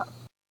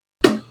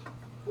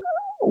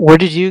 Where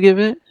did you give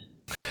it?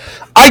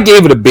 I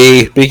gave it a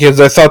B because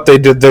I thought they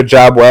did their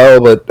job well,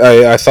 but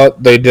I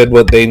thought they did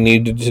what they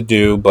needed to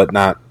do, but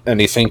not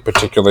anything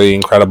particularly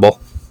incredible.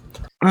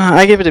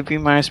 I gave it a B-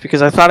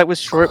 because I thought it was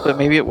short, but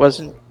maybe it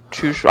wasn't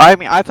too short. I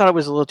mean, I thought it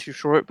was a little too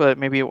short, but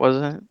maybe it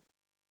wasn't.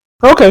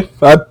 Okay,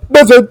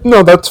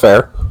 that's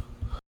fair.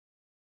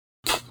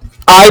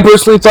 I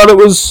personally thought it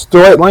was the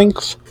right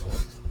length.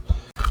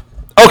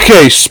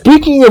 Okay,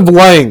 speaking of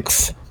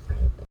length,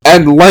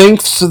 and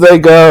lengths they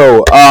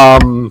go,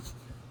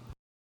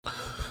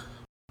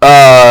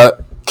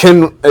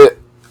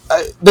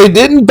 they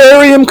didn't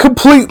bury him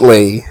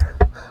completely,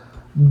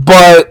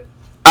 but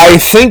I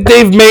think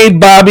they've made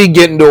Bobby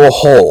get into a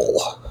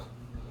hole.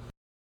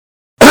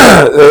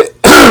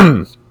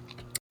 God,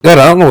 I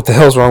don't know what the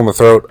hell's wrong with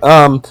my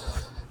throat.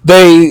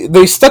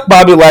 They stuck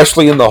Bobby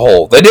Lashley in the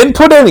hole. They didn't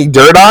put any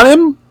dirt on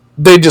him.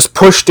 They just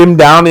pushed him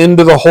down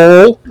into the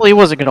hole. Well, he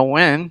wasn't gonna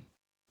win.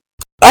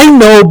 I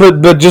know,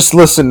 but just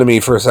listen to me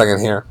for a second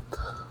here.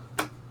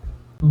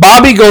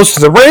 Bobby goes to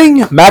the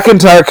ring.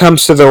 McIntyre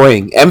comes to the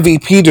ring.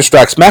 MVP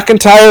distracts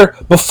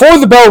McIntyre. Before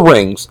the bell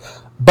rings,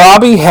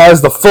 Bobby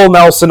has the full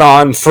Nelson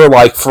on for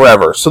like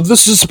forever. So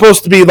this is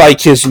supposed to be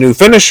like his new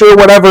finisher,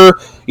 whatever.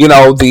 You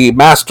know, the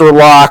Master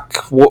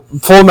Lock,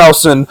 full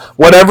Nelson,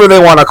 whatever they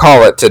want to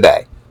call it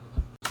today.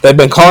 They've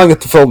been calling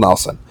it the full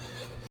Nelson.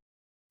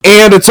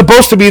 And it's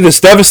supposed to be this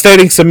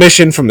devastating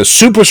submission from the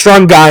super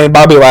strong guy in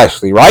Bobby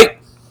Lashley, right?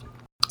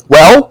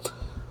 Well,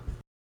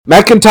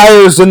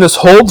 McIntyre is in this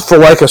hold for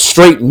like a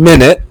straight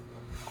minute.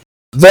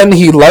 Then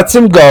he lets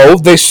him go.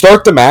 They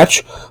start the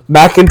match.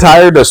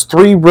 McIntyre does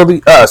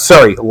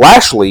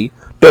Lashley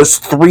does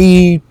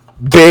 3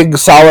 big,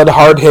 solid,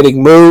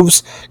 hard-hitting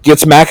moves.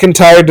 Gets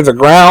McIntyre to the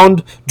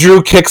ground.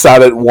 Drew kicks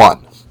out at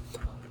 1.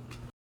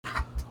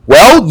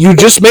 Well, you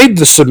just made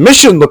the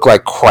submission look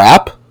like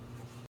crap.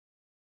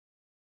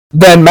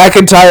 Then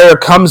McIntyre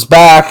comes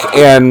back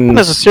and... Not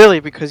necessarily,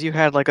 because you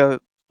had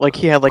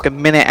he had a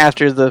minute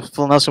after the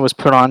full Nelson was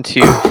put on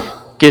to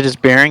get his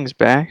bearings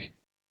back.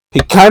 He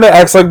kind of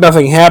acts like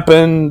nothing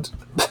happened.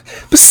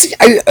 But see,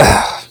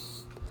 I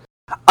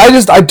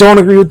don't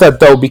agree with that,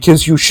 though,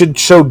 because you should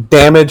show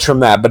damage from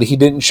that, but he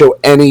didn't show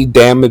any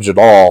damage at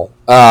all.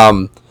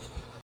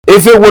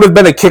 If it would have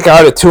been a kick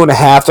out at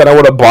 2.5, then I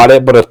would have bought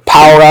it, but a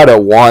power out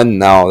at 1,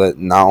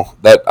 no.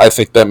 I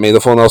think that made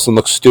the full Nelson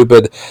look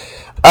stupid.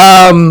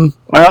 I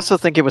also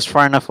think it was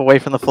far enough away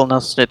from the full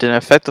Nelson it didn't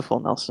affect the full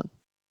Nelson.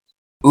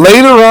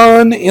 Later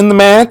on in the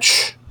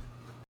match,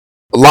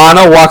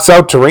 Lana walks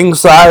out to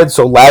ringside,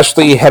 so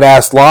Lashley had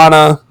asked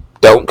Lana,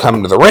 don't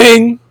come to the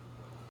ring.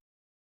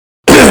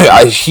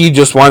 He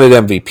just wanted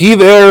MVP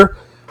there.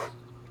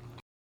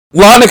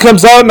 Lana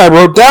comes out and I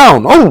wrote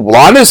down,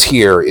 Lana's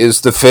here.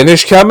 Is the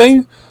finish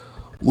coming?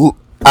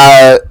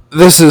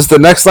 This is the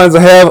next lines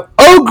I have.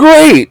 Oh,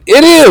 great!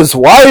 It is!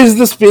 Why is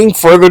this being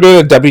furthered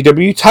in a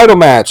WWE title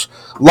match?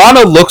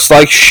 Lana looks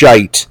like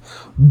shite.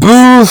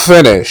 Boo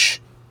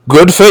finish.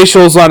 Good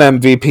facials on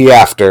MVP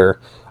after.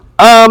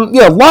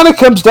 Lana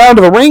comes down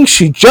to the ring.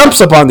 She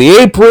jumps up on the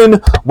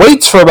apron,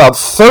 waits for about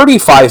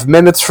 35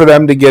 minutes for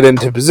them to get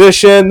into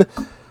position.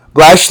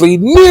 Lashley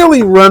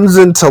nearly runs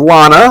into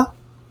Lana.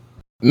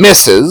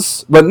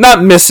 Misses, but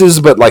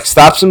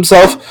stops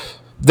himself.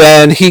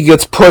 Then he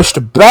gets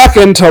pushed back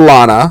into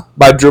Lana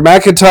by Drew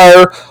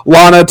McIntyre.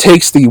 Lana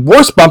takes the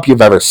worst bump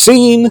you've ever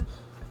seen.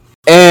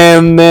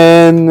 And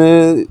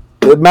then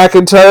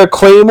McIntyre,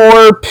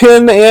 Claymore,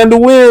 pin, and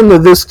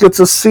win. This gets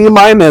a C-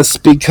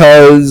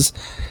 because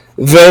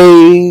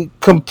they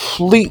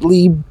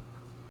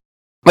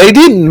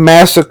didn't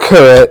massacre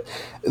it.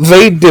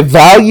 They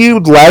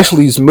devalued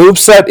Lashley's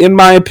moveset, in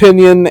my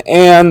opinion,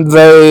 and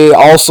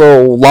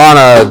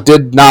Lana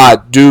did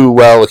not do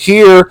well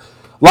here.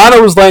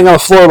 Lana was laying on the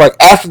floor,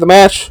 after the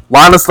match.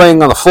 Lana's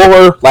laying on the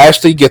floor.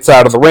 Lashley gets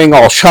out of the ring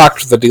all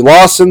shocked with the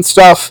loss and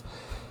stuff.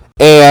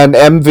 And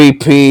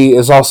MVP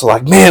is also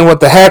like, man, what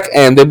the heck?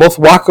 And they both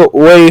walk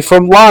away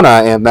from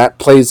Lana, and that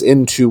plays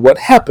into what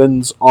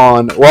happens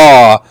on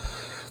Raw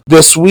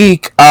this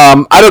week.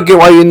 I don't get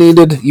why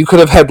you could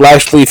have had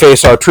Lashley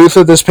face R-Truth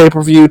at this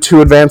pay-per-view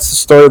to advance the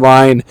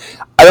storyline.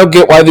 I don't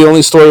get why the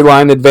only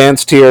storyline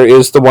advanced here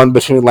is the one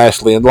between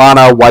Lashley and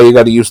Lana, why you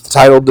gotta use the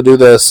title to do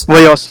this.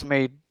 Well, you also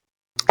made...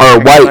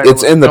 Or why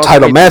it's in the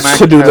title match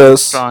to do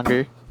this.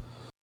 Stronger.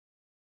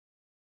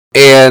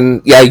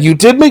 And, yeah, you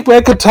did make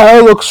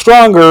McIntyre look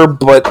stronger,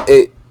 but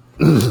it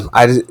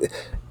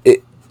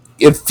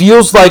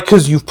feels like,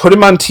 because you've put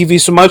him on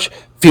TV so much,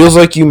 feels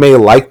like you may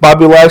like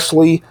Bobby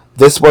Lashley.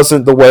 This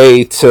wasn't the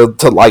way to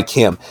like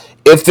him.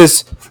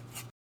 The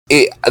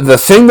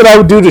thing that I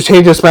would do to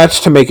change this match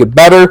to make it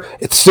better,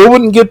 it still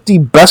wouldn't get the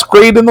best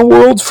grade in the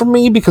world from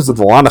me because of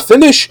the Lana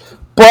finish,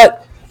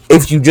 but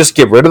if you just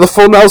get rid of the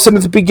full Nelson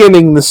at the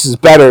beginning, this is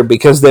better,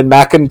 because then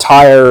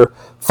McIntyre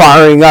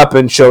firing up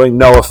and showing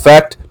no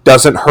effect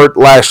doesn't hurt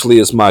Lashley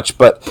as much.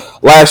 But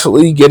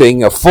Lashley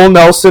getting a full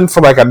Nelson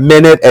for a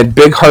minute and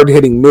big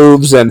hard-hitting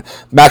moves, and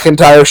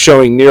McIntyre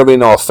showing nearly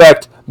no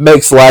effect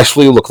makes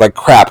Lashley look like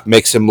crap,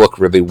 makes him look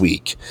really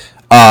weak.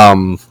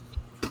 And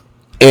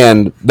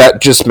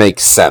that just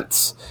makes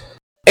sense.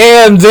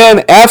 And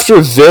then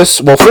after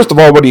this, well, first of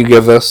all, what do you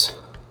give this?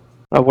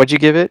 What'd you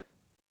give it?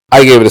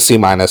 I gave it a C-.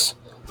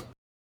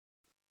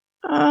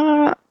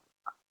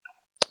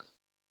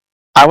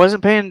 I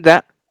wasn't paying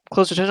that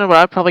close attention, but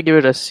I'd probably give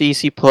it a C+,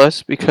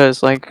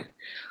 because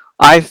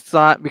I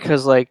thought,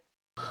 because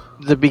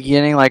the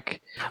beginning, I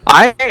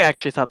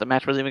actually thought the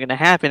match wasn't even going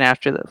to happen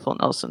after the full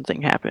Nelson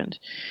thing happened,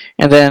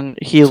 and then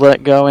he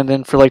let go, and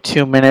then for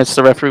 2 minutes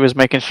the referee was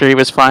making sure he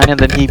was fine, and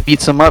then he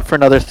beats him up for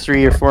another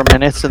 3 or 4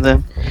 minutes, and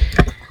then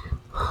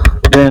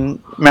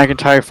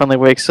McIntyre finally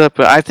wakes up.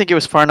 But I think it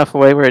was far enough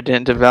away where it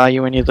didn't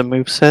devalue any of the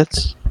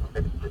movesets.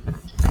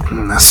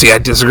 See, I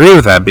disagree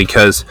with that,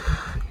 because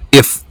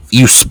if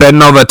you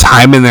spend all the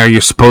time in there,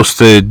 you're supposed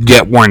to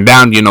get worn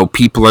down.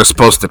 People are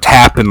supposed to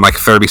tap in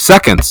 30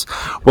 seconds.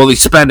 Well, he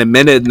spent a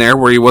minute in there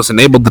where he wasn't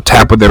able to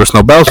tap when there was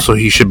no bell, so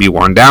he should be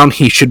worn down.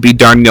 He should be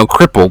darn near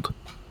crippled.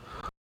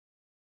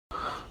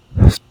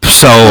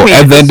 So,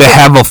 and then to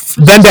have a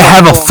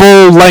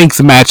full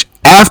length match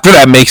after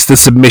that makes the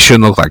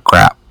submission look like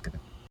crap.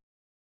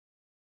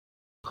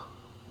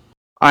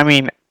 I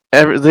mean,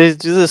 they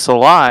do this a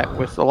lot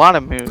with a lot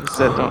of moves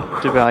that don't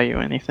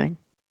devalue anything.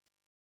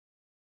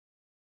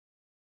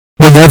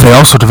 Well, then they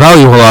also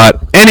devalue a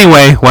lot.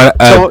 Anyway,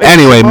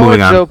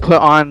 moving on. Joe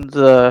put on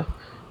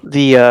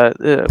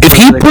if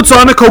he puts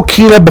on a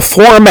coquina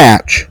before a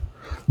match,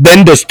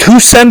 then does 2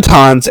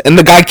 sentons, and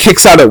the guy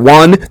kicks out at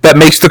 1, that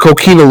makes the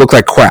coquina look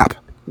like crap.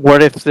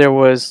 What if there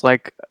was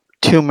like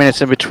 2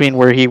 minutes in between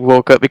where he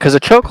woke up? Because a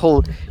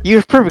chokehold,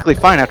 you're perfectly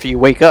fine after you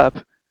wake up,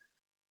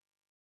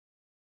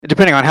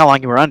 depending on how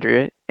long you were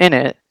in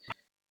it.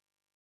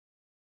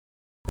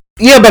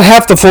 Yeah, but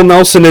half the full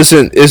Nelson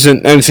isn't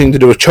anything to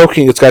do with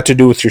choking. It's got to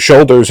do with your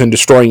shoulders and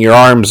destroying your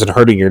arms and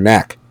hurting your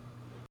neck.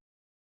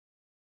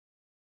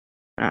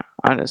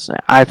 Honestly,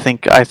 I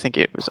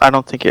it was. I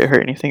don't think it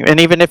hurt anything. And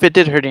even if it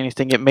did hurt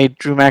anything, it made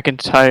Drew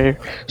McIntyre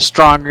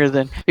stronger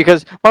than,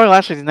 because Bobby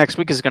Lashley next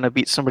week is going to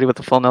beat somebody with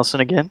the full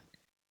Nelson again.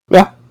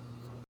 Yeah.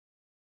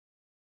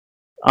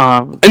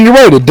 And you're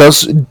right. It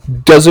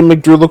doesn't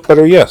make Drew look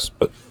better. Yes,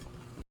 but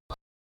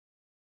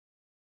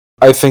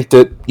I think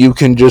that you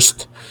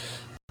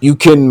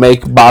can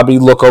make Bobby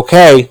look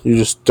okay. You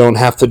just don't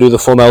have to do the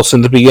full Nelson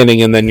in the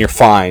beginning, and then you're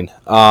fine.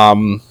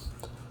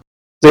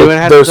 They would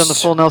have done the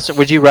full Nelson.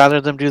 Would you rather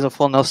them do the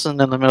full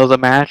Nelson in the middle of the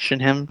match and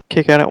him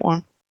kick out at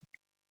 1?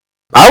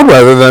 I would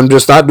rather them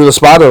just not do the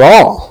spot at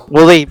all.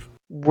 Well, they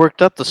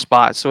worked up the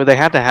spot, so they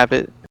had to have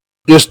it.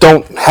 Just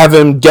don't have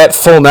him get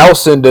full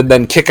Nelson and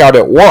then kick out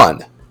at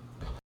 1.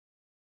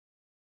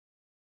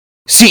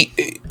 See,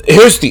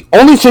 here's the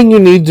only thing you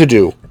need to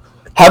do.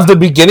 Have the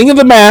beginning of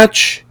the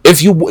match,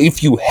 if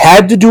you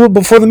had to do it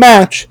before the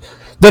match,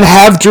 then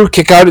have Drew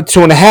kick out at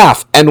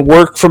 2.5 and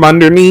work from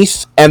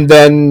underneath and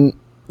then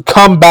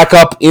come back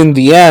up in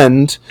the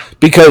end,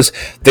 because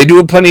they do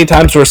it plenty of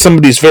times where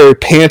somebody's very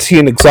panty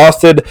and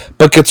exhausted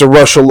but gets a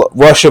rush of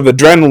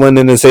adrenaline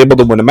and is able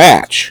to win a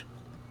match.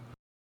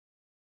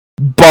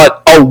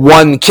 But a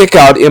 1 kick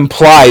out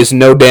implies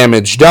no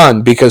damage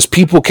done, because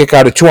people kick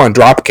out at 2 on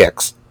drop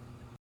kicks.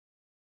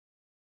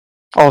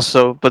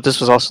 Also, but this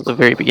was also the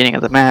very beginning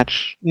of the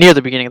match, near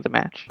the beginning of the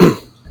match.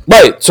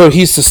 Right, so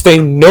he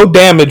sustained no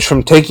damage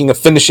from taking a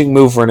finishing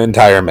move for an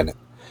entire minute.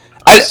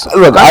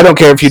 I don't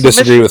care if you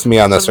disagree with me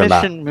on this or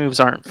not. Submission moves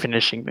aren't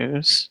finishing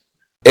moves.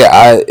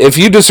 Yeah, if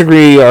you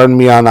disagree on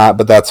me on that,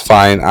 but that's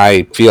fine.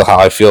 I feel how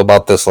I feel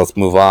about this. Let's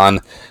move on.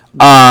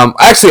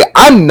 Actually,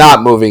 I'm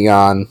not moving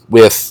on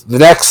with the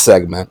next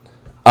segment.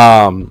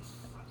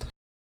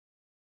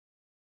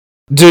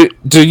 Do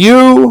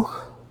you?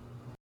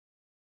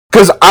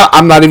 Because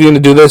I'm not even going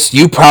to do this.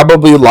 You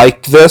probably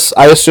liked this,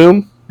 I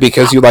assume,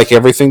 because you like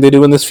everything they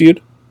do in this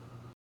feud.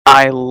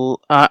 I'm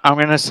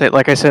gonna say,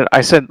 like I said,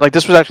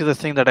 this was actually the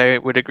thing that I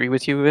would agree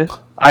with you with.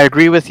 I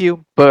agree with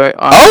you, but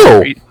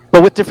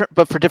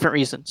but for different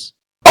reasons.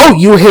 Oh,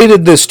 you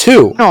hated this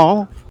too?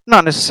 No,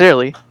 not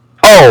necessarily.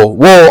 Oh,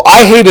 well,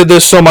 I hated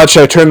this so much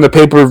I turned the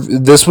paper.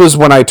 This was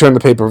when I turned the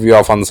pay-per-view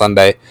off on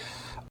Sunday.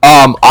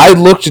 I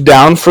looked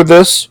down for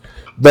this,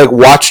 like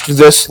watched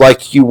this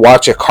like you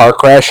watch a car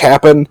crash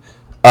happen.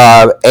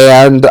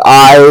 And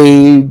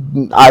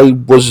I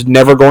was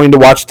never going to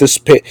watch this.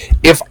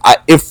 If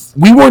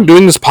we weren't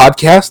doing this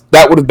podcast,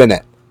 that would have been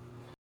it.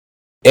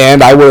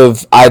 And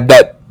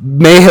that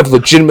may have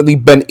legitimately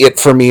been it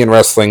for me in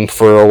wrestling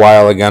for a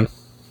while again.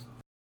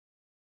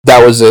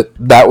 That was it.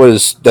 That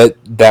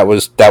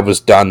was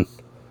done.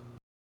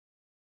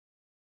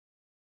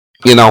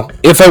 You know,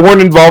 if I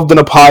weren't involved in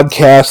a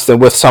podcast and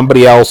with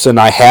somebody else, and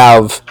I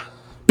have.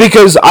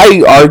 Because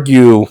I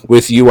argue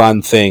with you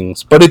on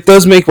things, but it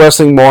does make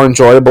wrestling more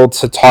enjoyable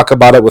to talk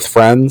about it with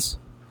friends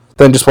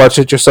than just watch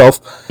it yourself.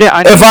 Yeah,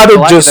 I know.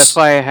 That's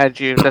why I had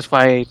you. That's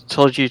why I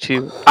told you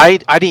to. I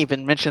didn't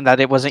even mention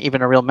that it wasn't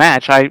even a real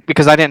match.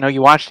 Because I didn't know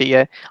you watched it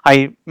yet.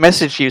 I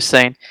messaged you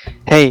saying,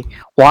 "Hey,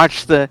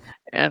 watch the."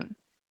 And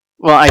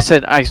well, I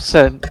said,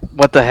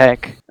 "What the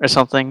heck?" or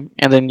something,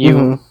 and then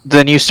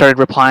you started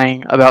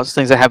replying about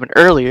things that happened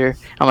earlier.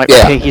 I'm like,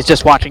 "Okay, he's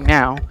just watching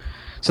now."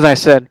 So then I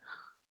said,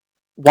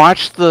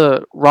 watch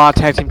the Raw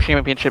Tag Team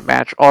Championship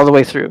match all the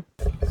way through.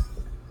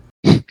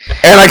 And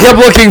I kept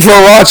looking for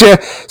a Raw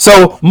champ.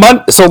 So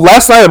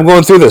last night I'm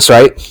going through this,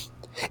 right?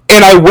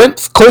 And I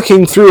went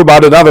clicking through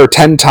about another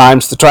 10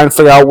 times to try and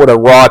figure out what a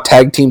Raw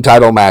Tag Team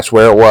title match,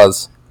 where it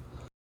was.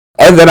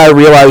 And then I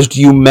realized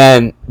you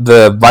meant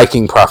the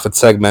Viking Prophet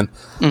segment.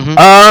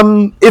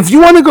 Mm-hmm. If you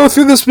want to go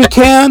through this, we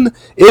can.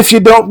 If you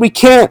don't, we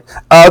can't.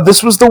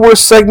 This was the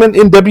worst segment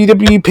in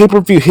WWE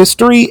pay-per-view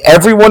history.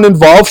 Everyone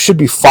involved should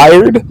be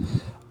fired.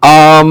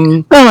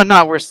 No,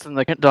 not worse than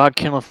the Dog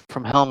Killer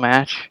from Hell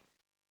match.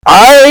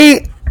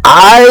 I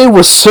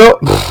was so...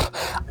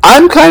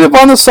 I'm kind of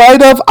on the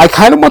side of... I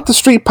kind of want the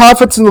Street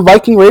Profits and the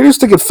Viking Raiders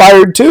to get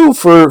fired, too,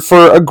 for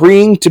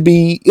agreeing to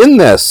be in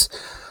this.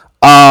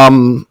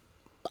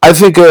 I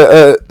think...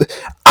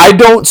 I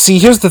don't see...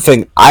 Here's the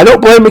thing. I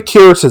don't blame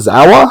Akira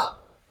Tozawa,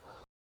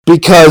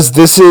 because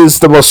this is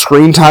the most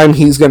screen time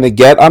he's going to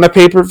get on a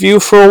pay-per-view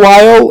for a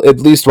while, at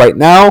least right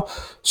now.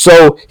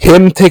 So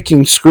him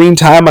taking screen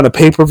time on a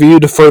pay-per-view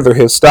to further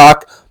his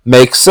stock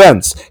makes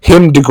sense.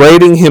 Him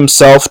degrading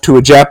himself to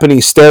a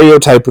Japanese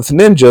stereotype with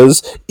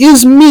ninjas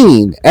is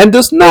mean and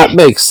does not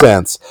make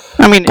sense.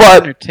 I mean, it's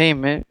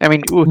entertainment. I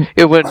mean,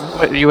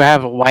 you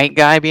have a white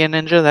guy be a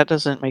ninja? That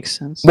doesn't make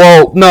sense.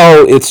 Well,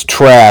 no, it's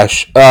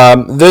trash.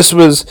 This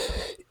was...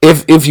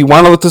 If you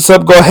want to look this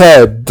up, go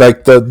ahead.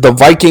 Like the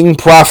Viking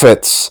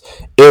prophets,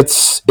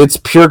 it's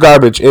pure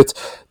garbage. It's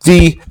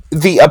the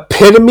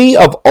epitome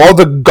of all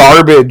the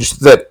garbage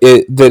that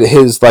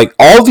his like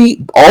all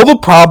the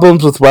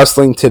problems with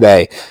wrestling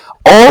today.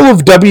 All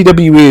of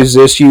WWE's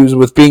issues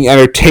with being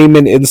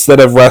entertainment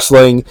instead of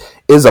wrestling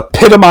is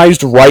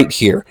epitomized right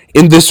here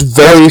in this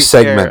very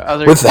segment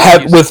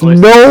with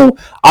no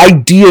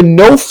idea,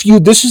 no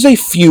feud. This is a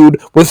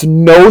feud with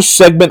no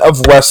segment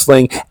of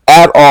wrestling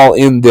at all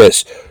in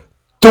this.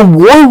 The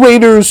War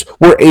Raiders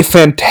were a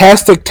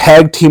fantastic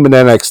tag team in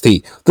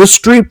NXT. The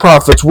Street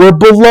Profits were a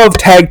beloved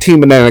tag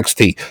team in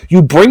NXT.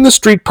 You bring the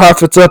Street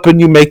Profits up and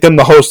you make them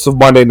the hosts of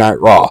Monday Night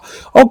Raw.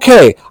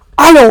 Okay,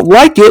 I don't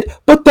like it,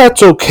 but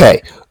that's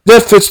okay.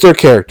 That fits their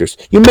characters.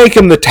 You make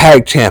them the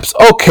tag champs.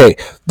 Okay,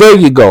 there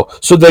you go.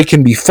 So they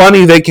can be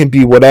funny, they can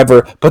be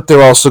whatever, but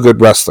they're also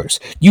good wrestlers.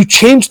 You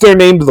change their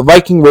name to the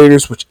Viking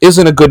Raiders, which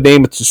isn't a good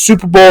name. It's a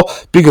Super Bowl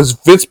because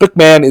Vince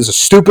McMahon is a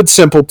stupid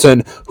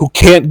simpleton who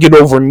can't get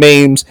over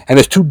names and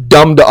is too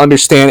dumb to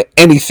understand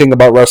anything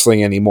about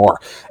wrestling anymore.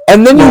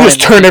 And then you just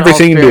turn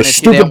everything into a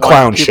stupid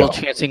clown show.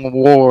 People chanting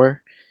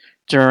war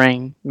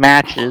during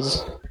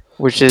matches.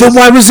 Then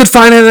why was it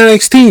fine in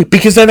NXT?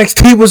 Because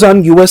NXT was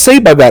on USA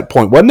by that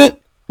point, wasn't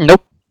it?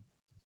 Nope.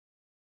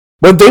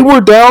 But they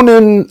were down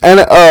in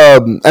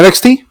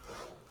NXT?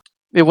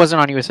 It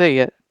wasn't on USA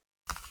yet.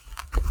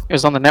 It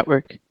was on the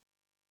network.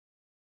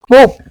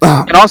 Well,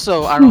 and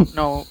also, I don't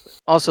know.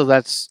 Also,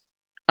 I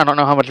don't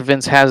know how much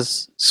Vince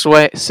has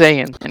say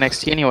in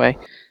NXT anyway.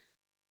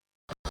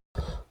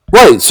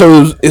 Right,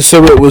 so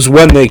it was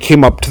when they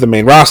came up to the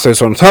main roster.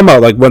 So I'm talking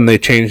about like when they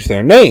changed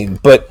their name,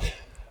 but.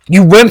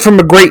 You went from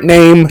a great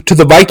name to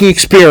the Viking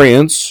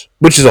Experience,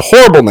 which is a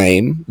horrible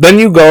name. Then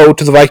you go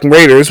to the Viking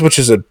Raiders, which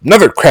is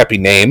another crappy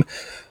name.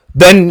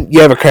 Then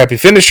you have a crappy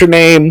finisher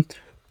name.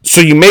 So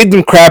you made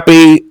them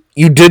crappy.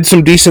 You did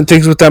some decent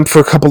things with them for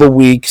a couple of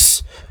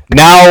weeks.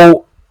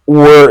 Now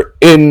we're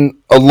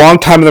in a long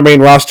time in the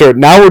main roster.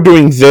 Now we're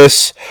doing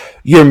this.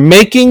 You're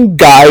making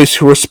guys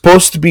who are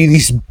supposed to be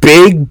these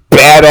big,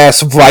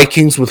 badass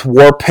Vikings with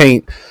war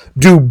paint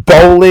do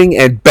bowling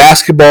and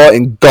basketball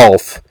and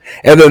golf.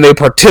 And then they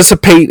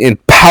participate in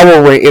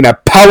a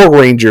Power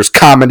Rangers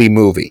comedy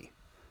movie.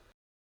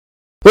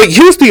 Like,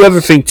 here's the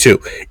other thing,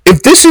 too.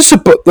 If this is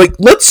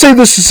let's say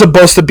this is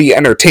supposed to be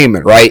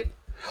entertainment, right?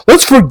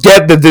 Let's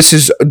forget that this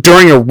is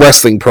during a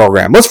wrestling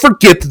program. Let's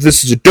forget that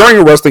this is during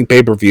a wrestling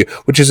pay-per-view,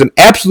 which is an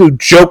absolute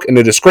joke and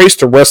a disgrace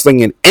to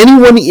wrestling and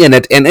anyone in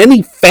it and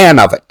any fan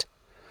of it.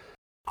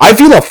 I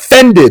feel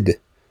offended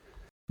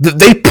that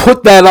they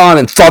put that on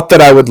and thought that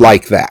I would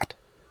like that.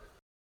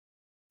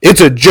 It's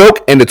a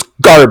joke and it's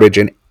garbage,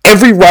 and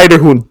every writer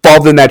who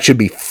involved in that should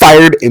be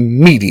fired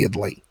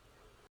immediately.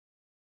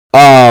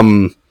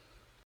 And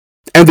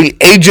the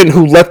agent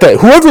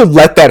whoever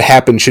let that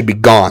happen should be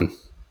gone.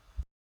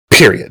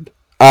 Period.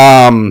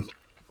 But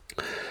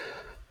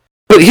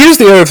here's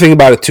the other thing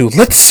about it too.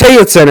 Let's say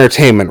it's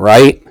entertainment,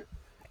 right?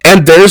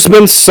 And there's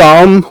been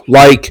some,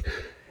 like,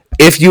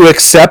 if you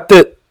accept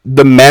that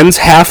the men's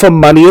half of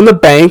Money in the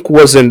Bank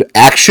was an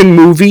action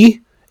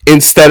movie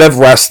instead of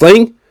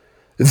wrestling,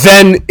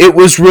 then it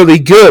was really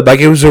good. Like,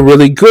 it was a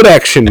really good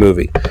action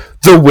movie.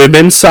 The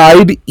women's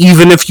side,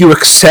 even if you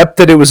accept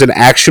that it was an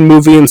action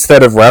movie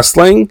instead of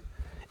wrestling,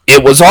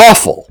 it was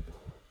awful.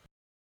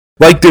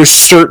 Like, there's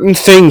certain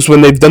things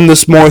when they've done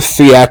this more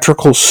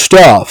theatrical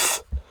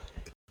stuff,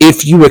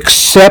 if you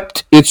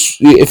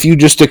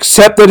just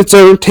accept that it's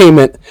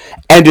entertainment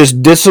and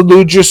just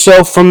disillude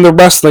yourself from the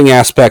wrestling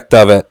aspect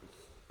of it,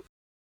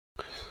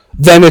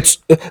 then it's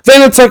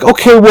like,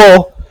 okay,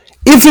 well,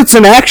 if it's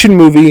an action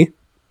movie,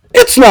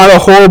 it's not a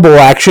horrible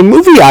action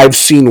movie. I've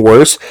seen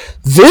worse.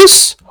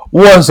 This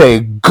was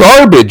a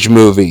garbage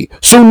movie.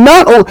 So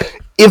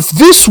if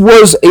this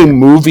was a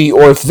movie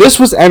or if this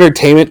was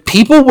entertainment,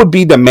 people would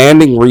be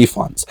demanding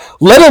refunds,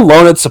 let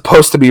alone it's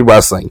supposed to be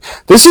wrestling.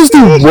 This is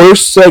the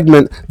worst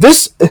segment.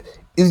 This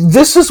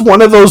is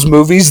one of those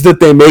movies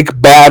that they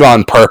make bad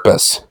on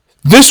purpose.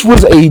 This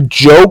was a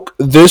joke.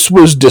 This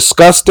was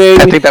disgusting.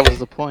 I think that was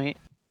the point.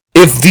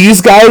 If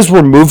these guys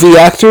were movie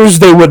actors,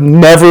 they would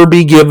never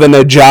be given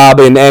a job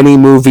in any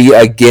movie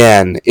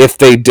again if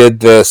they did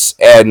this,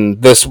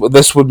 and this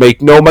would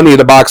make no money at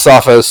the box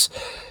office.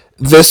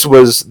 This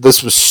was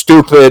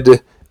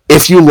stupid.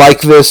 If you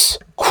like this,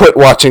 quit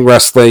watching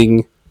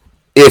wrestling.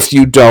 If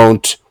you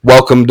don't,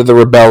 welcome to the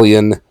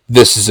rebellion.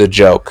 This is a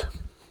joke.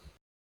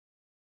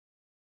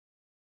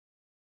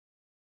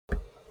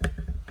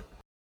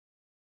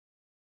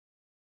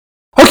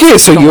 Okay,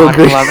 so you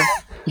agree.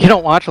 You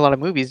don't watch a lot of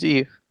movies, do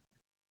you?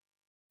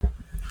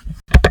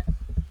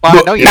 Well,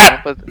 I know you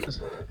don't, but...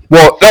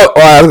 Well, no,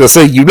 I was going to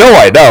say, you know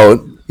I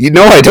don't. You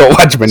know I don't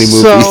watch many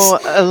movies. So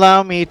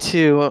allow me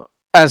to,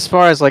 as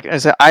far as like I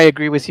said, I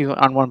agree with you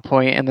on one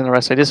point, and then the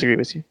rest I disagree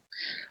with you.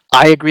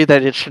 I agree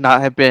that it should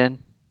not have been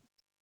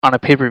on a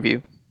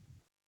pay-per-view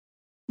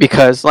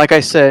because, like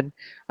I said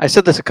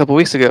this a couple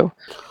weeks ago.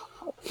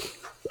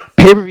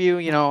 Pay-per-view,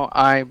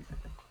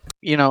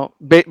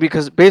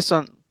 because based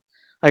on,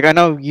 like, I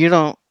know you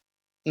don't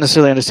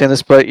necessarily understand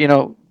this, but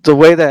the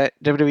way that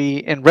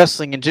WWE and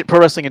wrestling and pro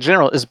wrestling in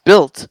general is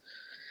built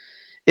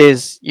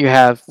is you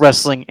have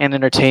wrestling and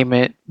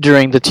entertainment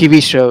during the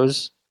TV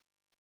shows,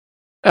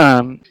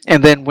 and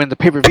then when the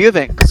pay-per-view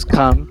events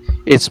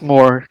come, it's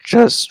more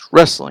just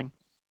wrestling.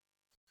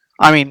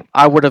 I mean,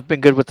 I would have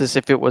been good with this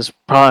if it was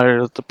prior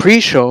to the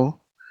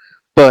pre-show,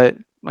 but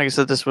like I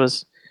said, this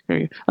was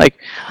like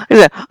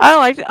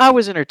I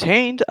was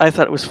entertained. I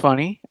thought it was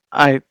funny.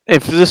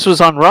 If this was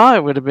on Raw,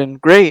 it would have been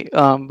great.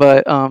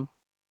 But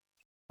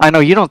I know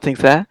you don't think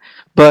that,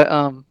 but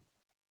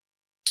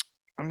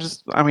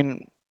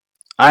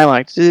I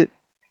liked it.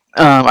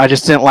 I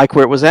just didn't like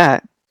where it was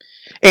at,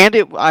 and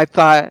I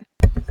thought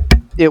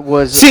it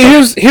was. See,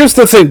 here's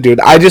the thing, dude.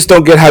 I just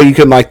don't get how you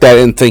can like that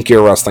and think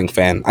you're a wrestling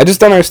fan. I just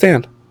don't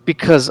understand.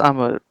 Because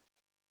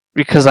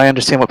I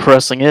understand what pro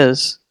wrestling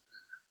is.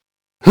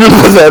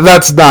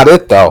 That's not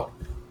it, though.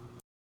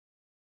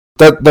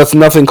 That's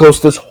nothing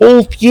close. This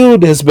whole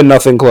feud has been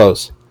nothing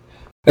close.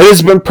 It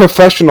has been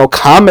professional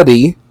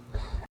comedy,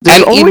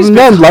 There's and even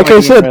then, like I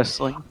said,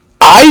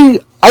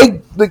 I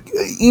like,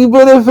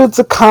 even if it's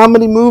a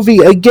comedy movie,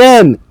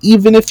 again,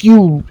 even if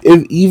you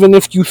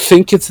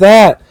think it's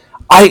that,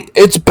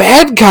 it's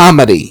bad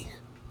comedy.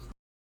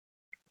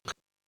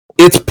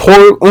 It's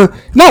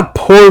not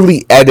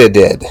poorly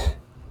edited.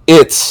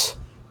 It's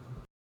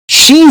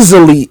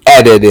cheesily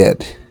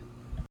edited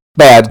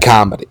bad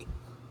comedy.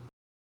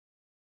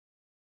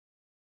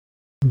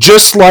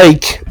 Just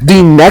like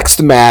the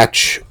next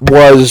match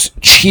was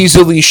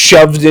cheesily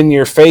shoved in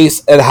your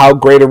face at how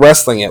great a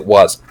wrestling it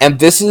was. And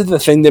this is the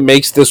thing that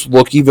makes this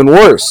look even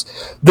worse.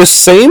 The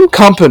same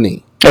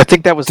company... I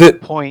think that was the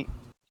point.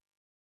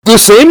 The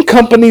same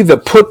company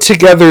that put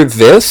together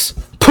this,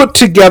 put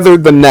together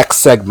the next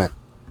segment.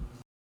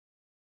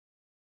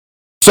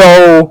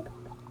 So,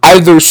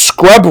 either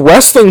scrub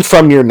wrestling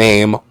from your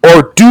name,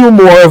 or do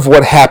more of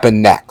what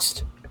happened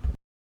next.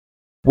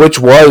 Which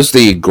was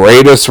the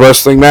greatest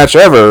wrestling match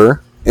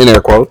ever, in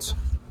air quotes,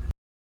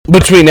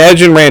 between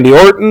Edge and Randy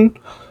Orton,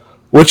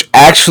 which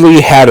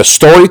actually had a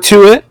story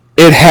to it.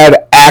 It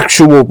had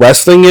actual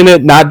wrestling in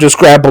it, not just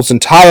grapples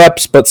and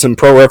tie-ups, but some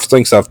pro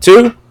wrestling stuff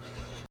too.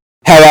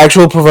 Had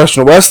actual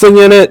professional wrestling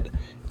in it.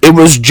 It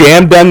was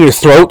jammed down your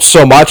throat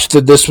so much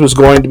that this was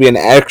going to be an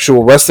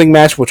actual wrestling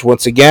match, which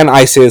once again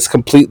I say is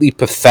completely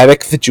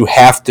pathetic that you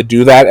have to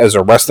do that as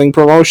a wrestling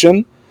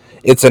promotion.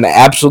 It's an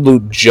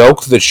absolute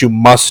joke that you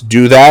must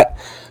do that.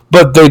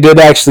 But they did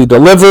actually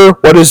deliver.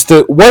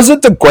 Was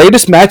it the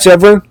greatest match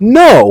ever?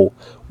 No.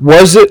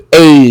 Was it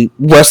a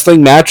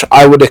wrestling match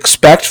I would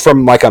expect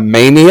from like a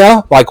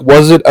Mania? Like,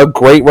 was it a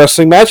great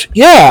wrestling match?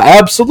 Yeah,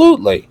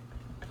 absolutely.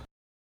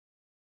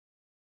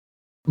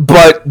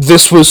 But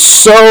this was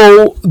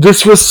so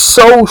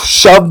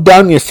shoved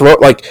down your throat.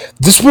 Like,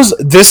 this is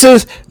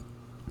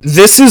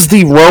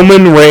the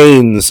Roman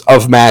Reigns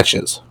of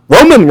matches.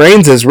 Roman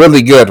Reigns is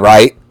really good,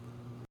 right?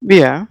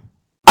 Yeah.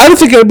 I don't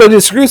think anybody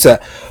disagrees with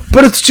that.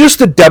 But it's just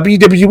that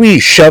WWE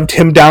shoved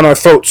him down our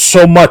throat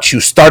so much you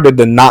started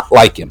to not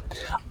like him.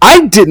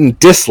 I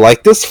didn't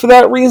dislike this for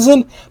that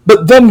reason,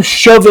 but them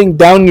shoving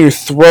down your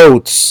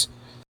throats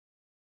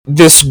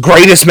this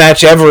greatest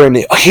match ever, and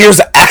here's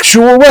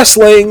actual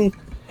wrestling.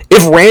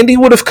 If Randy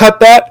would have cut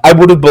that, I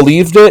would have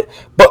believed it.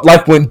 But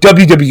like when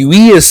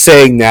WWE is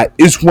saying that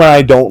is when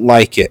I don't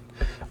like it.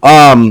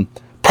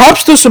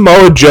 Props to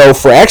Samoa Joe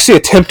for actually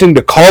attempting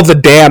to call the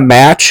damn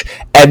match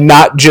and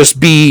not just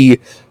be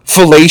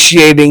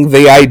fellatiating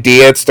the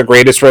idea it's the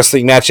greatest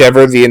wrestling match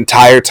ever the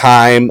entire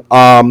time.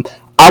 I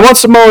want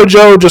Samoa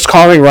Joe just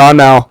calling Raw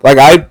now.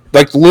 I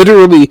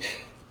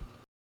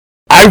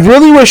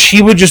really wish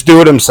he would just do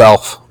it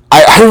himself.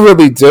 I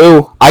really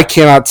do. I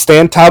cannot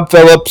stand Tom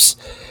Phillips.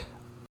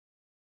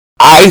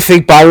 I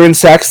think Byron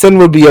Saxton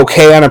would be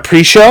okay on a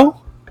pre-show,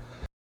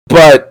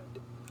 but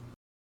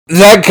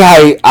that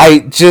guy,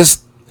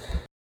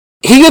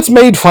 he gets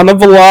made fun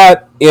of a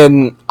lot,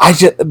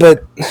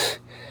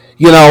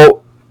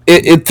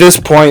 at this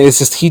point, it's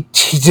just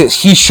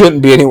he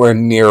shouldn't be anywhere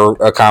near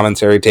a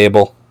commentary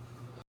table.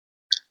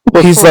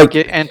 Before we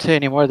get into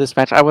any more of this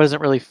match, I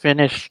wasn't really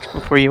finished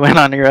before you went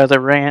on your other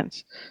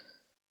rants.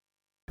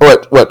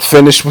 What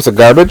finished with the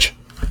garbage?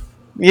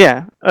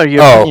 Yeah.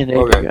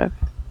 Okay.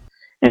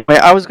 Anyway,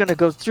 I was going to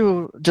go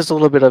through just a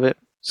little bit of it.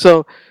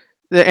 So,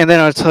 and then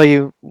I'll tell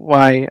you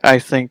why I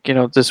think,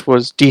 this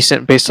was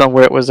decent based on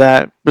where it was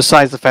at,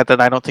 besides the fact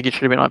that I don't think it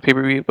should have been on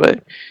pay-per-view,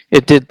 but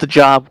it did the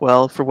job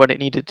well for what it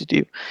needed to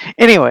do.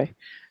 Anyway,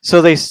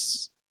 so they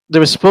put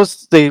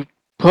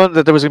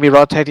that there was going to be a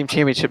Raw Tag Team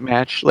Championship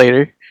match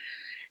later,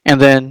 and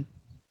then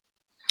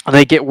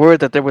they get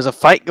word that there was a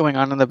fight going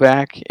on in the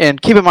back. And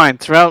keep in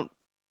mind, throughout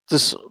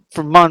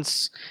for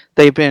months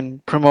they've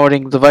been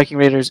promoting the Viking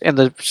Raiders and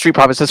the Street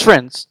Profits as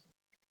friends.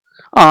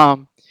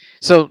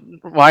 So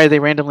why are they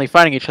randomly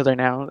fighting each other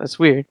now? That's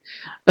weird.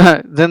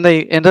 Then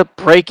they end up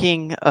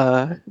breaking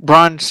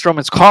Braun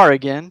Strowman's car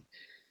again,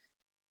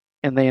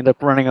 and they end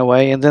up running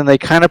away. And then they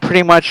kind of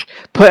pretty much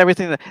put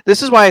everything.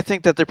 This is why I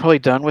think that they're probably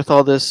done with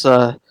all this.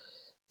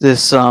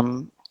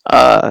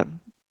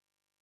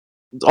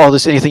 All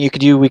this anything you could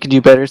do, we can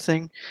do better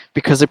thing,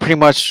 because they pretty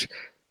much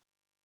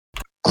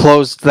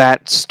closed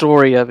that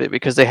story of it,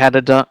 because they had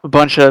a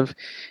bunch of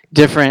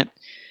different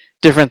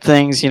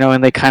things,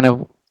 and they kind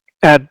of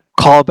had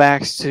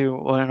callbacks to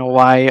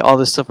why all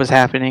this stuff was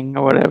happening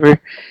or whatever.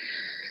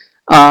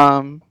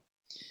 And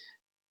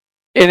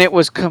it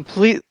was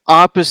complete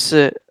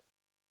opposite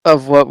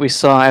of what we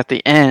saw at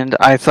the end.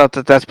 I thought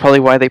that that's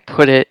probably why they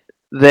put it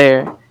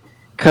there,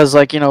 because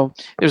it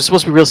was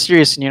supposed to be real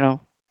serious, and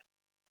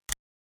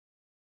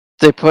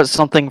they put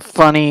something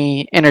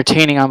funny,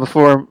 entertaining on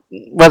before.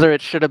 Whether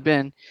it should have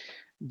been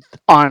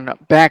on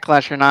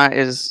Backlash or not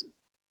is,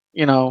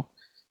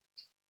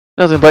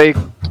 nothing. But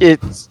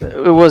it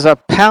was a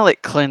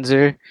palate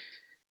cleanser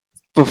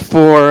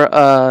before.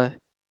 I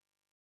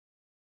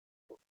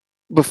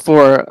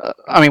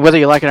mean, whether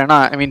you like it or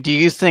not. I mean, do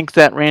you think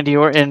that Randy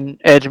Orton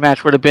Edge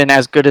match would have been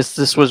as good as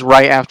this was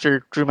right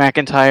after Drew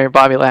McIntyre,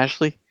 Bobby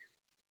Lashley?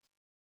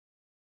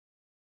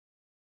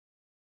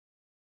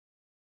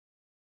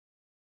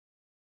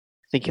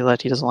 I think he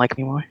left. He doesn't like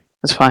me anymore.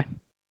 That's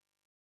fine.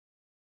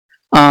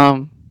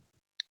 I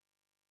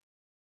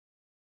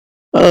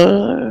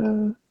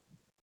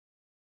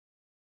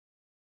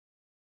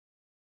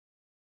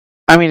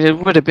mean, it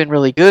would have been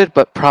really good,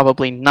 but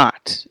probably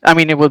not. I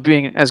mean, it would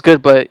be as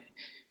good, but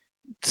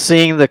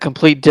seeing the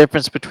complete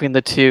difference between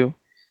the two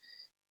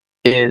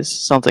is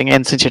something.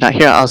 And since you're not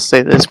here, I'll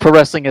say this: pro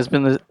wrestling has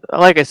been,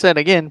 like I said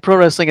again, pro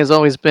wrestling has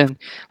always been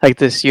like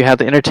this. You have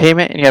the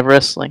entertainment and you have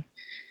wrestling.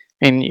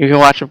 And you can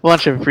watch a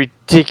bunch of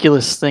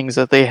ridiculous things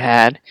that they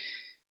had.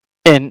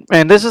 And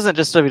this isn't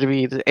just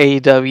WWE, the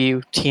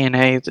AEW,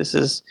 TNA. This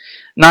is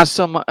not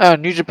so much.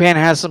 New Japan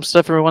has some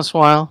stuff every once in a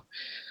while.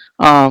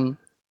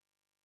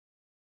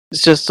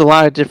 It's just a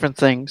lot of different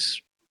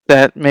things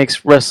that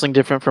makes wrestling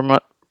different from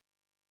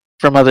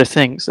other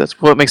things. That's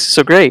what makes it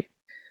so great.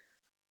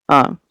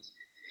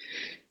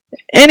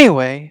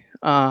 Anyway,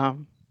 I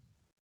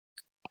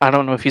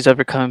don't know if he's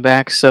ever coming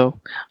back. So,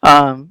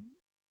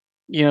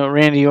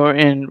 Randy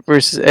Orton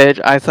versus Edge,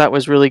 I thought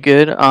was really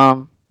good.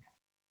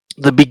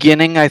 The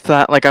beginning, I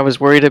thought, I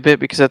was worried a bit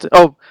because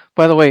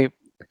by the way,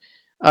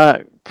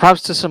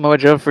 props to Samoa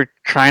Joe for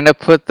trying to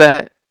put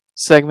that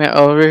segment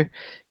over,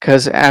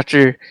 because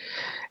after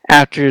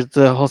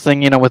the whole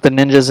thing, with the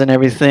ninjas and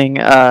everything,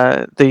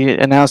 they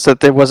announced that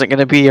there wasn't going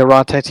to be a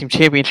Raw Tag Team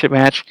Championship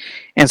match,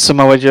 and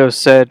Samoa Joe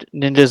said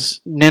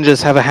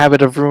ninjas have a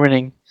habit of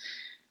ruining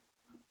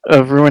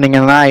a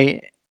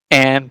night.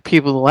 And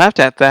people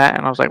laughed at that,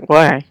 and I was like,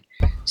 why?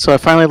 So I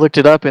finally looked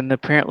it up, and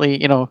apparently,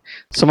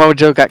 Samoa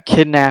Joe got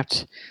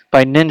kidnapped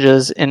by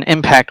ninjas in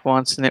Impact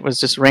once, and it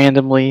was just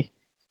randomly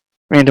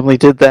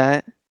did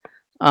that.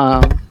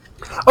 Oh,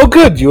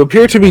 good. You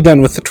appear to be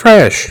done with the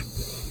trash.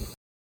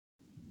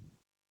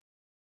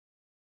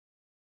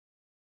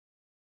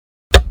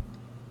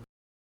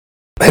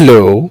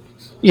 Hello?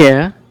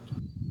 Yeah.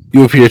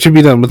 You appear to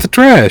be done with the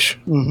trash.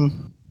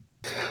 Mm-hmm.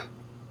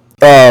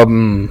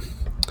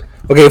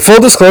 Okay, full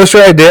disclosure,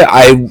 I did.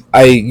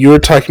 You were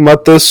talking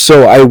about this,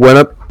 so I went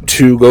up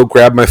to go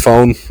grab my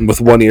phone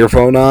with one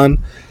earphone on,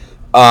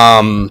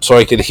 so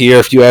I could hear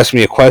if you asked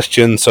me a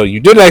question. So you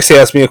didn't actually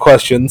ask me a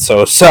question,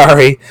 so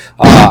sorry.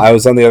 I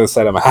was on the other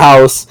side of my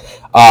house.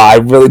 I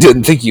really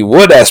didn't think you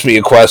would ask me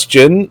a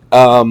question,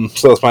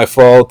 so it's my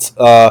fault.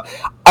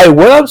 I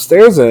went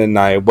upstairs and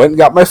I went and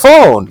got my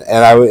phone,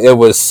 and it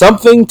was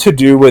something to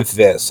do with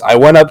this. I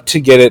went up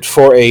to get it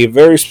for a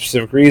very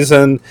specific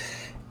reason.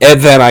 And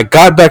then I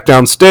got back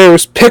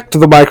downstairs, picked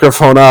the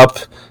microphone up,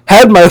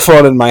 had my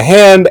phone in my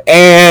hand,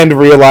 and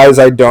realized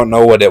I don't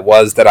know what it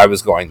was that I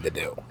was going to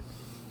do.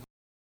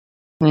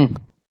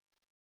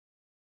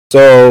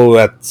 So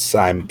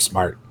I'm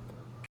smart.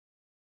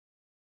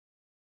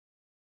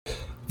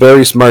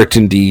 Very smart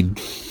indeed.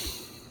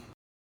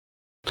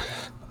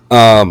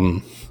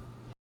 And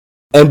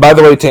by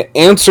the way, to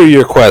answer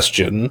your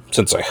question,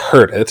 since I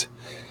heard it,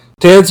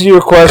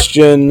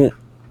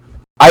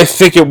 I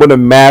think it would have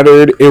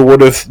mattered. It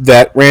would have,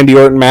 that Randy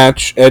Orton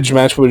Edge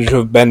match would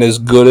have been as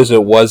good as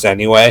it was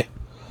anyway.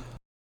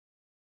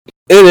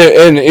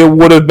 And it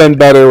would have been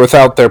better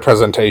without their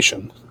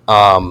presentation.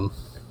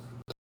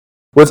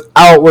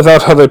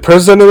 Without how they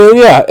presented it,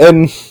 yeah.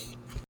 And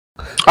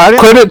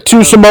credit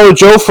to Samoa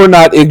Joe for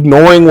not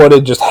ignoring what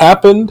had just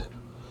happened.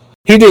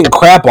 He didn't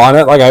crap on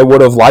it like I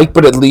would have liked,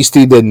 but at least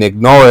he didn't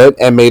ignore it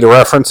and made a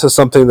reference to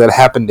something that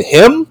happened to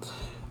him.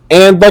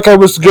 And like I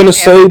was going to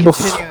say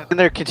before... And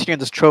they're continuing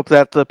this trope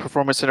that the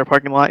Performance Center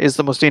parking lot is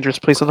the most dangerous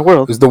place in the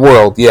world. Is the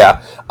world,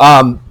 yeah.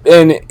 And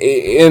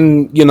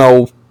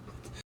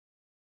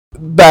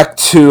back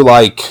to,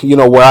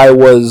 where I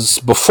was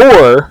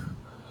before,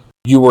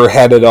 you were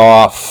headed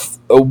off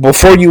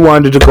before you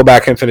wanted to go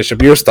back and finish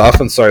up your stuff,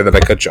 and sorry that I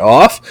cut you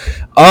off.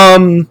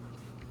 And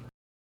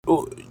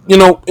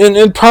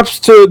props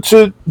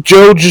to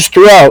Joe just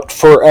throughout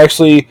for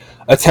actually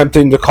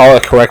attempting to call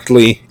it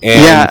correctly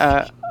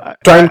and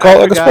try and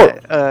call it like a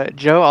sport.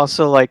 Joe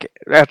also, like,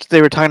 after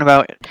they were talking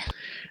about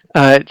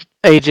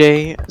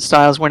AJ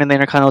Styles winning the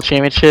Intercontinental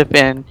Championship,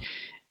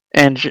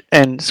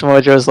 and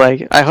Samoa Joe's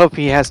like, I hope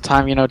he has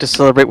time, to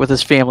celebrate with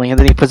his family, and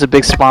then he puts a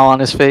big smile on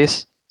his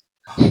face.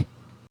 It's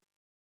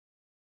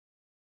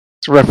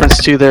a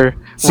reference to their...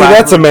 See,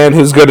 that's a man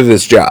who's good at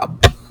his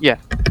job. Yeah.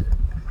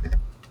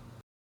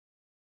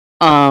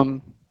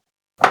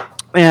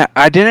 Yeah,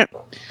 I didn't...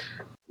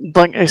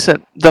 Like I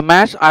said, the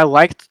match, I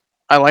liked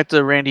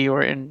the Randy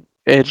Orton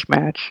Edge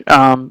match.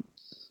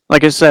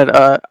 Like I said,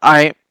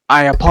 I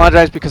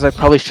apologize because I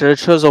probably should have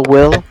chose a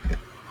Will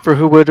for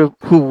who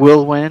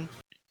will win.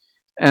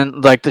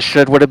 And, like, the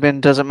should would have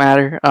been doesn't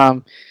matter.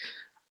 I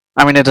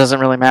mean, it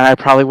doesn't really matter. I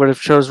probably would have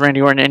chose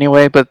Randy Orton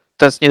anyway, but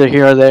that's neither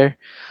here or there.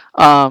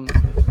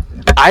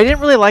 I didn't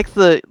really like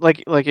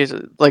like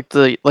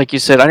you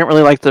said, I didn't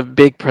really like the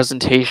big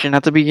presentation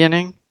at the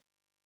beginning.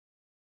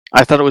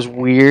 I thought it was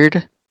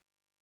weird.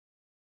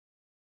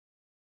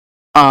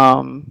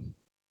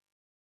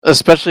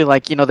 Especially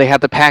like, they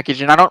had the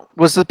package, and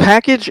was the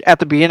package at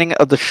the beginning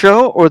of the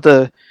show or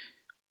the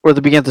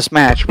beginning of this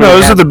match? No, it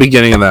was at the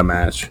beginning of that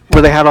match.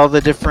 Where they had all the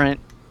different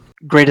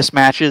greatest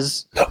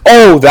matches.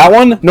 Oh, that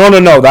one? No,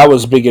 that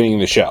was the beginning of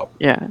the show.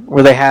 Yeah,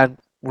 where they had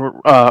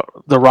The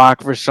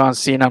Rock versus John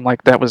Cena. I'm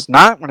like, that was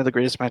not one of the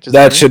greatest matches.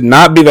 That should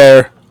not be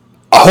there.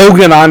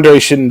 Hogan Andre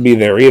shouldn't be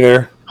there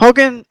either.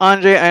 Hogan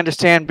Andre, I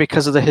understand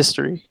because of the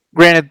history.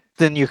 Granted,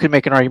 then you could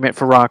make an argument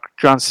for Rock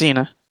John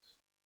Cena.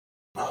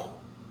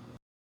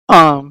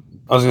 I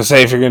was gonna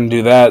say, if you're gonna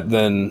do that,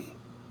 then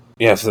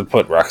you have to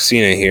put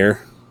Roxina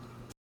here.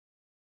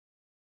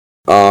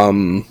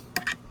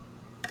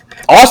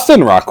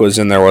 Austin Rock was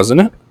in there, wasn't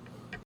it?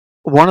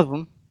 One of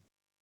them.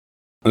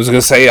 I was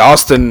gonna say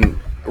Austin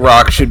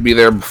Rock should be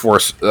there before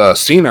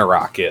Cena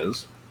Rock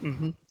is.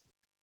 Mm-hmm.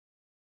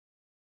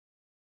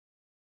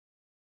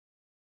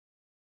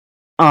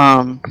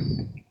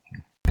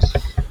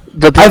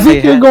 But I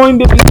think you're going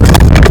to be...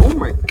 Oh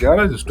my god,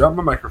 I just dropped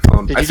my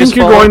microphone. I think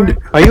you're going to...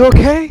 Are you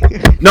okay?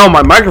 No,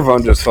 my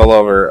microphone just fell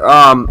over.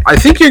 I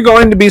think you're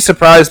going to be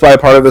surprised by a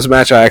part of this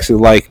match I actually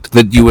liked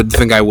that you would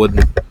think I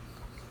wouldn't.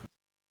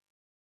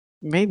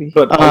 Maybe.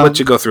 But I'll let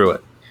you go through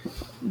it.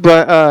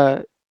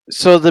 But,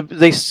 so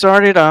they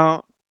started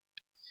out...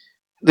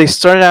 They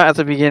started out at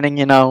the beginning,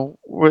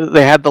 where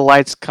they had the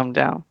lights come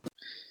down.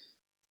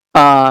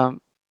 And,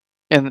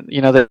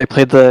 they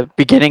played the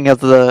beginning of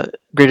the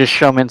Greatest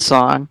Showman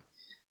song.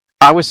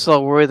 I was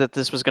so worried that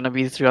this was going to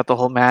be throughout the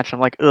whole match. I'm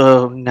like,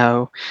 oh,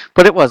 no.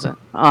 But it wasn't.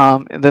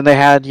 And then they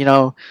had,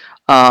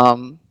 oh,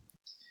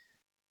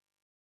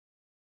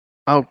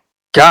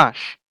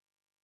 gosh.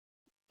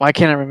 Why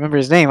can't I remember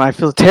his name? I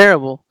feel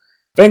terrible.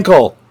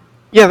 Finkel.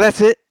 Yeah,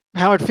 that's it.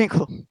 Howard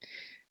Finkel.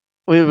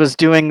 We was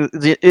doing...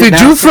 Did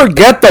you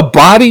forget the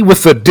body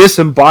with the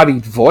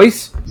disembodied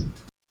voice?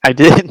 I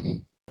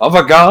did. Of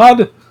a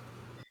god?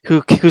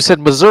 Who said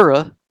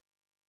Missouri?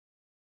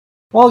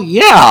 Well,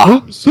 yeah.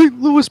 St.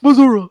 Louis,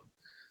 Missouri.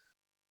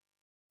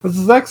 What's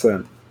his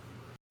accent?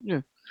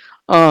 Yeah.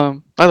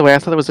 By the way, I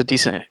thought that was a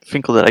decent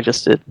Finkel that I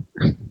just did.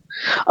 St.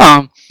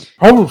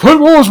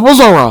 Louis,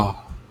 Missouri.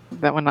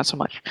 That one, not so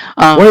much.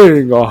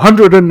 Weighing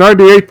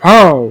 198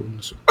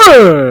 pounds.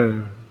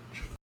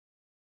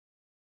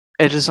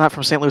 Edge is not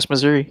from St. Louis,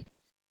 Missouri.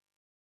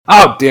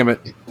 Oh, damn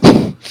it.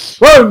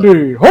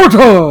 Randy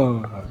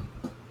Orton.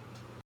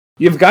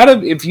 You've got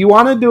to, if you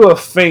want to do a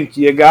Fink,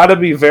 you got to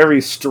be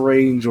very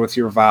strange with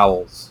your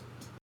vowels.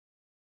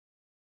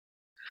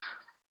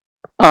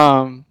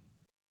 But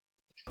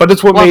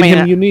it's what made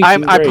him unique. I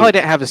probably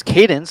didn't have his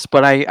cadence,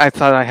 but I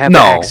thought I had the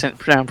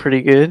accent down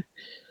pretty good.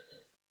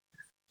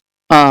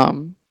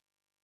 I'm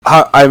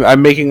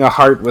making a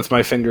heart with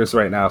my fingers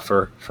right now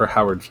for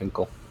Howard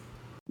Finkel.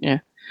 Yeah.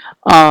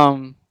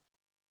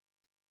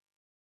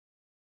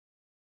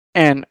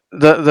 And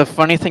the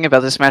funny thing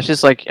about this match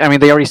is, like, I mean,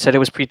 they already said it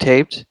was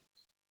pre-taped.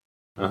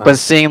 Uh-huh.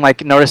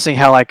 But noticing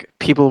how, like,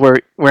 people were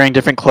wearing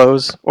different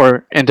clothes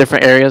or in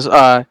different areas.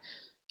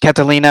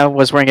 Catalina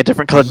was wearing a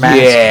different colored mask.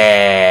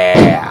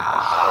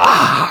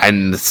 Yeah,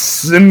 and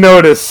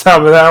notice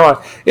some of that one.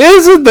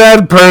 Isn't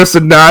that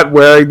person not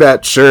wearing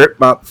that shirt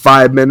about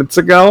 5 minutes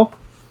ago?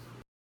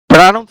 But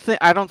I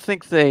don't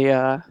think they.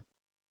 I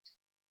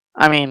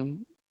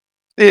mean,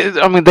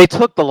 they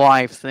took the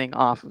live thing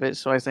off of it,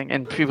 so I think,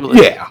 and people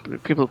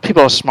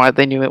are smart.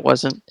 They knew it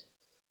wasn't.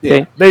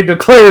 Yeah, they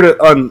declared it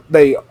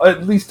they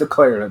at least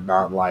declared it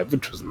not live,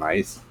 which was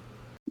nice.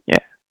 Yeah.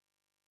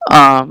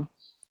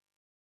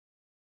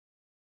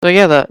 So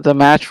yeah, the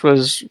match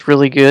was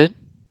really good,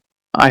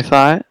 I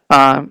thought.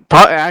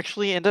 Probably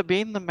actually ended up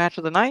being the match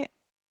of the night.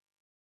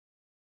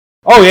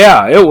 Oh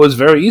yeah, it was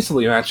very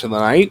easily match of the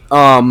night.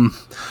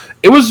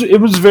 It was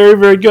very,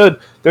 very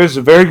good. There's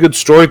a very good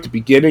story at the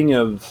beginning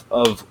of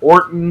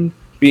Orton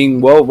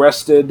being well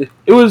rested.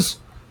 It was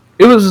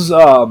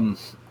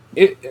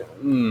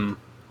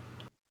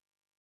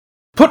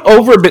put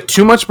over a bit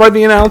too much by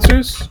the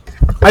announcers.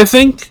 I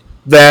think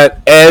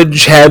that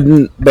Edge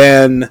hadn't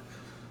been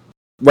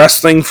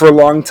wrestling for a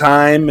long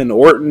time, and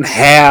Orton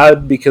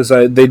had, because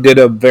they did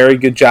a very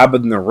good job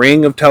in the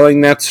ring of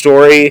telling that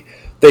story.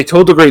 They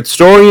told a great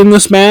story in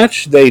this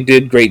match. They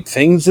did great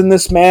things in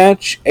this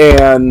match.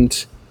 And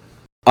do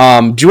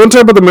you want to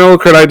talk about the middle, or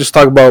could I just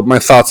talk about my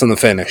thoughts on the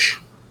finish?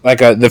 Like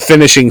the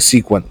finishing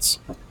sequence.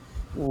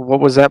 What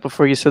was that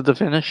before you said the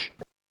finish?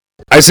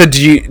 I said,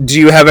 do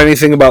you have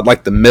anything about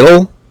like the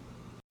middle?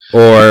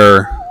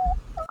 Or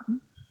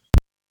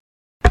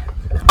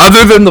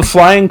other than the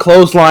flying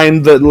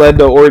clothesline that led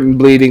to Orton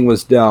bleeding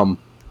was dumb.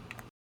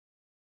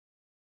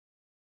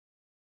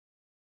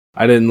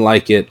 I didn't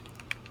like it.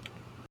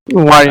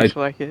 Why didn't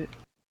you like it?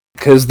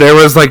 Because there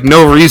was like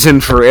no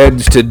reason for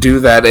Edge to do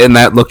that, and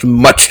that looked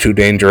much too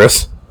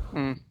dangerous.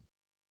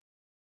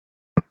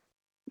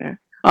 Yeah.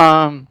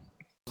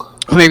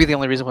 Maybe the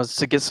only reason was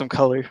to get some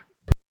color.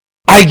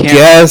 I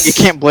guess you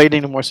can't blade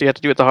anymore, so you have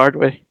to do it the hard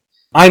way.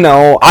 I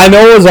know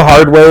it was a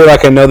hard way.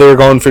 Like I know they were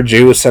going for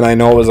juice, and I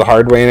know it was a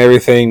hard way and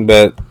everything,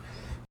 but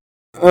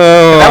that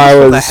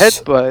was from the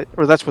headbutt,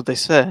 or that's what they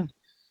said.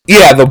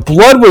 Yeah, the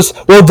blood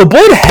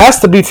has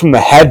to be from the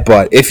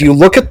headbutt. If you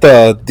look at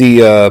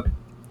the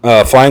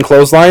flying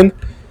clothesline,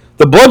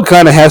 the blood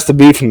kind of has to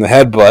be from the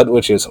headbutt,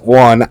 which is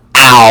 1,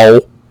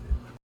 ow,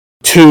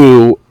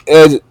 2,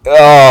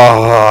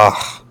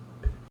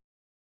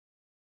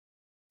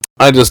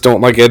 I just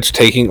don't like Edge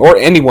taking, or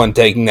anyone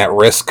taking that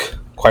risk,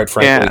 quite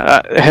frankly.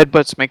 Yeah,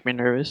 headbutts make me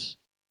nervous.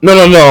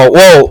 No.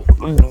 Well,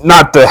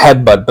 not the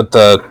headbutt, but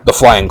the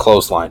flying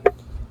clothesline.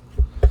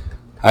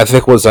 I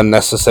think was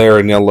unnecessary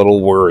and a little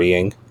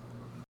worrying.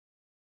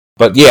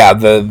 But yeah,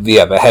 the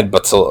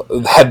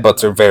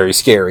headbutts are very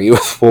scary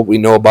with what we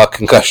know about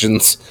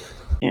concussions.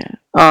 Yeah.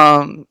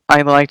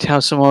 I liked how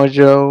Samoa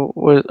Joe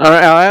was.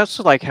 I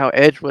also like how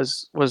Edge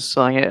was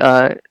selling it.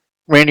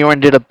 Randy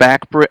Orton did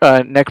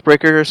a neck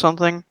breaker or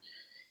something,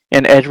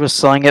 and Edge was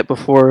selling it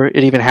before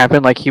it even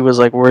happened. Like he was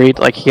like worried,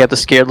 like he had the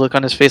scared look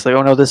on his face, like,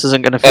 oh no, this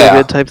isn't gonna feel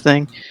good type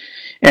thing.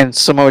 And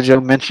Samoa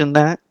Joe mentioned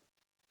that.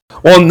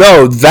 Well,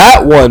 no,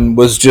 that one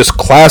was just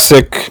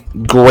classic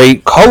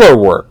great color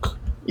work.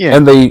 Yeah.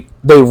 And they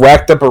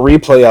racked up a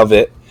replay of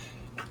it.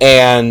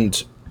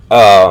 And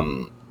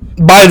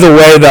by the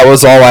way, that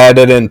was all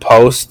added in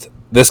post.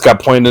 This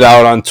got pointed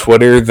out on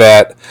Twitter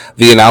that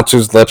the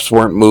announcer's lips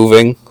weren't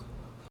moving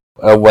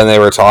when they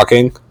were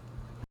talking.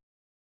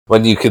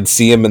 When you could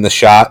see him in the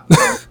shot.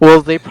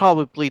 Well, they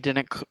probably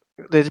didn't.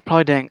 They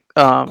probably didn't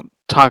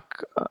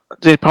talk.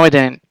 They probably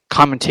didn't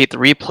commentate the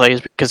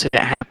replays because it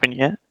didn't happen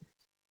yet.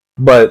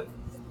 But,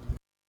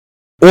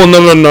 well,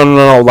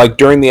 no. Like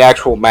during the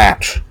actual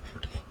match,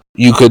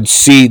 you could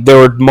see there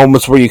were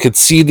moments where you could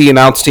see the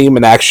announce team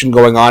and action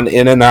going on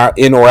in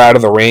or out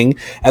of the ring,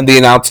 and the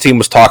announce team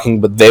was talking,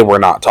 but they were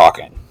not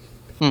talking.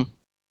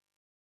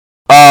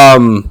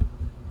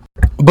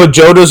 But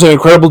Joe does an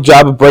incredible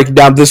job of breaking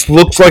down. This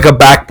looks like a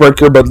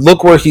backbreaker, but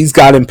look where he's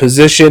got him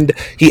positioned.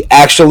 He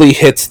actually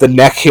hits the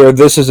neck here.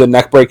 This is a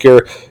neck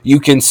breaker. You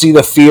can see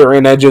the fear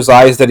in Edge's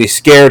eyes that he's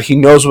scared. He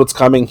knows what's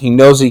coming. He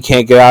knows he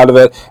can't get out of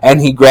it,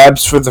 and he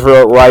grabs for the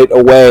throat right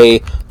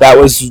away. That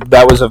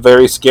was a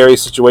very scary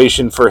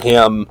situation for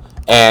him,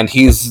 and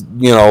he's,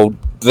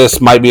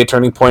 this might be a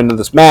turning point in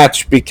this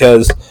match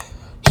because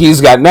he's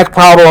got neck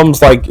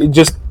problems. Like,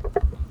 just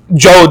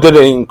Joe did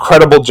an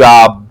incredible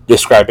job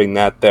describing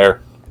that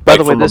there. By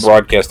the way, from a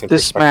broadcasting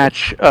this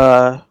match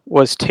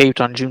was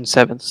taped on June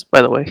 7th,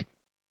 by the way.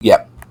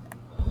 Yep.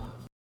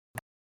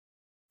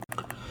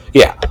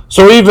 Yeah.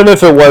 So even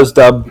if it was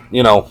dubbed,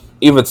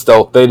 even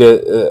still, they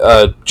did.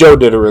 Joe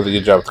did a really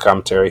good job with the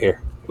commentary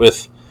here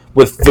with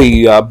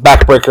the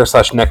backbreaker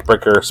 /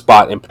 neckbreaker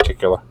spot in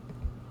particular.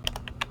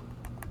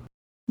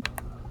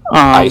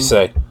 I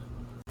say.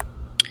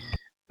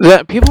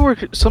 Some people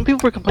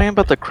were complaining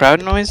about the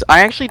crowd noise.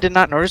 I actually did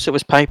not notice it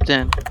was piped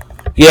in.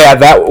 Yeah,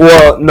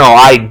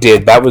 I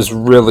did. That was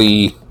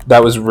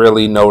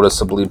really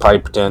noticeably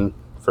piped in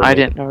for me. I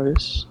didn't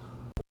notice.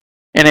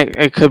 And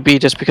it could be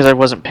just because I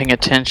wasn't paying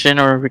attention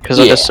or because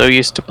I was so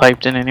used to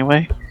piped in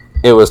anyway.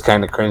 It was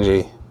kind of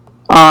cringy.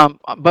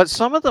 But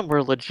some of them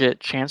were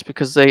legit chants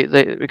because they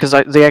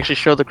actually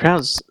showed the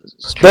crowds.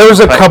 There was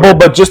a couple,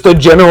 but just a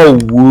general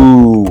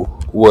woo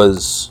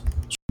was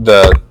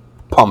the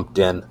pumped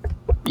in.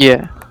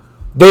 Yeah.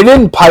 They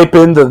didn't pipe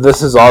in the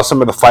 "This is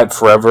awesome" or the "Fight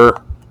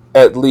Forever."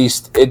 At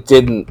least it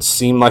didn't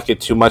seem like it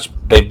too much.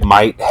 They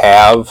might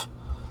have,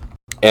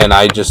 and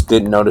I just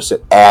didn't notice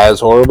it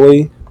as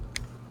horribly.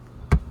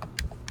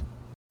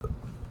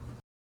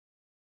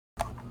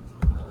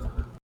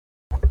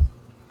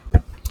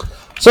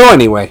 So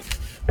anyway,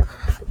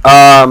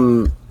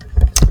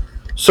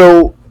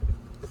 so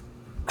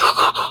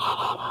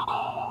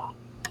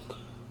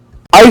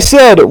I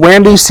said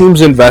Randy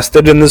seems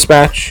invested in this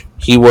match.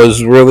 He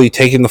was really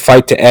taking the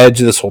fight to Edge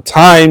this whole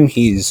time.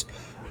 He's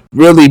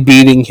really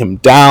beating him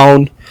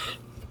down.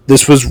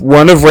 This was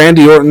one of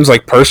Randy Orton's,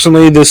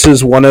 personally, this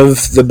is one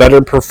of the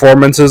better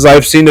performances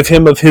I've seen of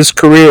him of his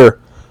career.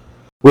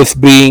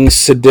 with being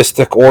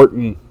sadistic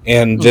Orton,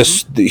 and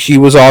just he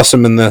was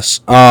awesome in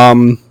this.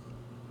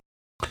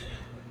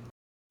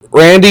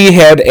 Randy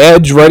had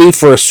Edge ready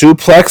for a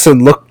suplex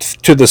and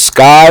looked to the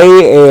sky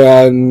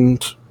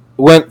and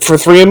went for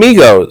Three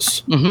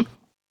Amigos. Mm-hmm.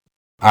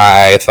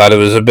 I thought it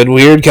was a bit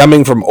weird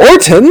coming from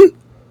Orton.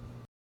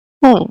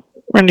 Well,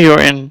 Randy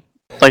Orton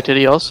liked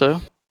it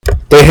also.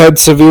 They had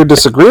severe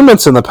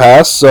disagreements in the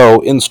past,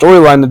 so in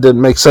storyline it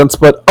didn't make sense,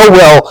 but oh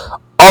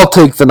well, I'll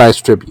take the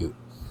nice tribute.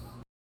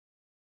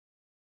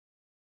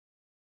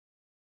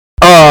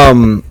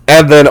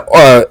 And then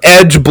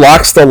Edge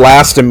blocks the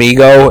last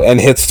Amigo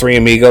and hits Three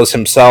Amigos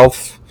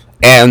himself.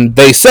 And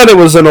they said it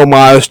was an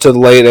homage to the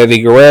late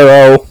Eddie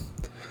Guerrero.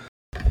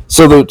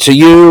 Salute to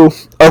you.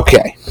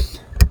 Okay.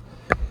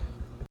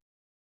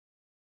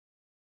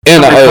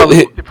 And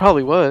it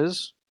probably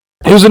was.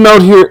 Here's a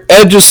note here.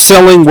 Edge is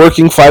selling,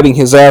 working, fighting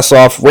his ass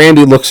off.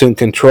 Randy looks in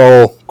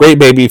control. Great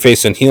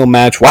babyface and heel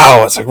match.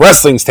 Wow, it's like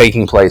wrestling's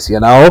taking place, you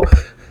know?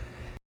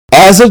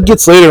 As it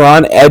gets later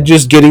on, Edge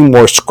is getting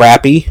more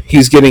scrappy.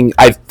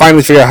 I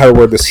finally figured out how to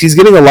word this. He's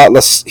getting a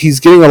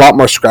lot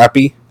more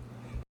scrappy.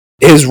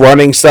 His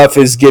running stuff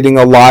is getting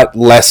a lot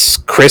less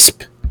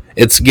crisp.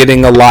 It's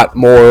getting a lot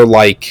more,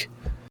 like,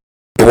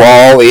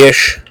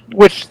 brawl-ish.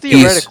 Which,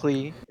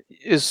 theoretically,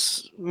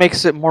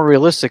 makes it more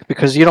realistic,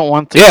 because you don't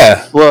want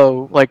the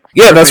flow, like...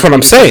 Yeah, that's what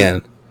I'm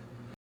saying.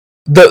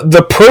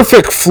 The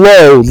perfect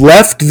flow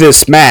left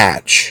this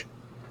match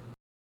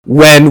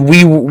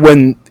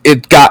when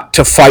it got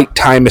to fight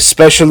time,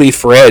 especially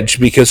for Edge,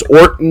 because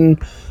Orton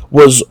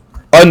was,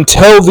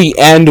 until the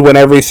end when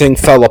everything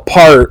fell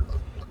apart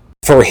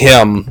for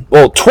him,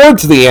 well,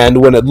 towards the end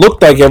when it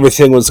looked like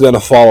everything was going to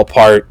fall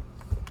apart,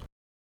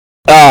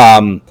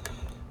 the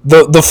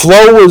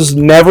flow was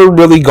never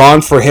really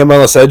gone for him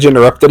unless Edge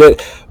interrupted it.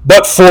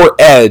 But for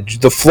Edge,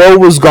 the flow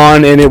was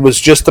gone, and it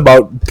was just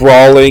about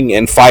brawling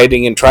and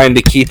fighting and trying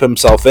to keep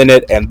himself in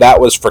it, and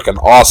that was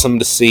freaking awesome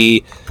to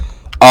see.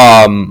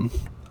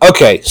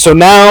 Okay, so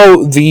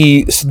now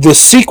the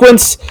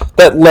sequence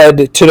that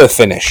led to the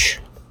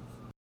finish.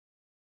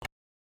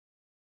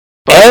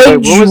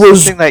 Edge what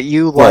was the thing that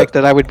you liked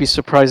that I would be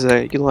surprised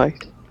that you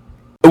liked?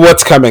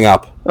 What's coming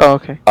up? Oh,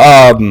 okay.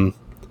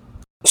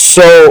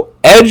 So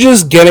Edge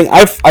is getting...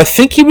 I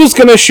think he was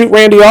going to shoot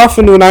Randy off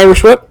into an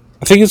Irish whip.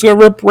 I think he's going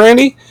to rip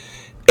Randy.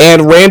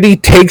 And Randy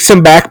takes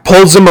him back,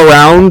 pulls him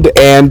around,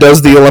 and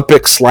does the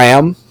Olympic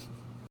slam.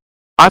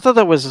 I thought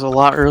that was a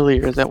lot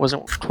earlier. That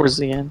wasn't towards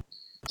the end.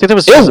 I think that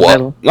was towards the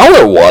middle. No,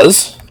 it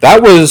was.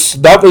 That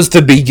was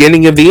the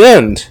beginning of the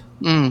end.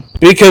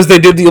 Because they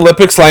did the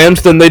Olympic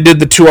slams, then they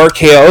did the 2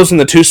 RKOs and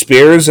the 2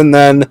 spears, and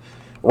then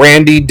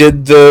Randy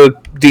did the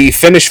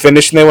finish, and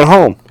they went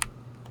home.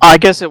 I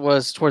guess it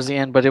was towards the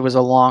end, but it was a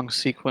long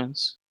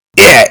sequence.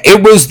 Yeah,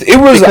 it was.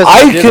 Because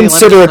I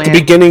consider at the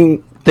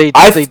beginning they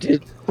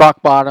did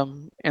rock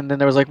bottom, and then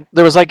there was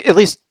like at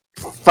least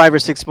 5 or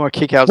 6 more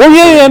kickouts. Well,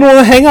 yeah.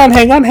 No, hang on.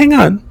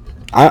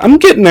 I'm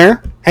getting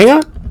there. Hang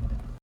on,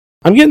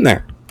 I'm getting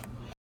there.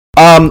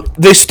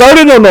 They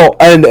started on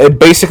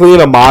basically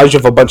an homage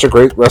of a bunch of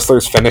great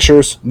wrestlers'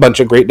 finishers, a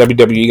bunch of great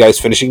WWE guys'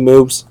 finishing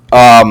moves.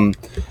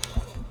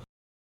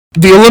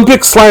 The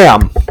Olympic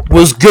Slam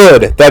was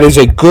good. That is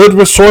a good,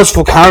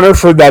 resourceful counter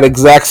for that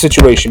exact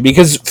situation.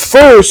 Because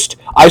first,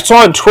 I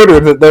saw on Twitter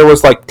that there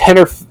was like 10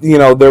 or,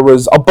 there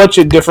was a bunch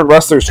of different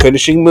wrestlers'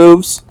 finishing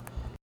moves.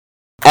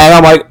 And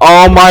I'm like,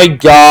 oh my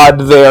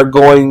god, they're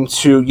going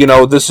to,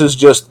 this is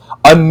just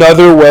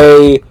another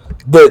way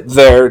that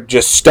they're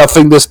just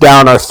stuffing this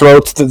down our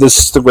throats that this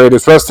is the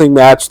greatest wrestling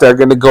match. They're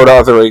going to go to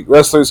other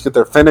wrestlers, get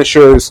their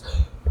finishers.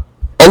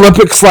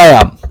 Olympic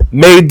Slam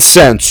made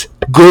sense.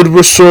 Good,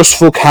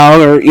 resourceful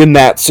counter in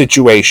that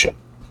situation.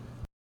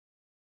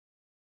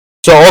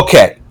 So,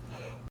 okay.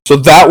 So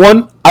that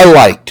one, I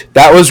liked.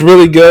 That was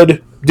really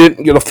good.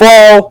 Didn't get a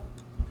fall.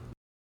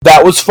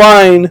 That was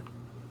fine.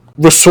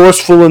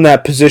 Resourceful in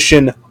that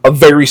position. A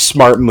very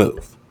smart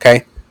move.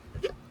 Okay?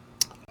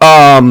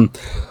 Then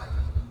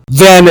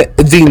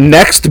the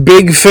next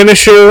big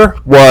finisher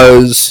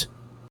was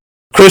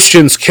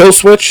Christian's kill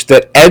switch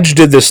that Edge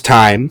did this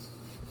time.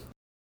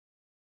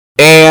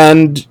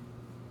 And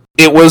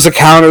it was a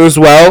counter as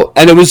well,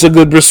 and it was a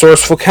good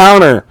resourceful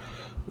counter.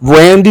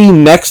 Randy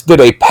next did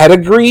a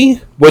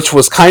pedigree, which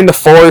was kind of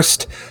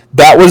forced.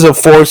 That was a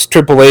forced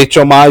Triple H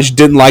homage.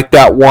 Didn't like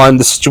that one.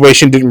 The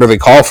situation didn't really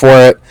call for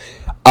it.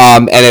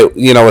 And it,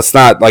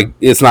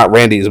 it's not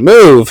Randy's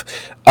move.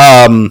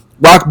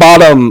 Rock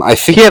bottom, I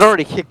think he had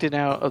already kicked it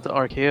out of the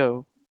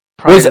RKO.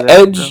 Was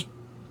Edge?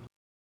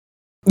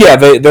 Yeah,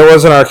 there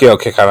was an RKO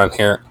kick out on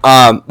here.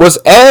 Was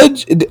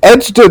Edge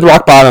did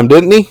rock bottom,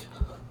 didn't he?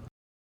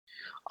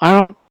 I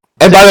don't.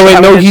 And by the way,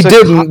 no, he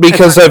didn't,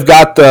 because I've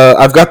got the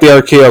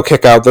RKO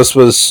kick out. This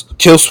was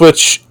kill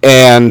switch,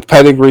 and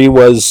pedigree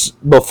was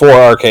before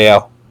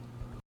RKO.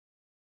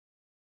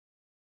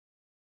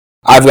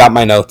 I've got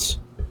my notes.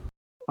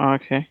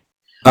 Okay.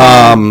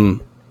 I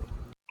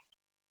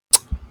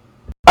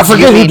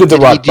forget who did the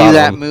rock bottom. Did he do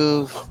that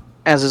move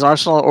as his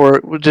arsenal, or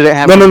did it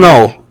have?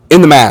 No.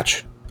 In the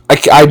match.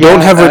 I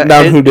don't have written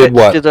down who did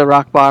what. Did the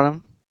rock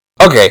bottom.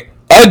 Okay,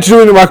 Edge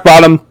doing the rock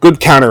bottom, good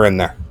counter in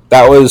there.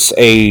 That was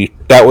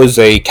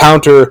a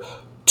counter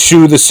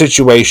to the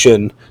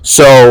situation.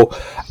 So,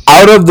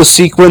 out of the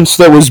sequence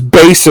that was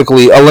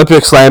basically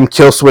Olympic Slam,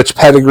 Kill Switch,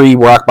 Pedigree,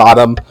 rock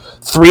bottom,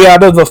 3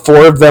 out of the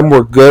 4 of them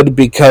were good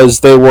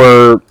because they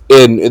were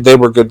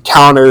good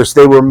counters.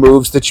 They were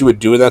moves that you would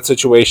do in that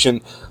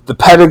situation. The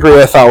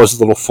Pedigree I thought was a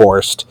little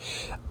forced.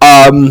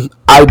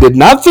 I did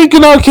not think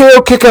an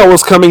RKO kickout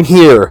was coming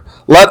here,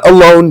 let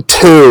alone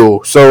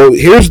 2. So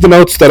here's the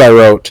notes that I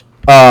wrote.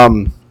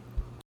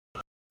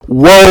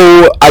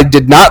 Whoa, I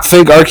did not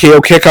think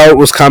RKO kickout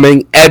was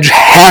coming. Edge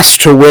has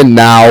to win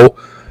now.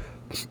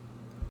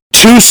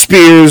 2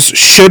 spears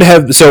should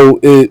have... So,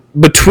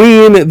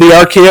 between the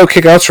RKO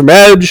kickouts from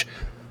Edge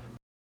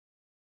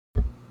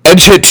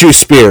hit 2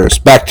 spears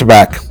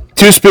back-to-back.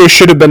 2 spears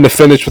should have been the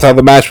finish with how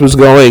the match was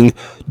going.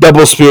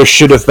 Double spear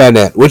should have been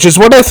it, which is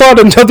what I thought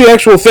until the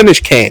actual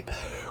finish came.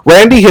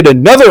 Randy hit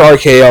another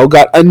RKO,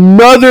 got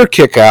another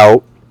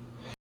kickout.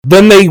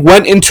 Then they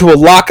went into a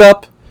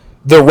lockup.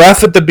 The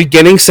ref at the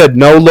beginning said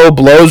no low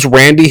blows.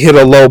 Randy hit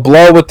a low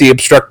blow with the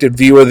obstructed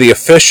view of the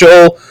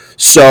official.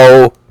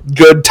 So,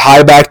 good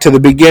tie back to the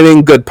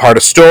beginning. Good part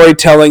of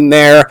storytelling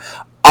there.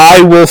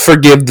 I will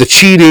forgive the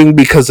cheating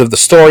because of the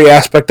story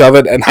aspect of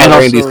it and how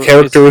Randy's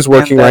character is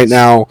working right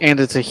now. And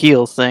it's a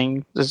heel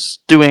thing.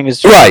 Just doing his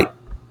job.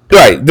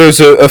 Right. There's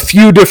a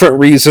few different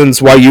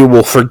reasons why you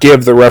will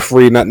forgive the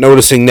referee not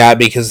noticing that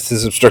because it's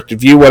his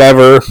obstructed view,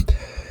 whatever.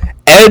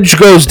 Edge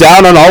goes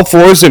down on all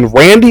fours and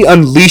Randy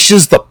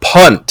unleashes the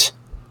punt,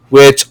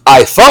 which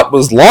I thought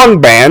was long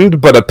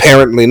banned, but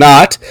apparently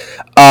not.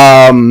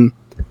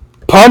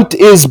 Punt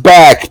is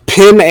back,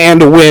 pin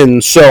and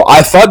win. So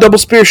I thought double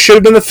spear should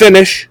have been the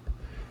finish.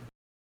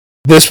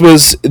 This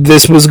was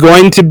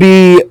going to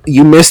be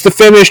you missed the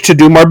finish to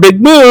do more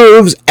big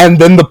moves, and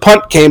then the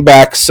punt came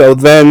back. So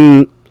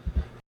then,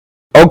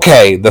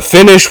 okay, the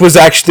finish was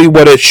actually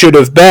what it should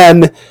have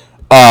been.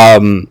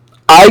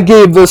 I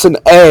gave this an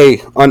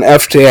A on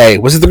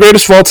FTA. Was it the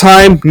greatest of all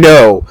time?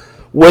 No.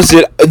 Was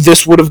it?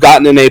 This would have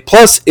gotten an A+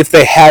 if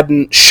they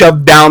hadn't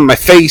shoved down my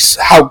face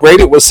how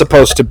great it was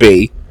supposed to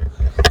be.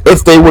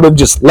 If they would have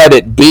just let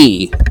it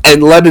be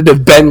and let it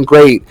have been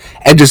great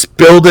and just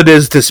build it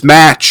as this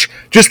match.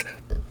 Just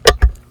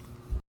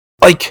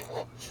like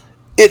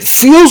it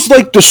feels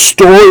like the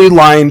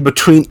storyline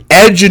between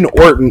Edge and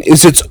Orton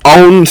is its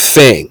own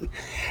thing.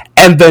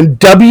 And then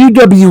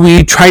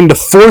WWE trying to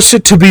force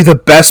it to be the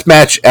best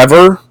match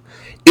ever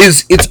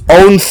is its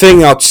own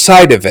thing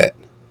outside of it.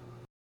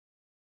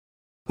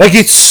 Like,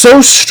 it's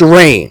so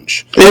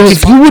strange. Like,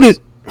 if you would have...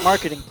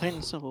 Marketing, plain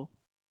and simple.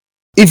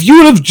 If you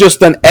would have just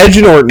done Edge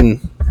and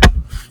Orton,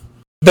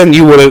 then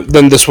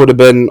this would have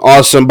been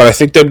awesome, but I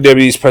think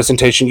WWE's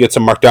presentation gets a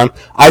markdown.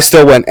 I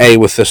still went A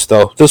with this,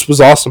 though. This was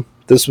awesome.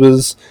 This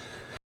was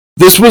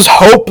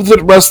hope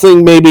that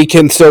wrestling maybe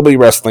can still be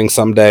wrestling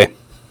someday.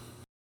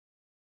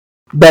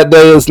 That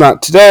day is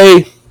not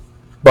today,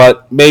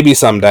 but maybe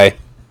someday.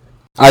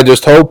 I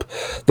just hope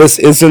this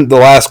isn't the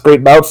last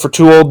great bout for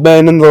 2 old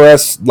men and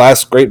the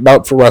last great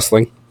bout for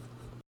wrestling.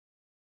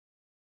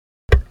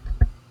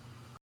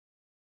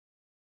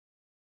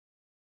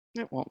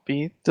 It won't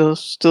be. They'll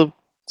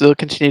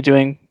continue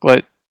doing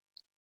what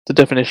the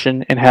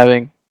definition and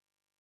having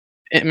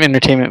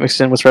entertainment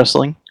mixed in with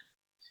wrestling.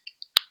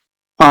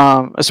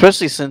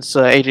 Especially since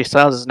AJ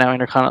Styles is now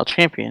Intercontinental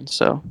Champion,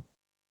 so.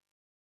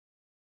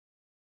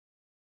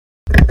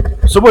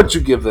 So what'd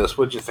you give this?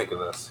 What'd you think of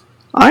this?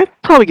 I'd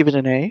probably give it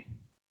an A.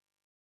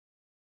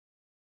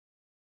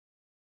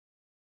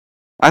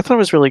 I thought it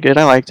was really good.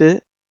 I liked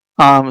it.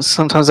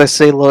 Sometimes I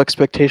say low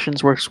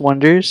expectations works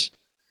wonders.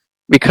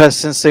 Because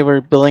since they were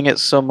billing it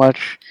so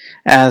much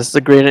as the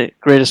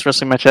greatest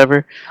wrestling match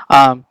ever,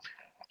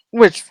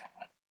 which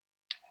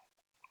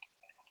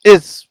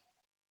it's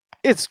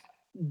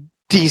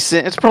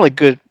decent. It's probably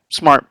good,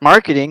 smart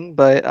marketing,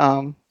 but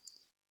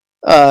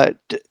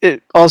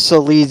it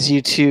also leads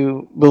you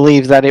to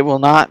believe that it will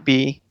not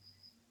be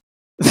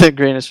the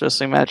greatest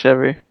wrestling match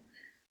ever.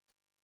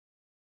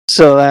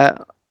 So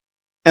that,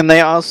 and they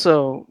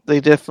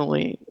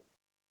definitely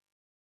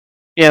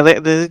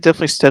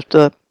stepped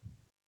up.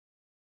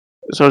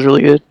 So it was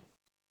really good.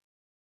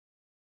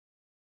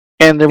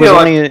 And there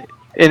was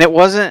and it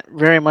wasn't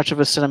very much of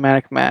a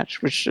cinematic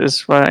match, which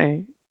is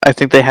why I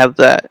think they had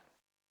that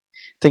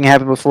thing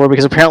happen before,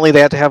 because apparently they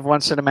had to have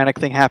one cinematic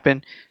thing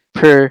happen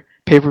per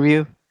pay-per-view.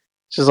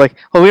 Which is like,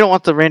 well, we don't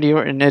want the Randy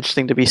Orton Edge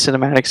thing to be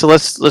cinematic, so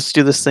let's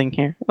do this thing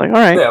here. Like, all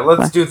right. Yeah,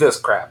 let's do this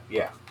crap.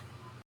 Yeah.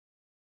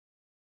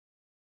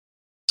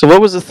 So what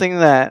was the thing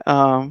that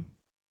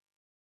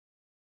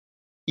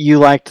you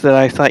liked that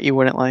I thought you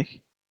wouldn't like?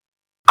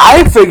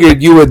 I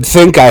figured you would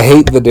think I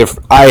hated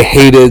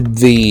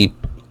the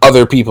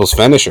other people's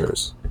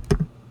finishers.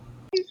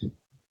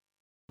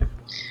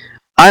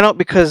 I don't,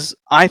 because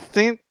I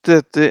think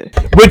that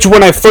which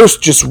when I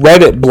first just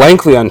read it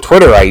blankly on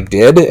Twitter, I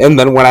did, and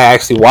then when I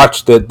actually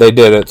watched it, they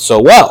did it so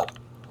well.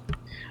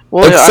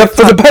 Except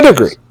for the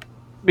pedigree.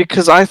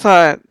 Because I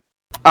thought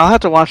I'll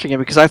have to watch again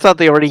because I thought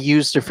they already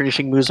used their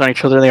finishing moves on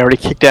each other. They already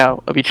kicked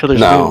out of each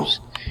other's moves,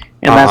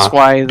 and that's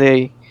why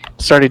they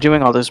started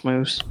doing all those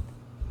moves.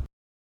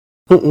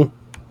 Mm-mm.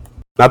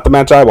 Not the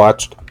match I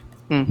watched.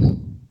 All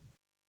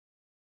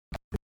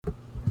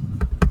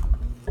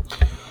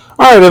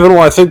right, Evan.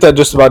 Well, I think that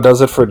just about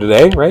does it for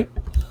today, right?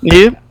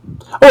 Yeah.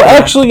 Oh,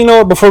 actually, you know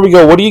what? Before we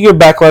go, what do you give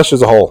Backlash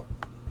as a whole?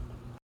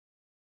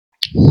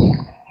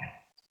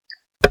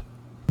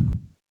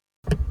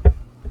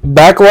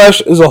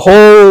 Backlash as a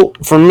whole,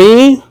 for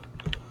me,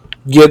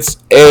 gets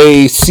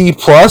a C+.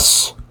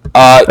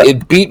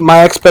 It beat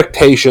my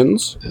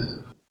expectations.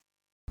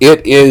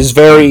 It is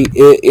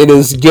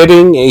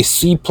getting a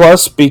C+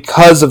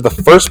 because of the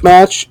first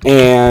match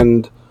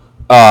and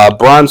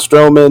Braun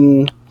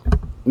Strowman,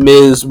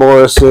 Miz,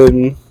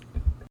 Morrison,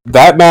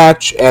 that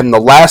match, and the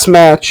last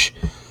match.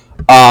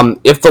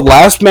 If the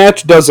last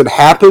match doesn't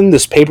happen,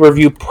 this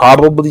pay-per-view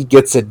probably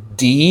gets a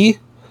D.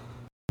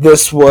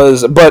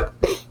 But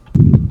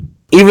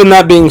even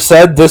that being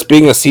said, this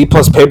being a C+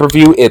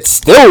 pay-per-view, it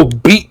still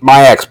beat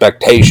my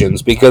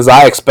expectations because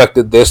I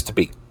expected this to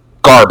be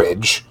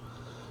garbage.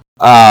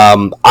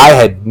 I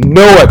had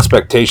no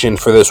expectation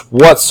for this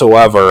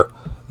whatsoever.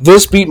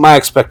 This beat my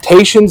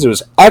expectations. It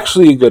was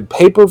actually a good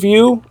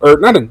pay-per-view, or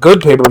not a good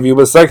pay-per-view,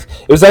 but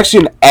it was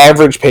actually an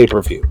average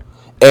pay-per-view.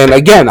 And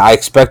again, I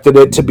expected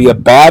it to be a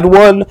bad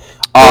one.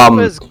 It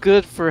was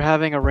good for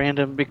having a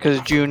random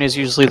because June is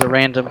usually the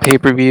random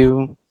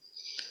pay-per-view.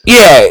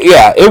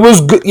 Yeah, it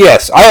was good.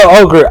 Yes,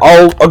 I'll agree.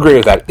 I'll agree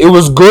with that. It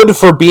was good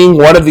for being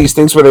one of these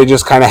things where they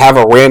just kind of have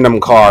a random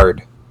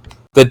card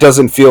that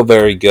doesn't feel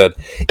very good.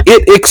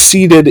 It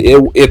exceeded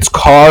its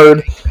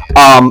card.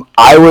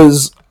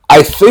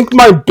 I think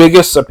my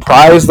biggest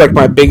surprise, like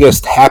my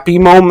biggest happy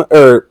moment,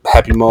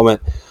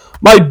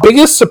 my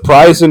biggest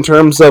surprise in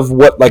terms of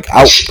what like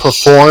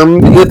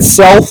outperformed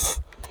itself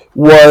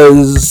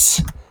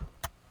was.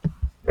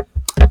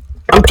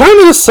 I'm trying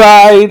to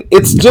decide.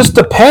 It just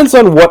depends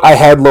on what I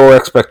had lower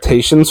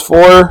expectations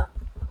for.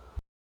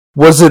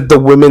 Was it the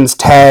women's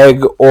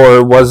tag,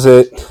 or was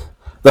it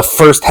the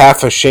first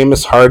half of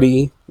Sheamus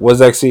Hardy? Was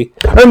actually,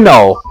 or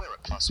no.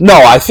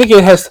 I think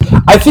it has.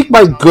 I think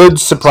my good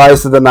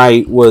surprise of the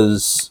night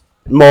was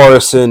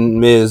Morrison,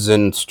 Miz,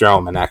 and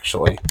Strowman.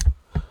 Actually,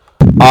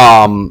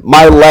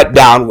 my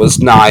letdown was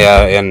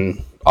Nia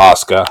and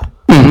Asuka.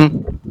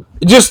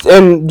 Just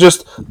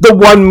the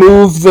one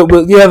move that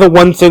was the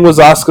one thing was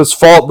Asuka's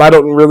fault. And I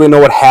don't really know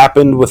what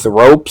happened with the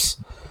ropes,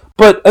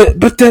 but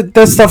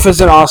that stuff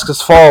isn't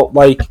Asuka's fault.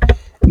 Like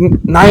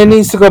Nia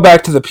needs to go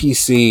back to the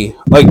PC.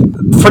 Like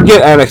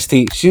forget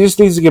NXT. She just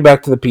needs to get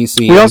back to the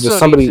PC. We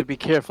also need to be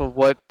careful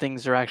what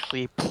things are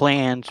actually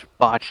planned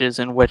botches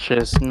and which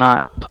is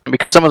not,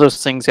 because some of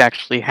those things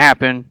actually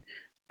happen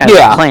as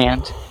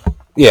planned.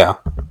 Yeah.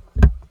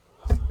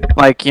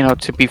 Like,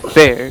 to be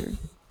fair.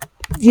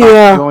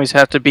 Yeah. You always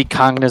have to be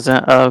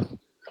cognizant of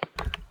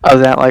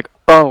that, like,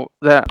 oh,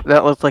 that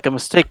looked like a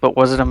mistake, but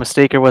was it a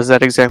mistake or was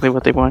that exactly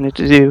what they wanted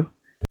to do?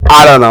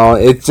 I don't know.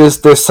 It's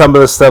just there's some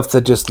of the stuff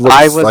that just looks.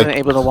 I wasn't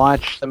able to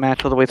watch the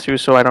match all the way through,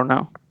 so I don't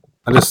know.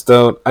 I just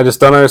don't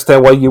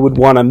understand why you would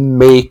want to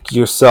make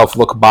yourself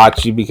look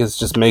botchy, because it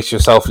just makes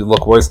yourself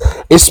look worse.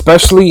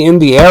 Especially in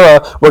the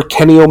era where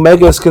Kenny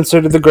Omega is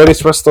considered the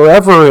greatest wrestler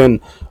ever, and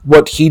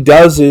what he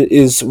does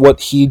is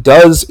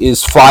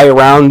fly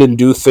around and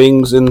do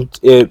things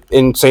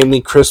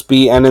insanely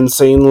crispy and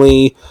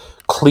insanely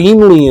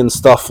cleanly and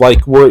stuff.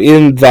 Like, we're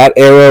in that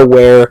era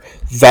where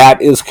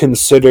that is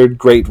considered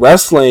great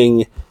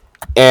wrestling.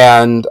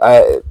 And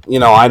I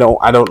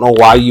don't know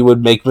why you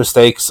would make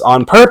mistakes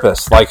on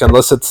purpose, like,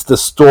 unless it's the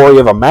story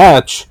of a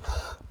match.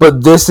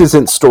 But this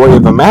isn't story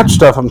of a match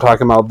stuff I'm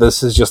talking about.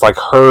 This is just like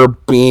her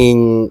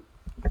being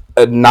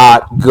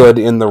not good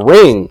in the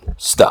ring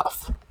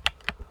stuff.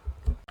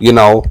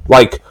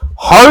 Like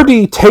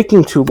Hardy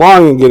taking too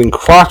long and getting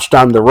crotched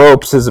on the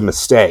ropes is a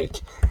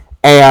mistake.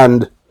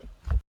 And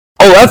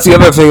that's the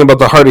other thing about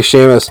the Hardy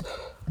Sheamus.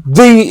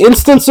 The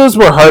instances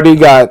where Hardy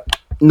got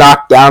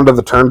knocked down to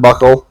the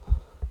turnbuckle,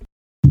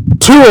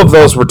 2 of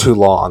those were too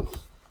long.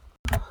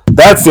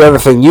 That's the other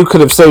thing. You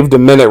could have saved a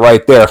minute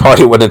right there if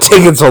Hardy wouldn't have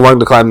taken so long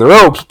to climb the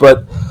ropes.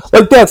 But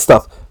like that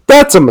stuff,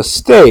 that's a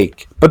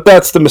mistake. But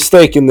that's the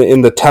mistake in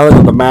the telling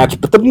of the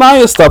match. But the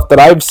Nia stuff that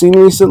I've seen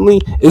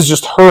recently is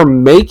just her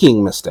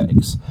making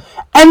mistakes.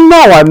 And no,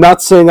 I'm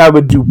not saying I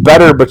would do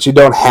better, but you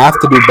don't have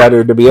to do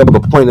better to be able to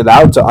point it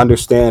out to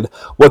understand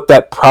what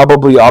that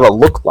probably ought to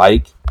look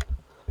like.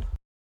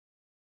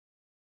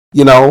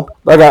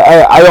 Like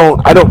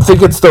I don't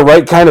think it's the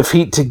right kind of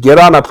heat to get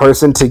on a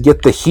person to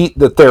get the heat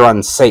that they're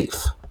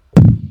unsafe,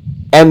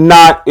 and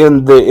not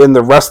in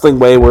the wrestling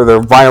way where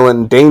they're violent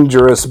and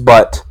dangerous,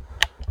 but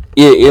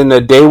in a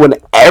day when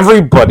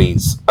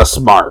everybody's a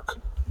smart,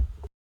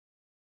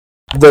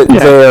 that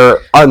they're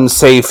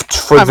unsafe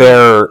for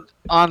their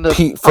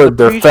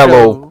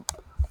fellow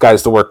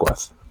guys to work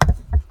with.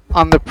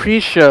 on the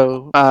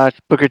pre-show,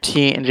 Booker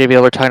T and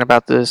JBL were talking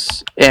about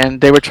this, and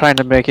they were trying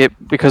to make it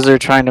because they're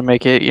trying to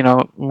make it,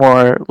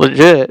 more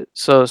legit.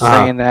 So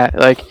saying that,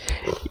 like,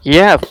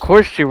 yeah, of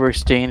course she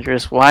works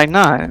dangerous. Why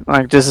not?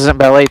 Like, this isn't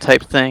ballet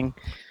type thing.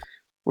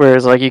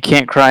 Whereas, like, you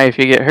can't cry if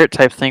you get hurt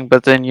type thing.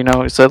 But then,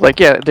 so like,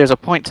 yeah, there's a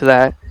point to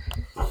that.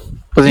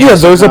 But yeah,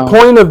 there's a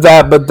point of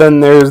that, but then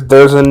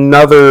there's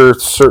another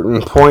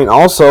certain point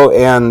also,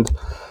 and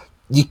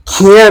you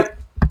can't.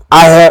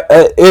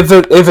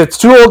 If it's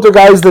two older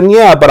guys, then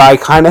yeah, but I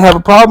kind of have a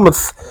problem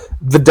with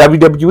the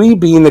WWE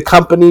being the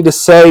company to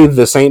say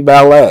this ain't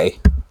ballet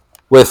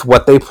with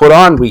what they put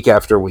on week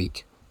after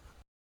week.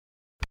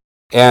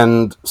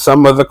 And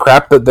some of the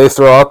crap that they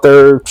throw out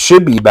there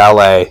should be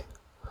ballet.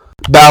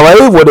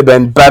 Ballet would have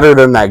been better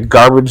than that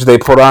garbage they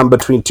put on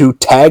between two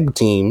tag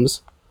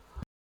teams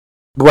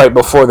right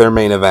before their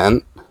main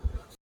event.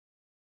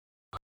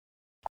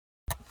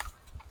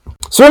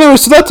 So anyway,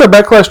 so that's our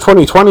Backlash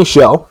 2020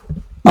 show.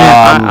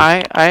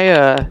 Yeah,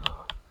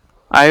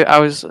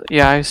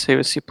 I say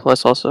with C+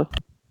 also.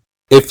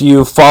 If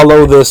you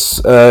follow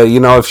this,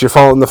 if you're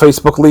following the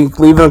Facebook link,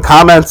 leave in the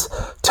comments.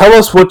 Tell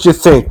us what you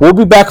think. We'll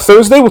be back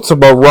Thursday with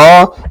some more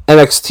Raw,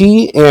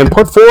 NXT, and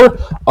Part 4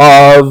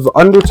 of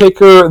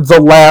Undertaker: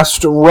 The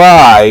Last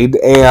Ride.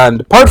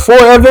 And Part 4,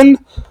 Evan,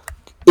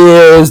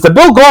 is the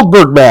Bill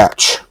Goldberg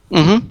match.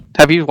 Mm-hmm.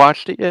 Have you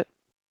watched it yet?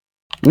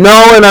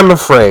 No, and I'm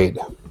afraid.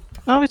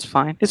 Oh, it's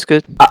fine. It's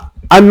good.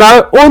 I'm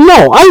not. Oh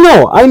no,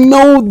 I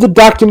know the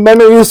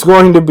documentary is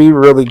going to be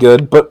really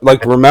good, but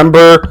like,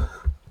 remember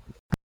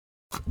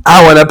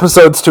how in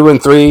episodes 2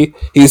 and 3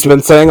 he's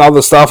been saying all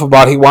the stuff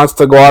about he wants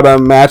to go out on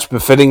a match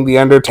befitting the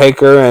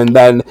Undertaker, and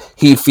then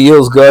he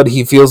feels good,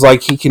 he feels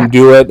like he can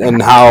do it,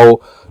 and how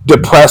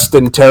depressed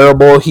and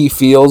terrible he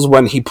feels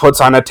when he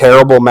puts on a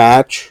terrible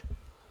match,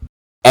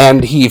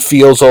 and he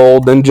feels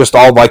old, and just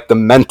all like the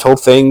mental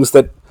things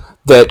that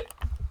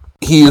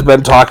he's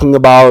been talking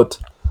about.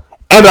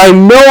 And I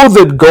know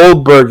that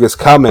Goldberg is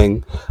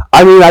coming.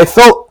 I mean, I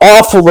felt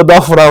awful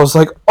enough when I was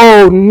like,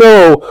 oh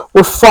no,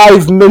 we're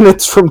 5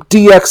 minutes from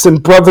DX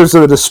and Brothers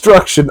of the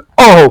Destruction.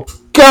 Oh,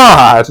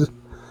 God!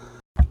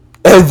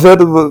 And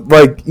then,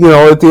 like,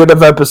 at the end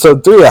of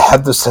episode 3, I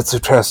had this sense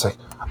of trust, like,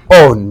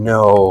 oh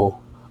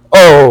no.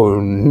 Oh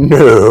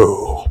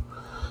no.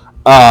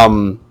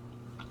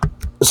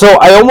 So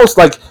I almost,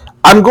 like,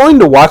 I'm going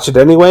to watch it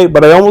anyway,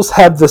 but I almost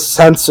had this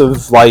sense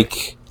of,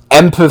 like,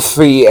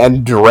 empathy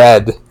and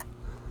dread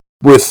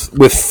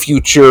with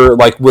future,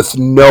 like, with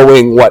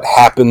knowing what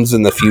happens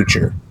in the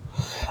future.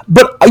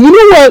 But you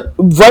know what?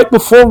 Right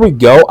before we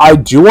go, I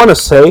do want to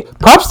say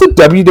props to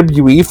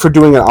WWE for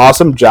doing an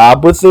awesome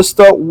job with this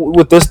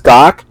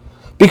doc,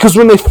 because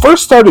when they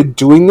first started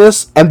doing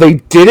this, and they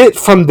did it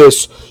from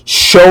this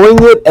showing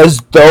it as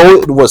though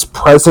it was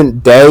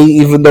present day,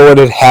 even though it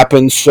had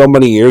happened so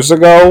many years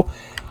ago,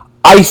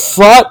 I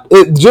thought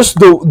it just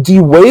the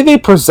way they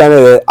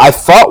presented it, I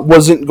thought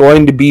wasn't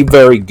going to be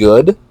very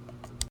good.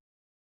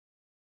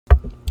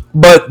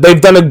 But they've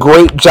done a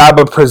great job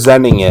of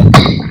presenting it.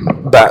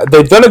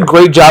 They've done a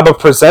great job of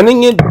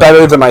presenting it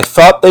better than I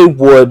thought they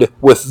would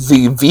with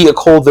the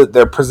vehicle that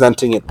they're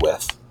presenting it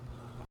with.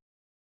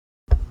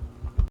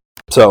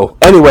 So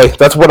anyway,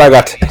 that's what I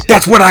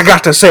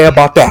got to say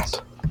about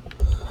that.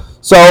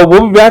 So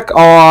we'll be back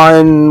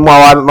on,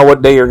 well, I don't know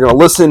what day you're going to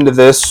listen to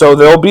this, so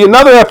there'll be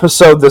another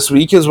episode this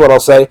week, is what I'll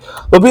say.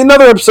 There'll be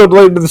another episode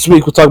later this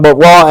week. We'll talk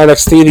about Raw,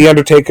 NXT, The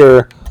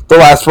Undertaker, The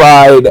Last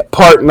Ride,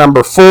 part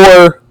number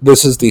 4.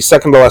 This is the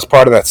second to last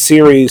part of that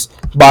series.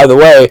 By the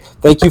way,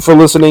 thank you for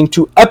listening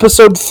to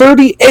episode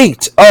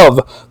 38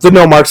 of the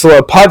No Marks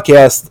Allowed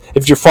podcast.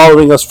 If you're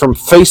following us from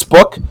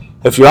Facebook,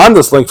 if you're on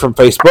this link from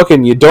Facebook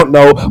and you don't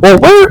know, well,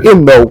 where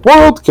in the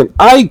world can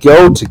I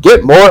go to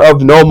get more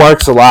of No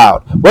Marks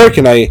Allowed? Where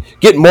can I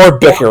get more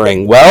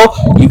bickering? Well,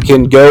 you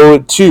can go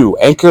to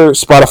Anchor,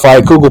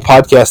 Spotify, Google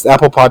Podcasts,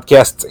 Apple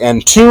Podcasts,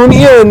 and tune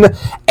in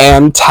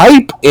and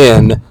type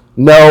in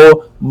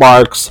No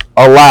Marks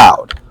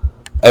Allowed.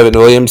 Evan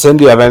Williamson,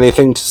 do you have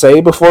anything to say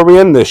before we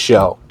end this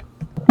show?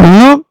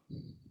 Mm-hmm.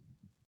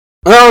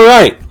 All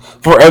right.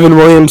 For Evan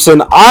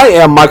Williamson, I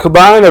am Michael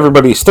Bryan.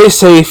 Everybody stay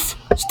safe,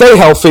 stay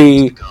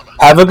healthy,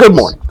 have a good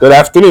morning, good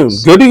afternoon,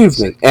 good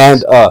evening,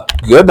 and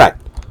good night.